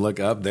down and look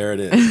up, there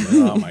it is.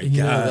 Oh my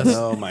god!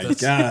 Oh my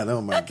god!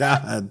 Oh my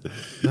god!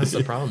 That's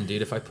the problem,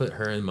 dude. If I put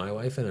her and my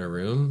wife in a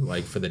room,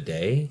 like for the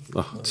day,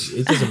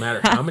 it doesn't matter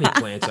how many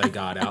plants I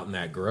got out in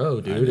that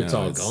grow, dude. It's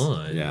all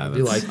gone. Yeah, I'd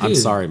be like, I'm dude,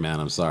 sorry, man.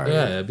 I'm sorry.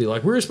 Yeah, I'd be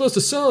like, we were supposed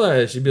to sell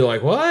that. She'd be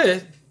like,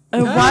 what?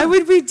 Why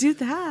would we do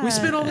that? We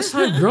spent all this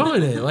time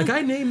growing it. Like,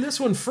 I named this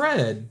one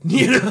Fred.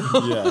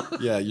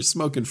 Yeah. You're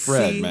smoking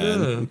Fred, See?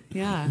 man.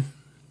 Yeah,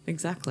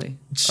 exactly.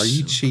 Are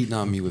you cheating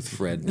on me with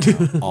Fred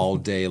now, all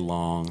day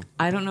long?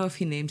 I don't know if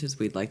he named his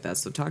weed like that,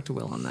 so talk to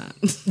Will on that.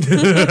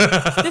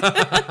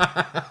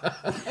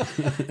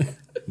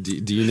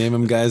 Do you name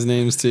them guys'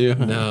 names too?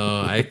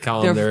 No, I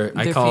call them They're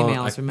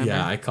females, remember?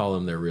 Yeah, I call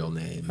them their real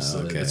names.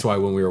 Oh, okay. That's why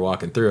when we were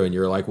walking through and you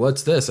were like,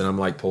 what's this? And I'm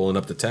like pulling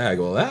up the tag.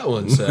 Well, that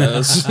one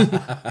says.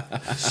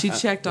 She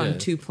checked on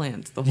 2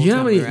 plants the whole You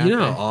know, time. you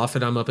know how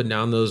often I'm up and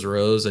down those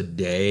rows a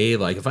day?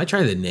 Like, if I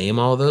try to name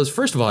all those,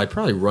 first of all, I'd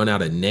probably run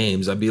out of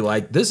names. I'd be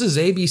like, this is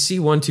ABC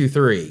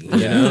 123. You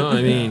know?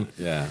 I mean,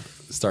 Yeah.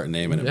 Start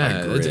naming it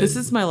Yeah, by grid. This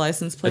is my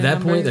license plate at that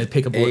number. point, I'd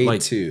pick up like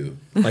A2.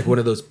 like one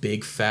of those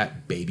big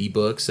fat baby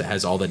books that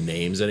has all the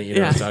names in it. You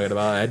know what I'm talking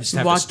about? I just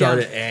have Walk to start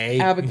down at A.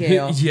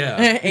 Abigail. Yeah.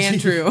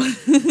 Andrew.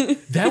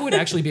 That would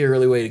actually be a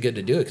really way to get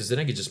to do it, because then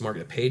I could just mark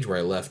the page where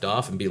I left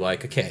off and be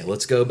like, okay,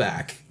 let's go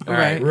back. All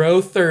right, Right.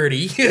 row 30.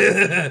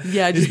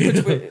 Yeah, just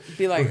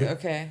be like,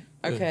 okay.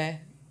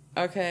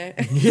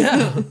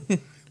 Yeah.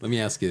 Let me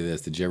ask you this.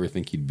 Did you ever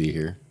think you'd be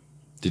here?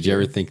 Did you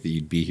ever think that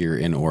you'd be here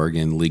in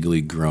Oregon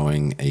legally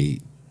growing a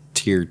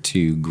Tier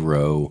 2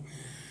 grow,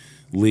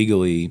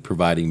 legally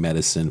providing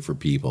medicine for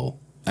people?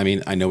 I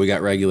mean, I know we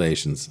got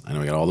regulations. I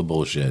know we got all the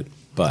bullshit.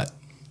 But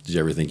did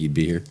you ever think you'd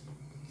be here?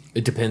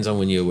 It depends on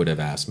when you would have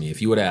asked me.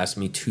 If you would have asked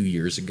me 2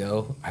 years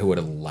ago, I would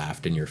have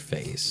laughed in your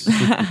face.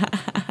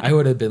 I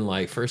would have been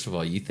like, first of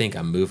all, you think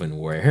I'm moving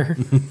where?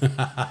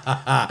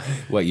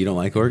 What, you don't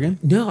like Oregon?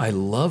 No, I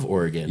love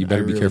Oregon. You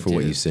better I be really careful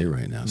what do. you say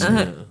right now.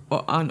 sir.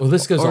 Well,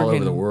 This goes all over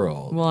Oregon- the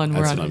world. Well, and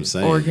That's we're what on I'm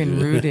saying. Oregon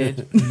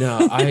rooted.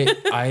 No,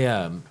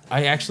 I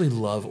actually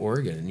love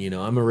Oregon. You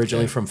know, I'm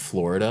originally from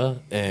Florida,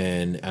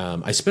 and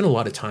I spent a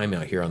lot of time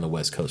out here on the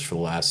West Coast for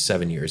the last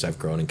 7 years. I've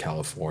grown in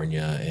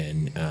California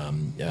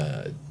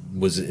and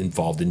was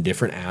involved in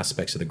different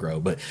aspects of the grow.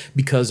 But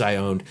because I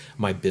owned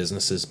my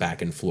businesses back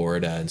in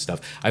Florida and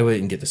stuff, I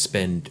wouldn't get to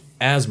spend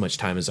as much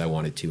time as I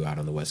wanted to out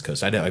on the West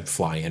Coast. I'd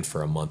fly in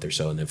for a month or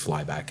so and then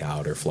fly back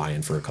out, or fly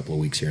in for a couple of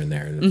weeks here and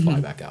there and then fly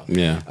back out.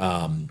 Yeah.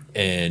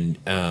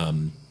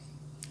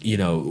 You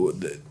know,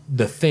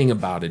 the thing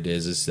about it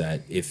is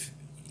that if,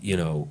 you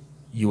know,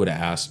 you would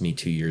have asked me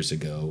 2 years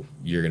ago,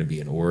 you're going to be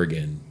in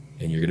Oregon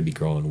and you're going to be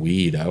growing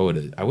weed, I would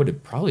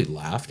have probably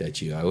laughed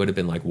at you. I would have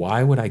been like,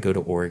 why would I go to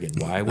Oregon?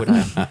 Why would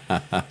I?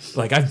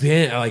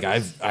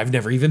 I've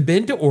never even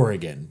been to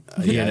Oregon.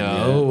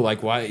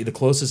 Like, why? The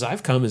closest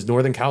I've come is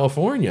Northern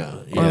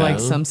California. Or like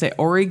know? some say,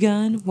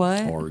 Oregon?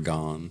 What?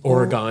 Oregon.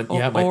 Oregon. Or-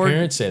 Yeah, my or-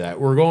 parents say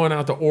that. We're going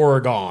out to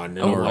Oregon.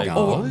 And I'm like,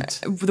 Oregon.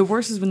 what? The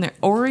worst is when they're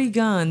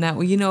Oregon.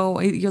 That, you know,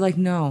 you're like,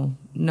 no,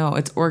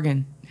 it's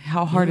Oregon.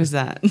 How hard is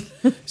that?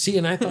 See,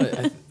 and I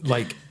thought,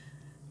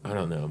 I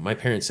don't know. My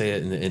parents say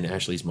it, and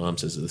Ashley's mom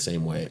says it the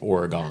same way,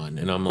 Oregon.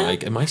 And I'm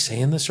like, am I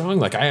saying this wrong?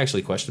 Like, I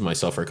actually questioned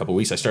myself for a couple of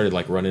weeks. I started,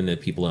 like, running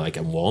into people, like,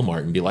 at Walmart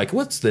and be like,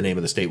 what's the name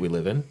of the state we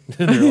live in?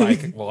 And they're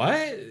like,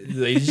 what?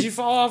 Did you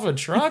fall off a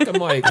truck? I'm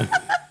like,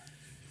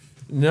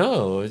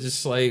 No, it's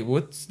just like,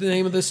 what's the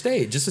name of the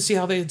state? Just to see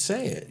how they'd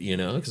say it,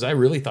 because I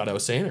really thought I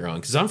was saying it wrong.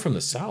 Because I'm from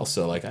the South,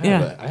 so like I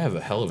have a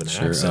hell of an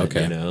accent,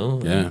 okay.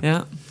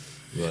 Yeah.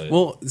 But,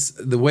 Well,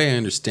 the way I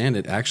understand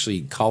it,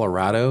 actually,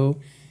 Colorado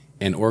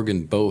and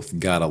Oregon both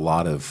got a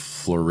lot of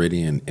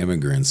Floridian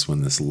immigrants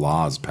when this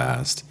law's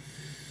passed.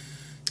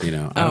 I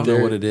don't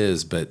know what it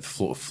is, but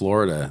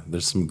Florida,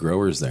 there's some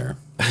growers there,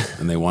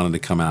 and they wanted to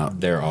come out.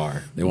 They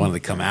wanted to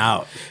come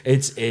out.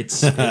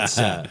 It's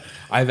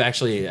I've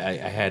actually I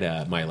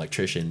had my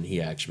electrician.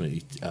 He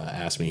actually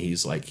asked me.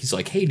 He's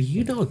like, hey, do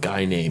you know a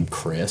guy named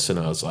Chris? And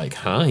I was like,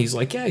 huh? He's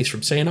like, yeah, he's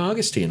from St.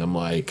 Augustine. I'm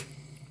like,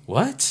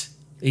 what?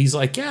 He's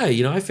like, yeah,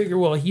 I figure,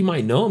 well, he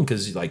might know him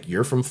because like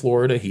you're from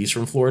Florida, he's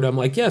from Florida. I'm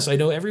like, yes, I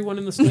know everyone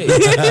in the state.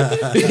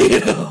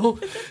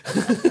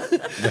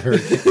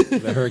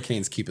 The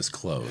hurricanes keep us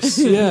close.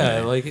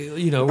 Yeah, like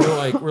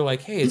we're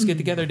like, hey, it's get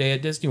together day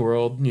at Disney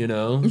World.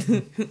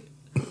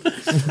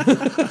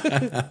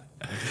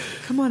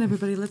 Come on,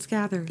 everybody, let's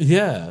gather.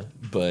 Yeah,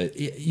 but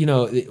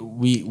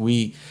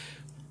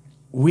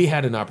we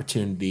had an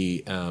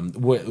opportunity.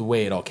 The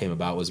way it all came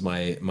about was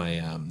my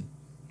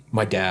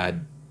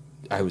dad.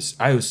 I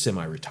was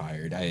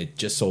semi-retired. I had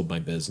just sold my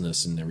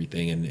business and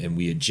everything, and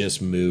we had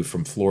just moved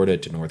from Florida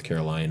to North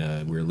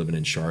Carolina. We were living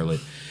in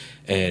Charlotte,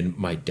 and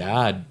my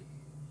dad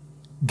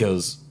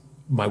goes.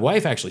 My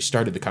wife actually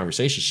started the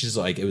conversation. She's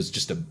like, I was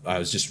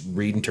just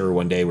reading to her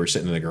one day. We're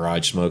sitting in the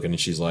garage smoking, and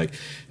she's like,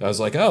 I was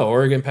like, oh,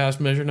 Oregon passed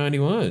Measure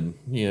 91.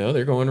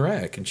 They're going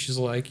rec, and she's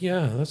like,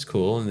 yeah, that's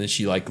cool. And then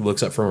she like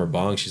looks up from her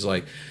bong. She's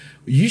like,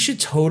 you should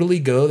totally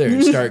go there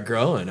and start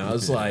growing. I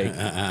was like,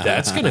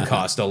 that's going to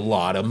cost a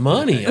lot of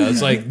money. I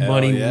was like,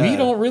 money we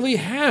don't really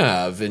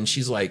have. And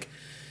she's like,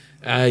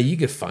 you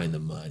could find the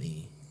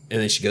money. And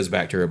then she goes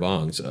back to her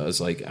bong. So I was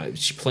like,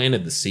 she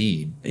planted the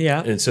seed.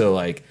 Yeah. And so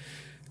like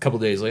a couple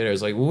of days later, I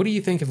was like, well, what do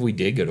you think if we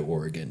did go to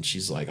Oregon?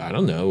 She's like, I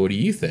don't know. What do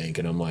you think?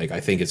 And I'm like, I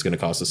think it's going to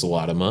cost us a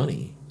lot of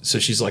money. So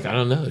she's like, I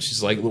don't know.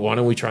 She's like, why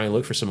don't we try and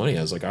look for some money?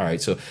 I was like, all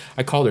right. So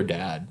I called her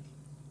dad.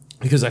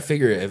 Because I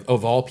figure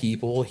of all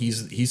people,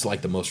 he's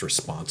like the most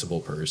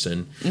responsible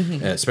person,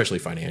 especially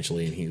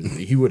financially, and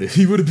he would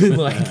have been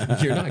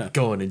like, "You're not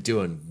going and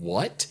doing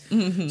what?"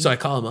 So I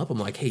call him up. I'm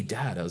like, "Hey,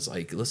 Dad," I was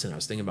like, "Listen, I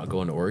was thinking about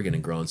going to Oregon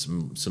and growing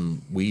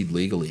some weed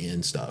legally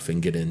and stuff,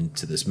 and get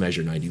into this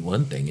Measure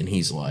 91 thing." And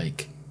he's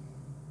like,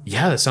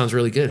 "Yeah, that sounds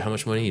really good. How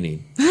much money do you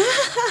need?"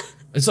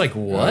 It's like,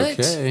 what?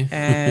 Okay.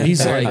 And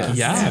he's like,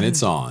 yeah, and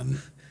it's on.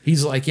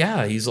 He's like,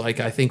 yeah. He's like,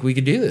 I think we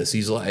could do this.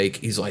 He's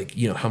like,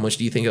 how much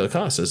do you think it'll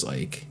cost? I was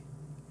like,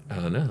 I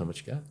don't know. How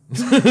much you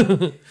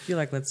got? You're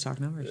like, let's talk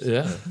numbers.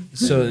 Yeah.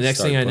 So the next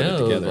thing I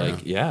know,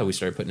 together, we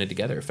started putting it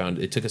together.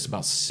 It took us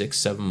about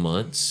 6-7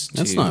 months.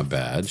 That's not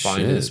bad.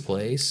 Find this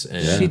place.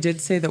 And She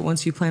did say that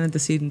once you planted the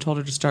seed and told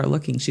her to start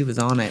looking, she was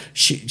on it.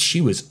 She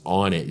was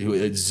on it.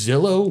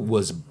 Zillow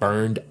was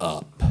burned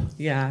up.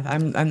 Yeah,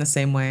 I'm the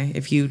same way.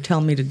 If you tell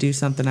me to do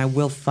something, I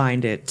will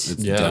find it. It's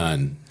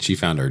done. She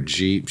found her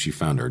Jeep. She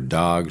found her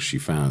dog. She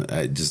found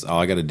all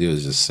I got to do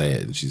is just say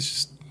it, and she's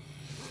just.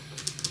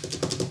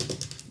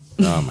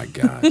 Oh my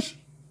gosh.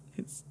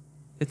 It's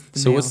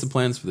so what's the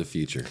plans for the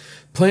future?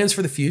 Plans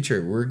for the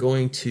future. We're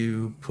going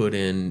to put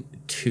in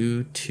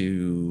 2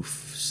 to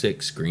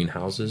 6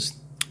 greenhouses.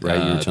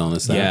 Right, you were telling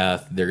us that.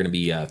 Yeah, they're going to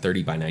be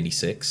 30 by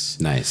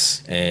 96.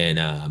 Nice.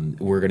 And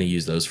we're going to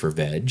use those for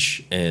veg.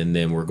 And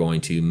then we're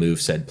going to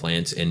move said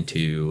plants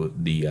into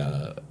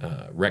the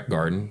rec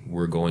garden.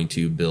 We're going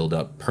to build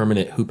up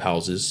permanent hoop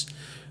houses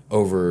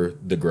over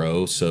the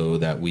grow so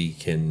that we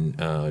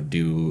can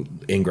do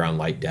in-ground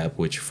light depth,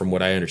 which from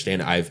what I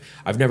understand, I've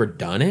never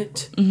done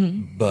it,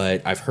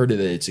 but I've heard that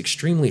it's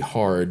extremely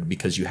hard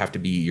because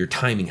your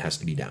timing has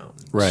to be down.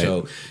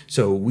 Right.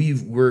 So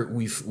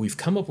we've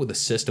come up with a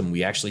system.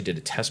 We actually did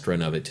a test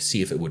run of it to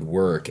see if it would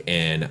work,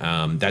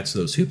 and that's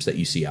those hoops that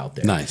you see out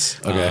there. Nice.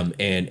 Okay.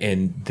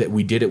 And that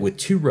we did it with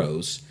 2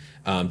 rows.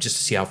 Just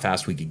to see how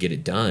fast we could get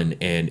it done.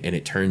 And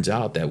it turns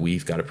out that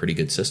we've got a pretty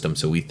good system.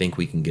 So we think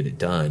we can get it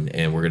done.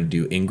 And we're going to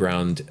do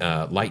in-ground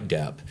light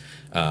depth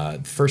the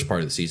first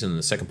part of the season and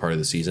the second part of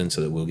the season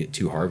so that we'll get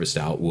 2 harvests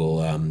out.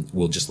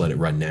 We'll just let it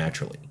run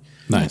naturally.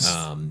 Nice.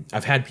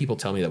 I've had people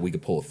tell me that we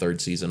could pull a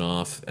 3rd season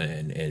off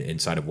and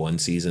inside of 1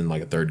 season,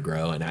 like a 3rd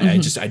grow. And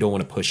I don't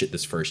want to push it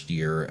this first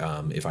year.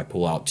 If I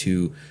pull out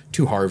two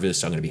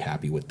harvests, I'm going to be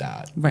happy with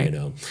that. Right.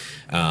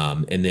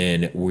 And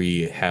then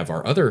we have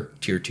our other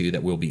tier 2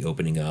 that we'll be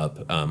opening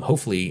up,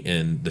 hopefully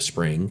in the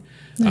spring,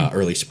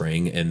 early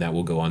spring, and that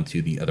will go on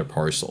to the other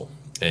parcel.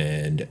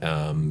 And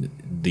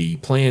the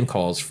plan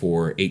calls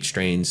for 8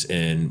 strains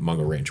in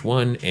Mongo Ranch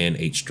 1 and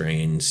 8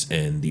 strains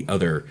in the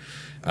other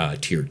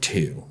tier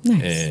 2.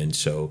 Nice. And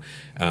so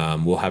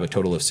we'll have a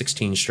total of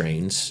 16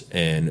 strains,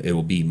 and it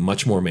will be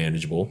much more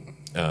manageable.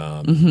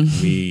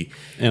 And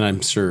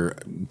I'm sure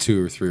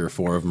 2 or 3 or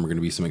 4 of them are going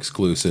to be some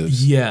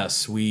exclusives.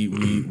 Yes,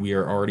 we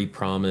are already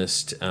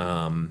promised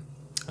some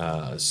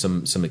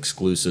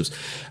exclusives.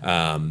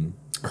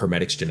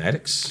 Hermetics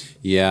Genetics.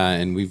 Yeah,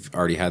 and we've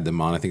already had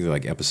them on. I think they're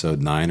like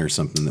episode 9 or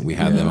something that we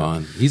had them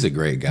on. He's a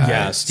great guy.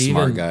 Yeah,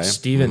 smart guy.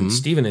 Steven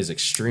is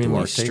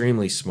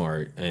extremely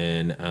smart,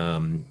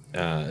 and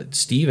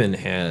Steven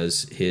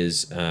has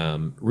his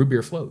root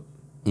beer float.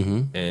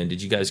 Mm-hmm. And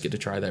did you guys get to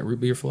try that root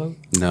beer float?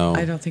 No,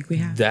 I don't think we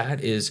have.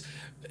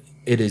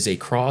 It is a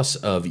cross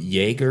of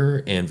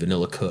Jaeger and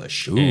Vanilla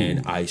Kush,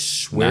 and I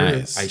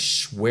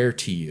swear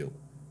to you,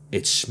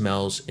 it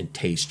smells and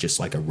tastes just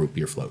like a root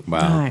beer float.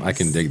 Wow, Nice. I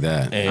can dig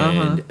that.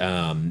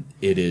 And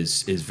it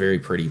is very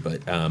pretty.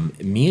 But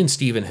me and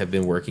Steven have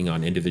been working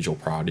on individual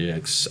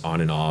projects on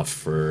and off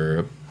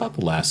for about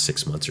the last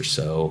 6 months or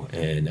so.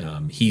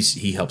 And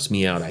he helps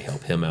me out. I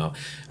help him out.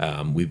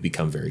 We've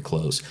become very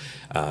close.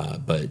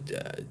 But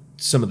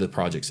some of the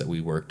projects that we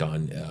worked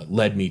on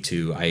led me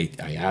to, I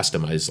asked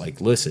him, I was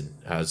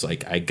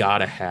like, I got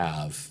to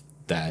have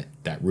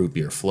that root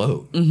beer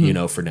float,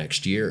 for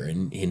next year.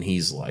 And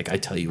he's like, I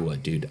tell you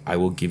what, dude, I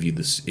will give you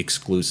this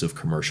exclusive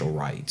commercial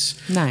rights.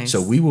 Nice.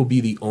 So we will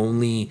be the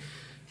only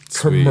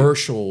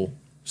commercial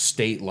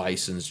state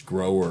licensed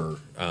grower,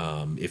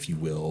 if you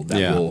will,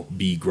 that will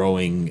be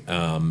growing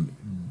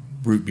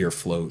root beer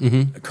float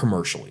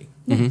commercially.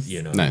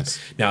 Nice.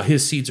 Now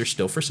his seeds are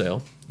still for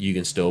sale. You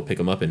can still pick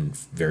them up in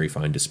very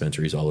fine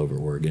dispensaries all over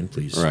Oregon.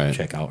 Please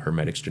check out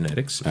Hermetics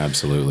Genetics.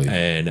 Absolutely.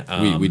 And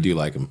we do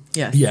like them.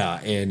 Yes. Yeah,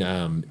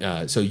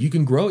 and so you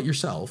can grow it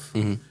yourself.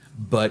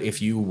 But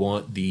if you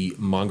want the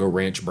Mongo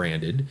Ranch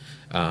branded,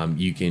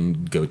 you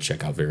can go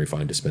check out very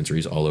fine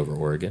dispensaries all over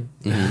Oregon.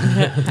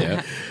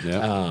 Yeah.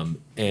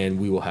 And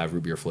we will have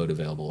root beer float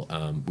available.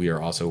 We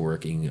are also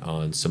working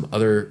on some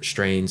other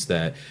strains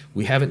that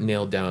we haven't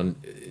nailed down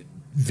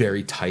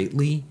very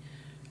tightly,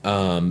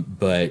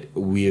 but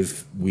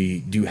we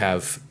do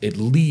have at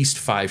least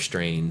 5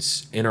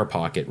 strains in our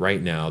pocket right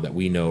now that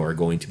we know are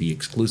going to be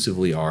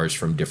exclusively ours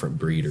from different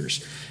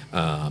breeders.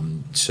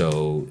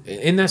 So,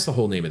 and that's the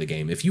whole name of the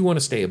game. If you want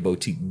to stay a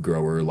boutique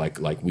grower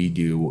like we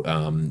do,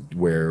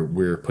 where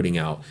we're putting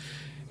out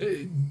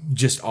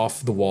just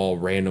off the wall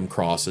random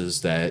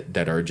crosses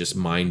that are just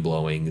mind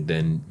blowing,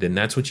 then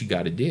that's what you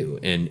got to do.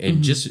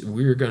 And just,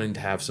 we're going to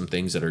have some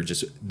things that are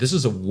just, this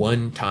is a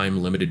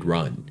one-time limited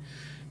run,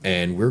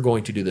 and we're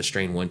going to do the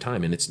strain one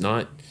time. And it's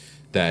not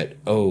that,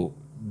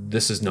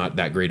 this is not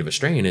that great of a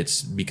strain.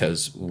 It's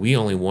because we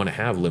only want to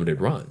have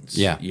limited runs.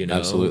 Yeah,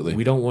 absolutely.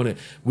 We don't want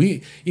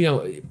to,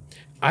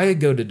 I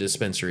go to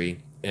dispensary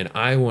and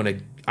I want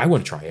to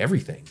try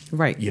everything.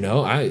 Right.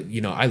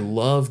 I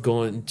love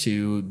going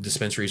to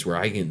dispensaries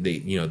where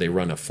they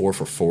run a 4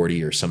 for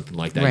 $40 or something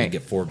like that. Right. You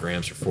get 4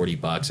 grams for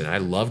 $40, and I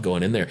love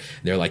going in there.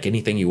 They're like,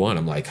 anything you want.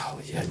 I'm like, oh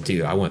yeah,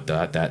 dude, I want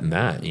that, and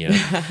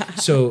that.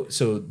 So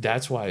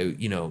that's why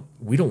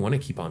we don't want to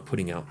keep on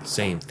putting out the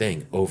same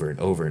thing over and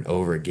over and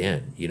over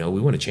again. We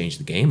want to change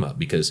the game up,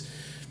 because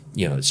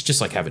it's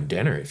just like having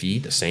dinner. If you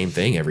eat the same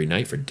thing every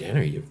night for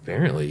dinner, you're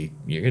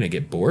going to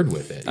get bored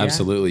with it.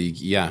 Absolutely.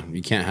 Yeah.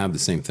 You can't have the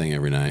same thing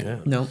every night. Yeah.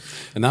 Nope.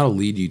 And that'll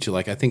lead you to,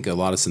 I think a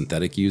lot of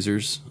synthetic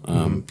users,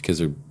 because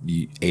they're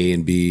A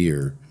and B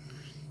or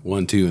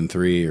 1, 2, and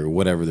 3 or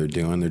whatever they're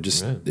doing. They're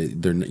just,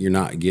 you're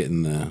not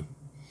getting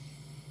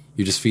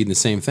you're just feeding the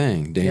same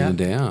thing day in and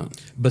day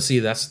out. But see,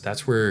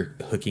 that's where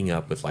hooking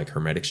up with like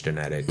Hermetics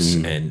Genetics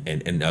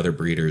and other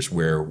breeders,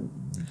 where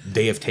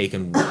they have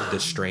taken the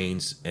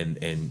strains and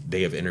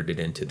they have entered it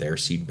into their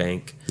seed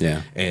bank.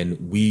 Yeah.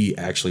 And we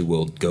actually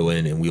will go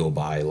in and we will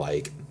buy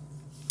like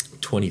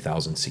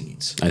 20,000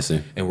 seeds. I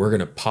see. And we're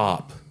going to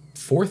pop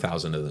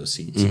 4,000 of those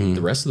seeds.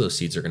 The rest of those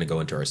seeds are going to go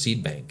into our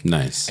seed bank.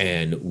 Nice.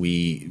 And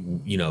we,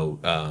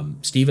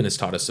 Steven has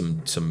taught us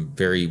some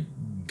very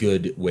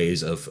good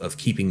ways of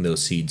keeping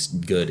those seeds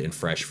good and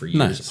fresh for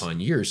years upon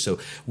years. So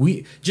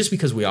just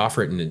because we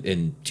offer it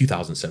in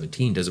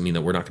 2017 doesn't mean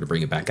that we're not going to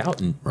bring it back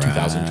out in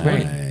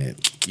 2020.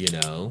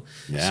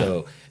 Yeah.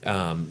 So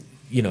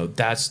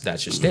that's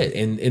just it.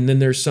 And then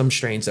there's some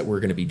strains that we're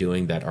going to be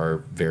doing that are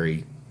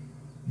very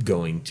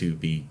going to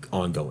be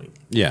ongoing.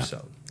 Yeah.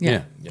 So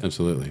yeah.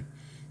 Absolutely.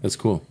 That's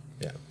cool.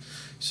 yeah.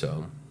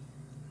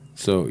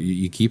 So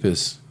you keep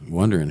us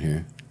wondering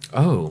here.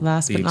 oh,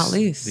 Last but not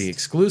least. the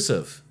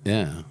exclusive.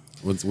 Yeah.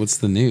 What's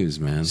the news,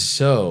 man?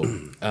 So,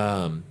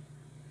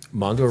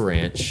 Mongo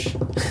Ranch.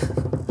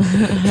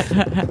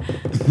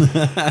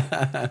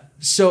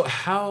 So,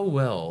 how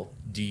well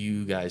do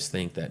you guys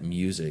think that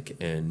music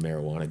and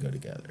marijuana go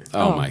together?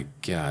 Oh my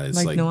God. It's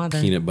like like no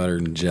other. peanut butter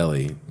and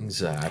jelly,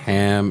 Exactly.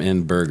 ham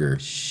and burger.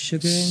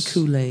 Sugar and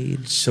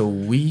Kool-Aid. So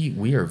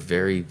we are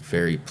very,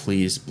 very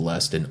pleased,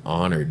 blessed, and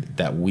honored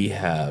that we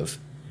have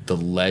the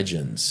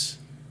legends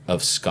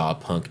of ska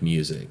punk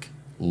music,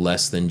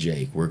 Less Than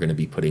Jake. We're going to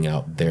be putting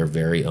out their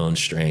very own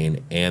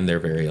strain and their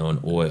very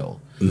own oil.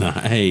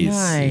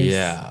 Nice.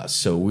 Yeah,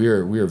 so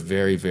we're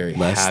very, very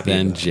Less happy.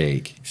 than about it.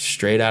 Jake.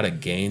 Straight out of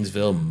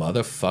Gainesville,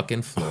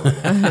 motherfucking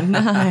Florida.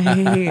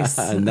 Nice.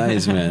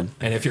 Nice, man.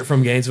 And if you're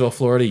from Gainesville,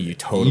 Florida, you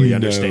totally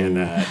understand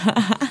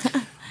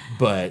that.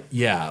 But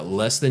yeah,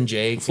 Less Than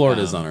Jake.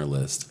 Florida's on our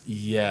list.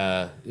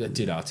 Yeah,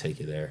 dude, I'll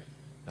take you there.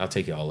 I'll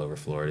take you all over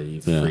Florida.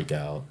 You freak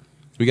out.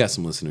 We got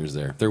some listeners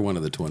there. They're one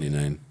of the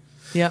 29.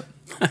 Yep.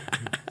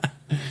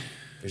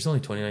 There's only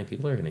 29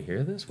 people that are going to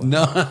hear this? Wow.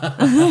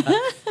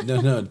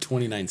 No,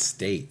 29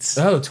 states.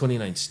 Oh,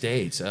 29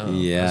 states. Oh,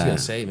 Yeah. I was going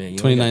to say, man.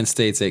 29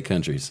 states, 8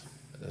 countries.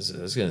 I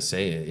was going to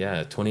say,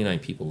 yeah, 29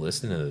 people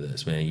listening to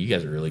this, man. You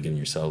guys are really giving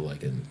yourself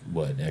like an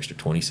extra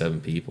 27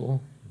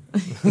 people?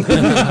 Out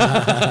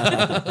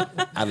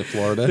of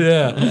Florida.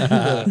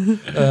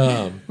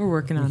 Yeah. We're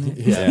working on it.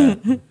 Yeah.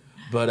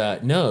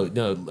 But no.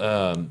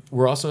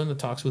 We're also in the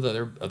talks with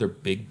other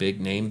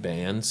big name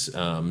bands.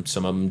 Some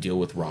of them deal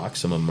with rock.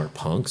 Some of them are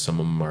punk. Some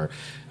of them are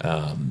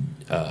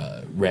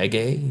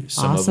reggae.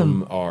 Some of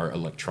them are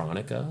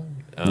electronica.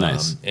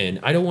 Nice. And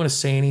I don't want to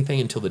say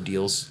anything until the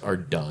deals are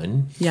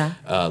done. Yeah.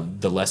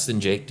 The Less Than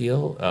Jake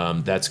deal,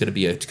 that's going to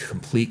be a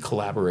complete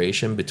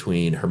collaboration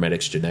between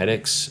Hermetics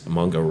Genetics,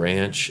 Mungo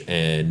Ranch,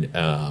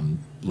 and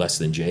Less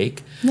Than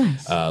Jake.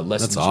 Nice.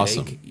 Less That's Than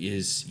awesome. Jake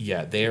is,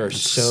 they are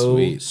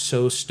Sweet.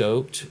 so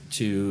stoked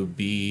to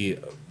be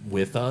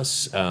with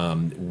us.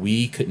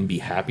 We couldn't be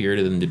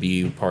happier than to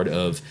be part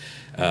of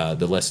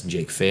the Less Than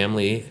Jake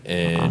family.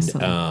 And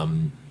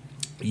Awesome.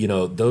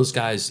 those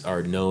guys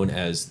are known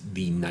as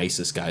the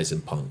nicest guys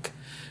in punk,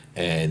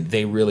 and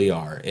they really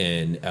are.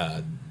 And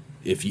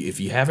if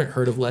you haven't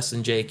heard of Less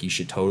Than Jake, you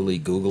should totally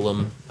Google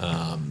them.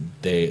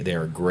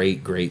 They're a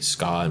great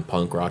ska and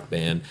punk rock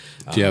band.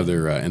 Do you have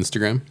their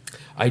Instagram?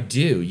 I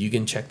do. You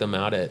can check them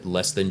out at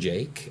Less Than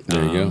Jake.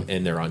 There you go.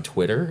 And they're on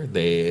Twitter.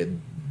 They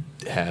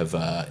have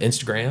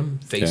Instagram,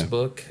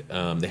 Facebook.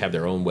 They have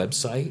their own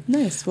website.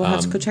 Nice. We'll have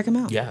to go check them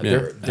out. Yeah, Yeah,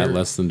 they're at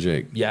Less Than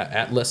Jake. Yeah,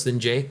 at Less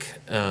Than Jake.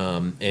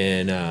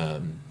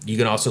 You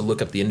can also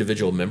look up the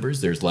individual members.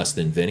 There's Less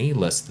Than Vinny,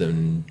 Less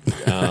Than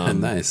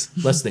Nice.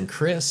 Less Than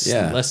Chris,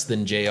 Yeah. Less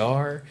Than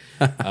JR.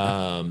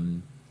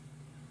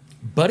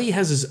 Buddy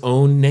has his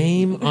own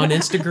name on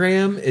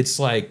Instagram. It's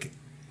like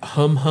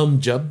Hum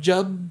Jub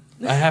Jub.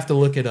 I have to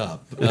look it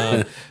up.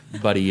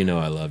 Buddy,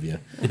 I love you.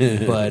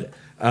 But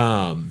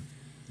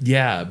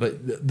yeah,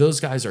 but those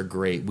guys are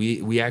great.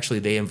 We actually,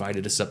 they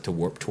invited us up to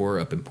Warped Tour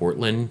up in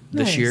Portland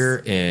this Nice.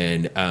 year,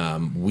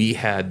 and we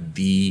had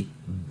the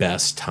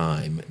best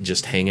time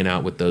just hanging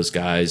out with those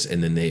guys.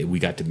 And then we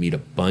got to meet a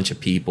bunch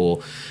of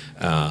people.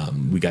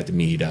 We got to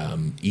meet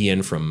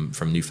Ian from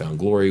Newfound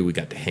Glory. We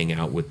got to hang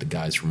out with the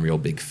guys from Real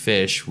Big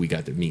Fish. We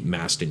got to meet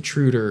Masked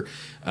Intruder,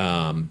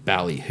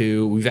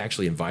 Ballyhoo. We've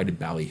actually invited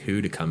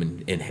Ballyhoo to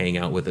come and hang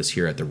out with us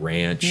here at the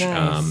ranch.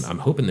 Nice. I'm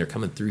hoping they're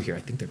coming through here. I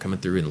think they're coming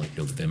through in like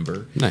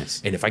November.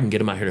 Nice. And if I can get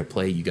them out here to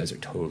play, you guys are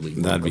totally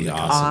That'd be welcome to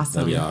come. awesome.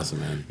 That'd be awesome,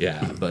 man.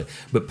 Yeah, but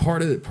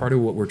part of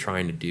what we're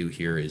trying to do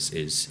here is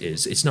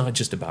it's not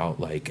just about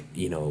like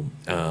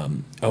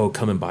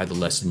come and buy the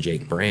Less Than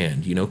Jake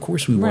brand. Of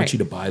course we want Right. you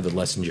to buy the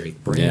Less Than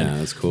Jake brand. Yeah,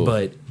 that's cool.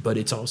 But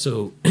it's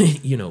also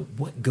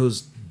what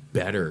goes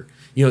better.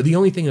 The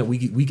only thing that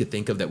we could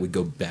think of that would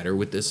go better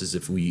with this is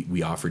if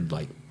we offered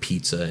like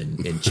pizza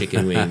and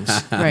chicken wings.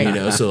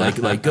 Right. So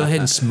like go ahead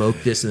and smoke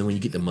this, and then when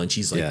you get the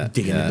munchies, like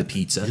dig into the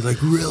pizza. You're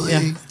like,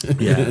 really?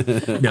 Yeah.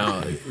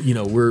 Now,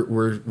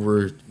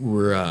 we're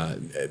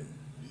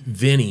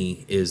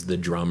Vinny is the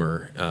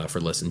drummer for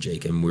Less Than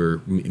Jake, and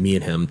me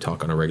and him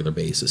talk on a regular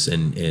basis,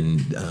 and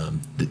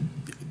the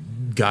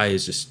guy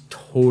is just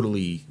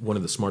totally one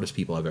of the smartest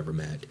people I've ever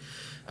met.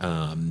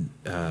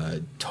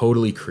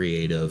 Totally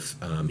creative.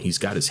 He's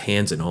got his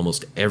hands in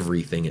almost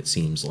everything, it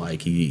seems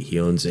like. He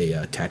owns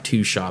a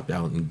tattoo shop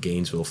out in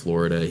Gainesville,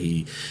 Florida.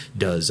 He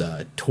does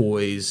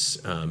toys.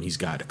 He's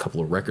got a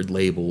couple of record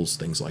labels,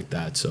 things like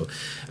that. So,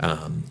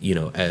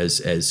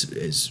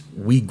 as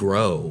we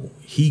grow,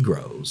 he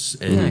grows,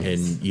 and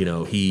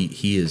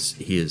he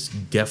is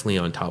definitely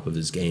on top of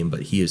his game.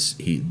 But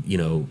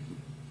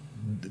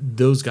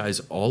those guys,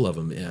 all of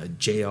them,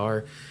 JR,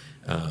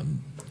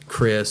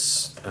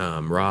 Chris,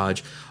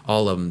 Raj,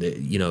 all of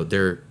them,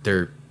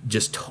 they're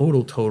just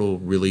total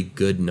really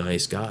good,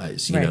 nice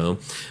guys.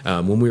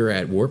 When we were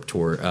at Warped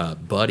Tour,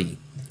 Buddy,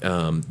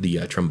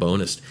 the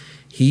trombonist,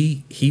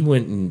 he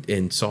went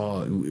and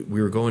saw,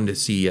 we were going to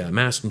see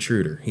Masked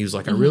Intruder. He was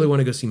like, I really want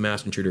to go see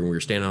Masked Intruder. And we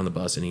were standing on the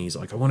bus, and he's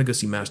like, I want to go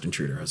see Masked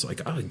Intruder. I was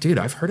like, oh, dude,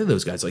 I've heard of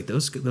those guys. Like,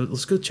 let's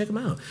go check them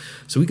out.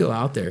 So we go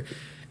out there,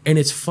 and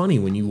it's funny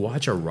when you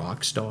watch a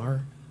rock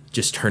star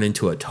just turn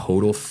into a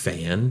total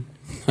fan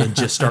and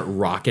just start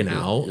rocking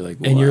out. You're like,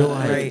 and you're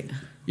 "What?" like, Right.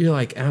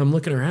 and I'm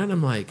looking around,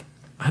 I'm like,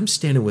 I'm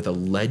standing with a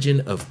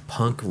legend of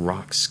punk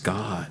rock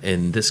ska,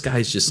 and this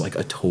guy's just like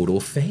a total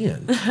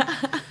fan.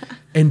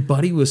 And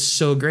Buddy was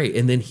so great.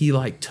 And then he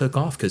like took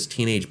off because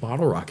Teenage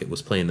Bottle Rocket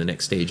was playing the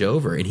next stage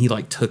over, and he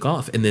like took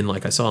off. And then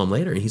like I saw him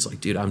later, and he's like,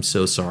 dude, I'm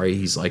so sorry.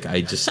 He's like,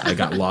 I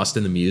got lost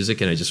in the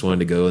music, and I just wanted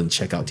to go and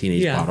check out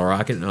Teenage Bottle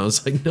Rocket. And I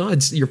was like, no,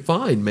 you're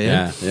fine,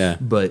 man. Yeah.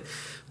 But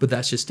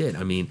that's just it.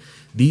 I mean,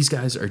 these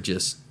guys are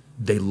just,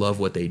 they love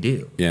what they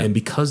do. Yeah. And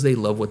because they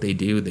love what they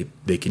do,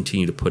 they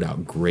continue to put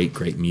out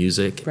great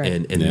music. Right.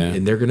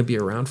 And they're going to be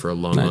around for a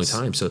long Nice.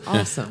 time. So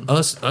Awesome.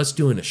 us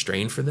doing a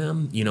strain for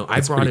them, I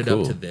That's brought it pretty up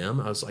cool. to them.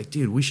 I was like,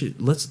 dude, we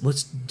should let's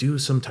do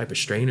some type of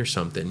strain or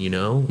something,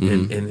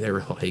 Mm-hmm. And they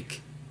were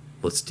like,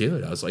 let's do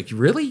it. I was like,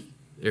 really?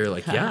 They're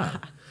like, yeah.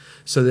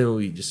 So then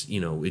we just,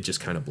 it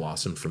just kind of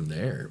blossomed from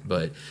there.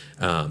 But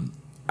I'm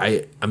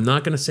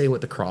not going to say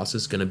what the cross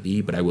is going to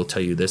be, but I will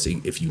tell you this.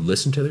 If you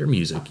listen to their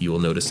music, you will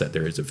notice that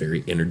there is a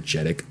very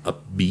energetic,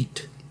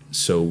 upbeat.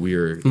 So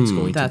it's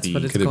going to be.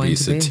 Could it be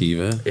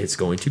sativa? It's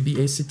going to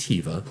be a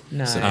sativa.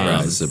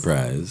 Nice.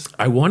 Surprise.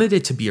 I wanted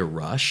it to be a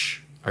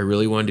Rush. I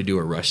really wanted to do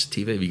a Rush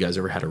sativa. Have you guys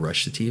ever had a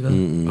Rush sativa?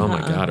 Oh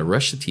my God. A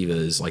Rush sativa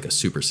is like a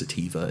super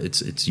sativa.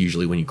 It's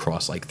usually when you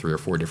cross like 3 or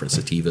 4 different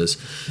sativas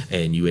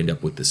and you end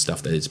up with this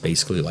stuff that is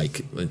basically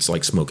like, it's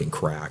like smoking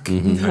crack.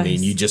 Nice. I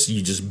mean, you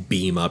just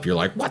beam up. You're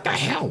like, what the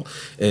hell?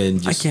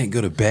 And I can't go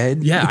to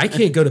bed. Yeah, I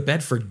can't go to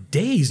bed for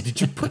days. Did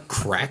you put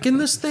crack in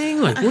this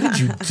thing? Like, what did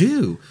you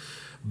do?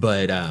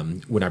 But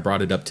when I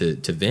brought it up to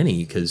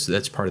Vinny, because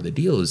that's part of the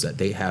deal, is that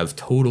they have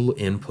total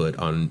input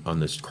on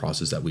the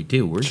crosses that we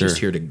do. We're just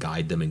here to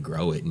guide them and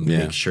grow it and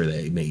make sure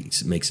that it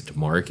makes it to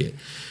market.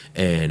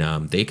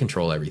 And they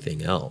control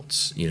everything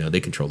else. They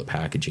control the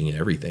packaging and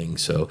everything.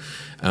 So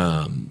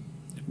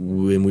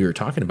when we were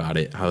talking about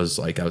it, I was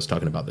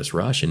talking about this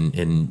Rush, and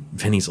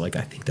Vinny's like,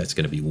 I think that's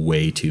going to be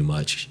way too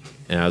much.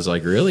 And I was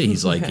like, really?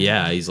 He's like,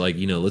 yeah. He's like,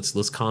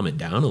 let's calm it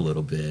down a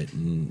little bit.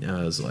 And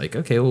I was like,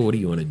 okay, well, what do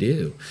you want to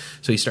do?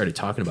 So he started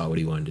talking about what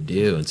he wanted to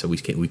do, and so we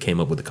came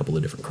up with a couple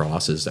of different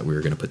crosses that we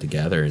were going to put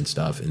together and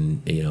stuff.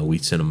 And we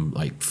sent them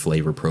like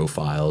flavor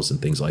profiles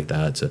and things like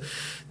that. So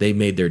they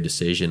made their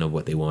decision of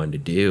what they wanted to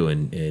do,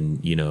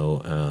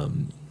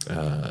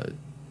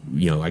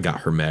 I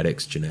got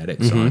Hermetics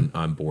Genetics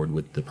on board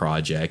with the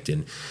project,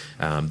 and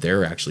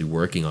they're actually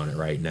working on it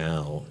right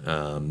now.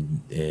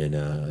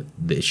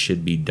 It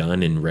should be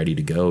done and ready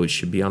to go. It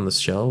should be on the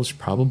shelves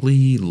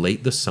probably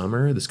late this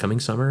coming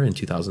summer in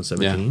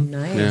 2017.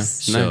 Nice. Yeah,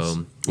 So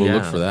nice. We'll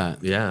look for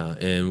that. Yeah,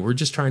 and we're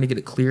just trying to get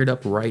it cleared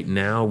up right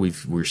now.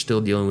 We're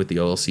still dealing with the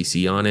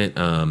OLCC on it,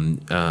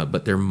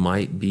 but there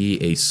might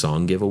be a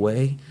song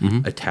giveaway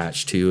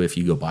attached to if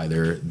you go buy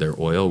their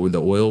oil.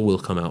 The oil will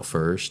come out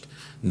first.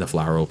 And the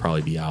flower will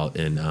probably be out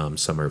in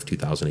summer of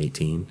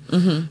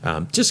 2018.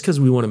 Just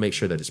because we want to make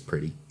sure that it's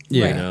pretty.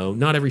 Yeah.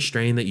 Not every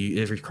strain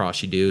every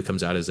cross you do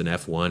comes out as an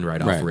F1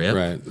 right off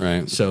rip.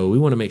 Right. So we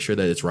want to make sure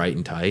that it's right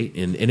and tight.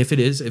 And if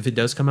it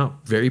does come out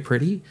very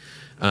pretty,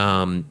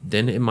 then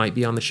it might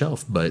be on the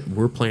shelf. But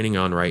we're planning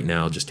on right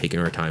now just taking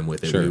our time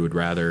with it. Sure. We would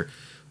rather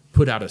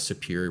put out a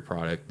superior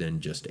product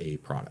than just a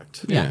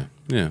product. Yeah.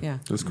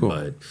 That's cool.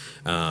 But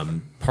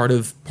part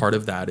of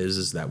that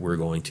is that we're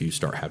going to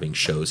start having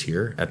shows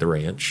here at the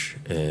ranch,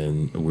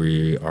 and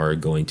we are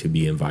going to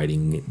be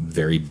inviting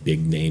very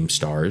big name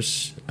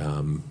stars,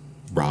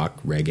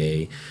 rock,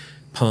 reggae,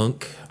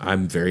 punk.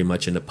 I'm very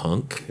much into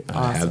punk.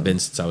 Awesome. I have been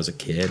since I was a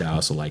kid. I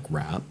also like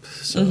rap,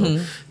 so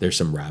there's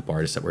some rap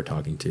artists that we're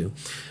talking to.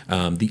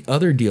 The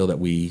other deal that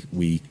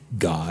we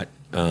got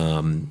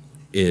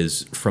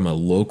is from a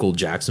local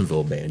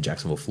Jacksonville band,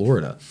 Jacksonville,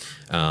 Florida.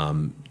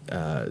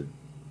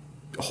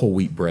 Whole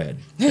wheat bread.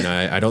 And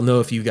I don't know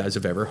if you guys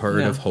have ever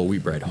heard of whole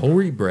wheat bread. Whole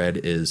wheat bread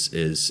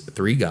is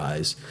 3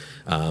 guys,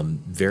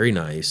 very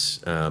nice.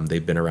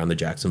 They've been around the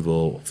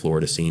Jacksonville,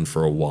 Florida scene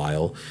for a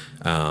while.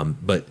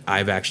 But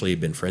I've actually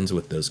been friends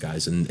with those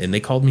guys, and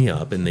they called me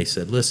up and they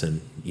said,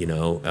 listen,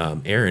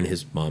 Aaron,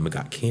 his mom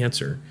got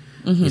cancer.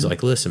 He's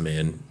like, listen,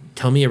 man,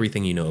 tell me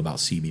everything you know about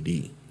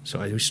CBD. So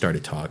we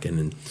started talking,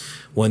 and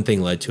one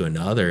thing led to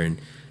another, and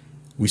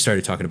we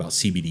started talking about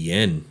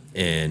CBDN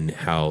and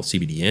how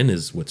CBDN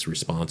is what's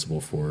responsible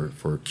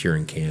for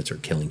curing cancer,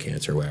 killing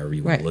cancer, however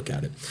you want to look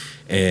at it.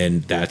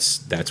 And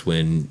that's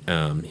when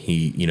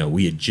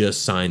we had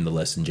just signed the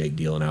Less Than Jake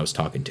deal, and I was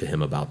talking to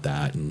him about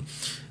that, and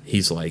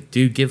he's like,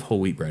 dude, give whole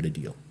wheat bread a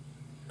deal.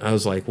 I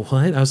was like,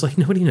 what? I was like,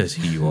 nobody knows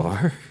who you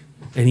are.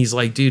 And he's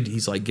like, dude,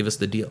 give us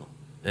the deal.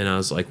 And I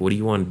was like, what do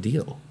you want to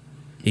deal?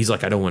 He's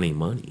like, I don't want any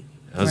money.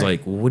 I was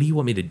like, well, what do you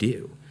want me to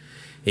do?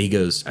 And he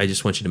goes, I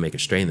just want you to make a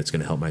strain that's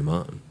going to help my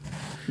mom.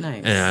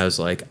 Nice. And I was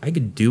like, I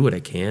could do what I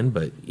can,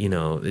 but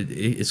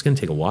it's going to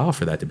take a while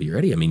for that to be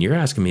ready. I mean, you're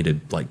asking me to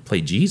like play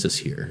Jesus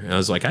here. And I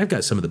was like, I've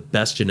got some of the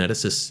best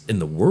geneticists in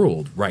the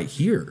world right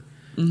here,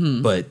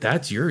 but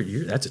that's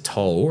that's a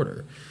tall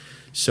order.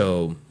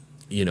 So,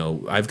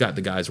 I've got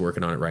the guys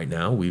working on it right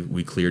now.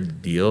 We cleared the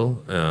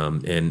deal,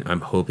 and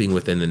I'm hoping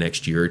within the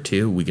next year or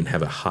two we can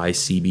have a high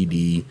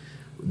CBD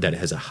that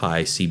has a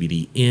high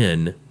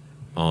CBD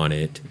on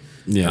it.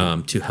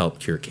 To help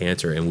cure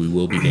cancer, and we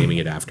will be naming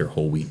it after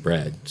whole wheat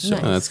bread. So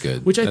that's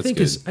good. Which I think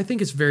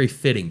is very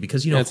fitting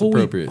because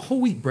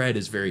whole wheat bread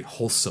is very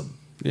wholesome,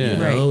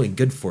 and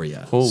good for you.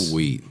 Whole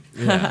wheat.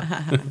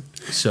 Yeah.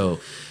 So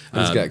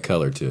it's got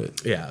color to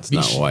it. Yeah, it's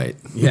not white.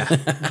 Yeah.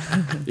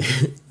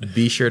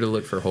 Be sure to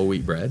look for whole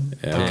wheat bread.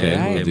 Yeah,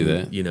 okay, we'll do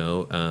that.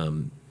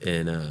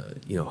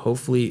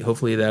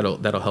 Hopefully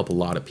that'll help a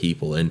lot of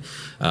people. And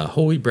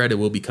whole wheat bread, it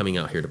will be coming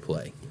out here to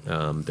play.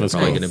 They're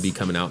probably going to be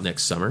coming out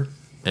next summer.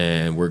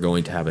 And we're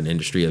going to have an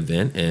industry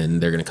event,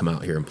 and they're going to come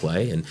out here and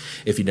play. And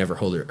if you never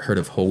heard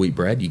of whole wheat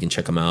bread, you can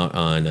check them out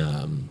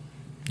on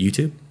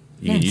YouTube.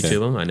 You can Nice. YouTube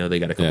them. I know they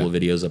got a couple Yeah. of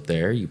videos up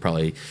there. You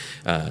probably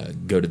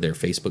go to their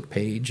Facebook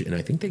page, and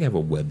I think they have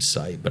a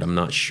website, but I'm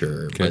not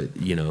sure. Okay.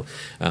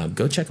 But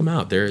go check them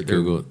out. They're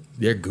Google it.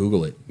 They're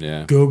Google it.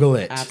 Yeah. Google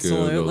it.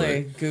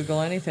 Absolutely.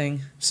 Google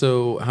anything.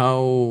 So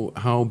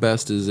how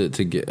best is it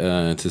to get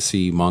to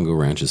see Mongo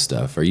Ranch's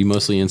stuff? Are you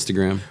mostly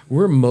Instagram?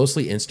 We're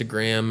mostly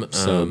Instagram.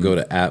 So go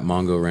to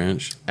 @Mongo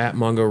Ranch. At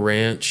Mongo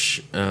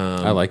Ranch.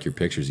 I like your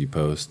pictures you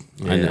post.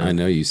 Yeah. I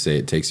know you say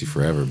it takes you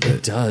forever, It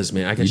but does,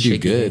 man. I got You do shaky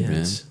good,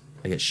 hands.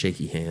 I got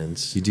shaky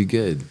hands. you do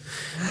good.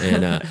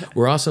 And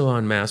we're also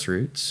on Mass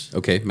Roots.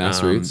 Okay,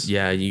 Mass Roots.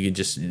 Yeah, you can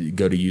just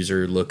go to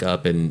user, look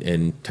up,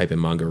 and type in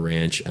Mongo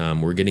Ranch.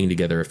 We're getting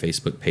together a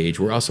Facebook page.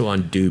 We're also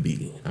on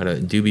Doobie.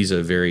 Doobie's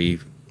a very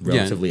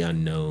relatively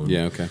unknown.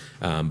 Yeah, okay.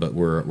 But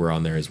we're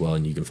on there as well,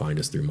 and you can find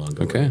us through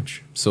Mongo Okay.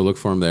 Ranch. So look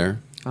for them there.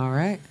 All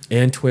right.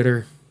 And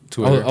Twitter.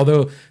 Twitter.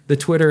 Although the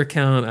Twitter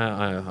account,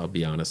 I'll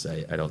be honest,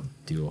 I don't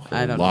do a whole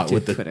I don't lot do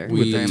with the Twitter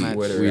with very the much.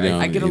 Twitter. We don't.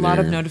 I get a lot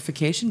of either.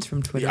 notifications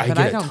from Twitter, Yeah, I but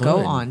get I a don't go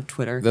ton. on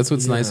Twitter. That's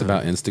what's nice Yeah.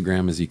 about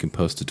Instagram is you can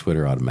post to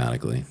Twitter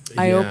automatically.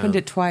 I Yeah. opened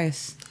it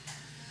twice.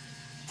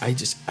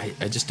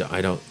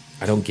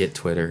 I don't get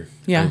Twitter.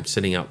 Yeah. I'm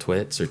sending out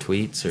tweets or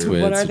tweets.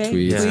 What are Or they?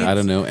 tweets. Tweets? I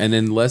don't know. And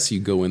unless you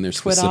go in there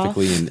Twit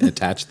specifically and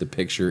attach the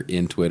picture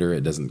in Twitter,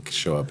 it doesn't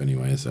show up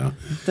anyway. So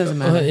Doesn't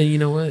Well, matter. and you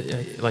know what?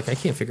 I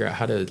can't figure out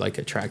how to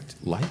attract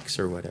likes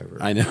or whatever.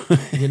 I know.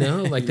 You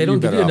know, like they You're don't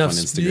give better you off enough. on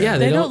Instagram. Yeah,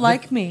 they don't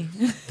like me.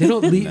 They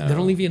don't leave. No. They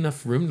don't leave you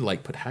enough room to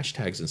put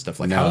hashtags and stuff.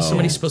 Like, how is No.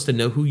 somebody supposed to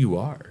know who you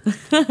are?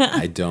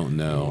 I don't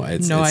know.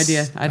 No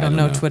idea. I don't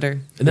know Twitter.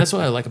 And that's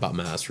what I like about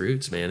Mass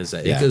Roots, man, is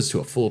that Yeah. it goes to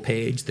a full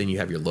page. Then you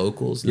have your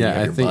locals. Then you Yeah, have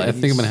I your think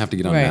buddies. I'm gonna have to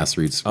get on Right. Mass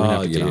Roots. We're gonna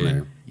have Oh, to get on dude.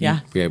 there. Yeah.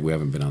 We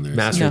haven't been on there.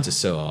 Mass so. Roots is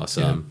so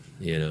awesome.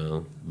 You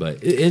know,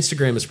 but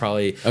Instagram is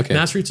probably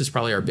Mass Roots is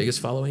probably our biggest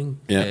following.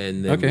 Yeah.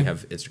 And then Okay. we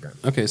have Instagram.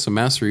 Okay, so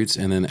Mass Roots,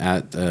 and then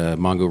at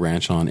Mongo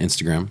Ranch on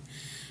Instagram.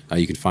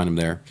 You can find them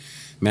there.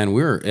 Man,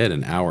 we're at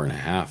an hour and a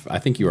half. I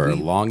think you are our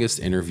longest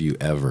interview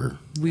ever.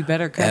 We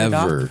better cut it Ever.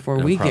 off before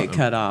I'm we prob- get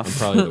cut I'm off.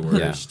 probably the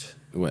Yeah. worst.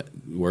 What?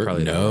 Work?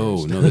 Probably the No,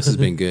 worst. no. This has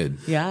been good.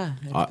 Yeah,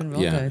 it's been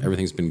real good.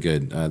 Everything's been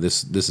good.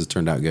 This has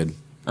turned out good.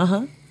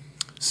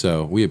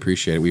 So we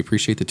appreciate it. We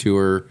appreciate the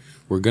tour.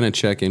 We're gonna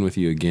check in with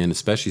you again,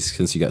 especially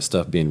since you got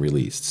stuff being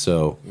released.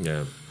 So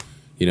Yeah.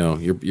 you know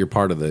you're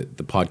part of the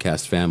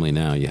podcast family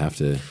now. You have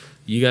to.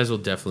 You guys are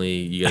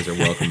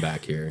welcome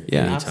back here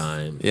Yeah.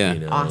 anytime. Yeah. You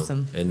know?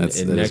 Awesome. And, That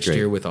is next great.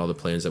 year with all the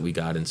plans that we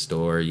got in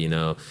store,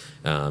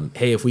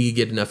 hey, if we could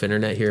get enough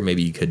internet here,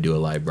 maybe you could do a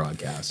live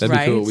broadcast. That'd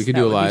be cool. We could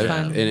do a That would be live,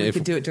 fun. and we if-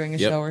 could do it during a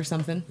Yep. show or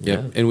something.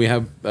 Yep. Yeah. And we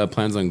have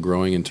plans on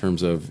growing in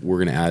terms of we're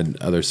going to add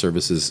other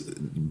services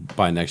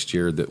by next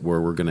year where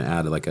we're going to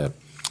add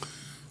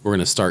we're going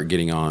to start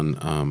getting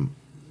on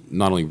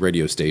not only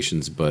radio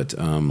stations but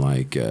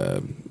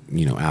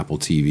Apple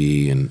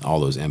TV and all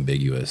those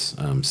ambiguous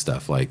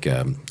stuff like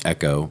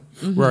Echo.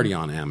 We're already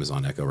on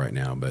Amazon Echo right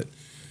now, but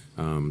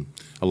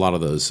a lot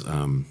of those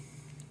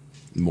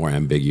more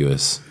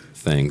ambiguous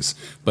things,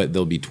 but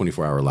there'll be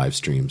 24-hour live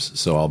streams,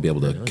 so I'll be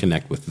able to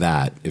connect with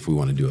that if we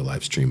want to do a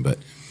live stream. But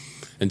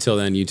until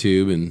then,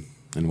 YouTube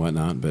and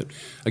whatnot. But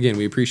again,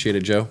 we appreciate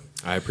it, Joe.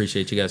 I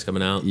appreciate you guys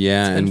coming out.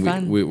 Yeah, been and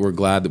fun. we're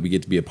glad that we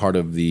get to be a part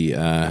of the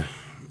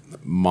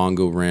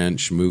Mongo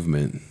Ranch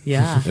movement.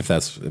 Yeah. if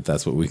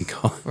that's what we can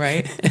call it.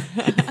 Right?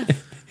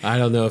 I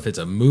don't know if it's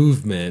a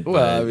movement, but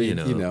Well, I mean,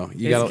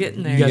 It's gotta-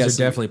 getting there. you you guys guys-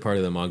 are definitely part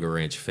of the Mongo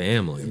Ranch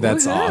family.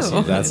 That's Woohoo.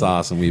 awesome. That's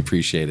awesome. We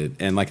appreciate it.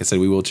 And like I said,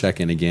 we will check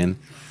in again.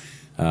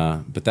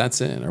 But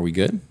that's it. Are we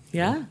good?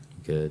 Yeah.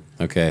 Good.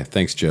 Okay.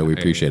 Thanks, Joe. We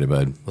appreciate it,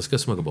 bud. Let's go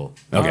smoke a bowl.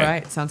 Okay. All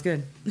right. Sounds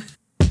good.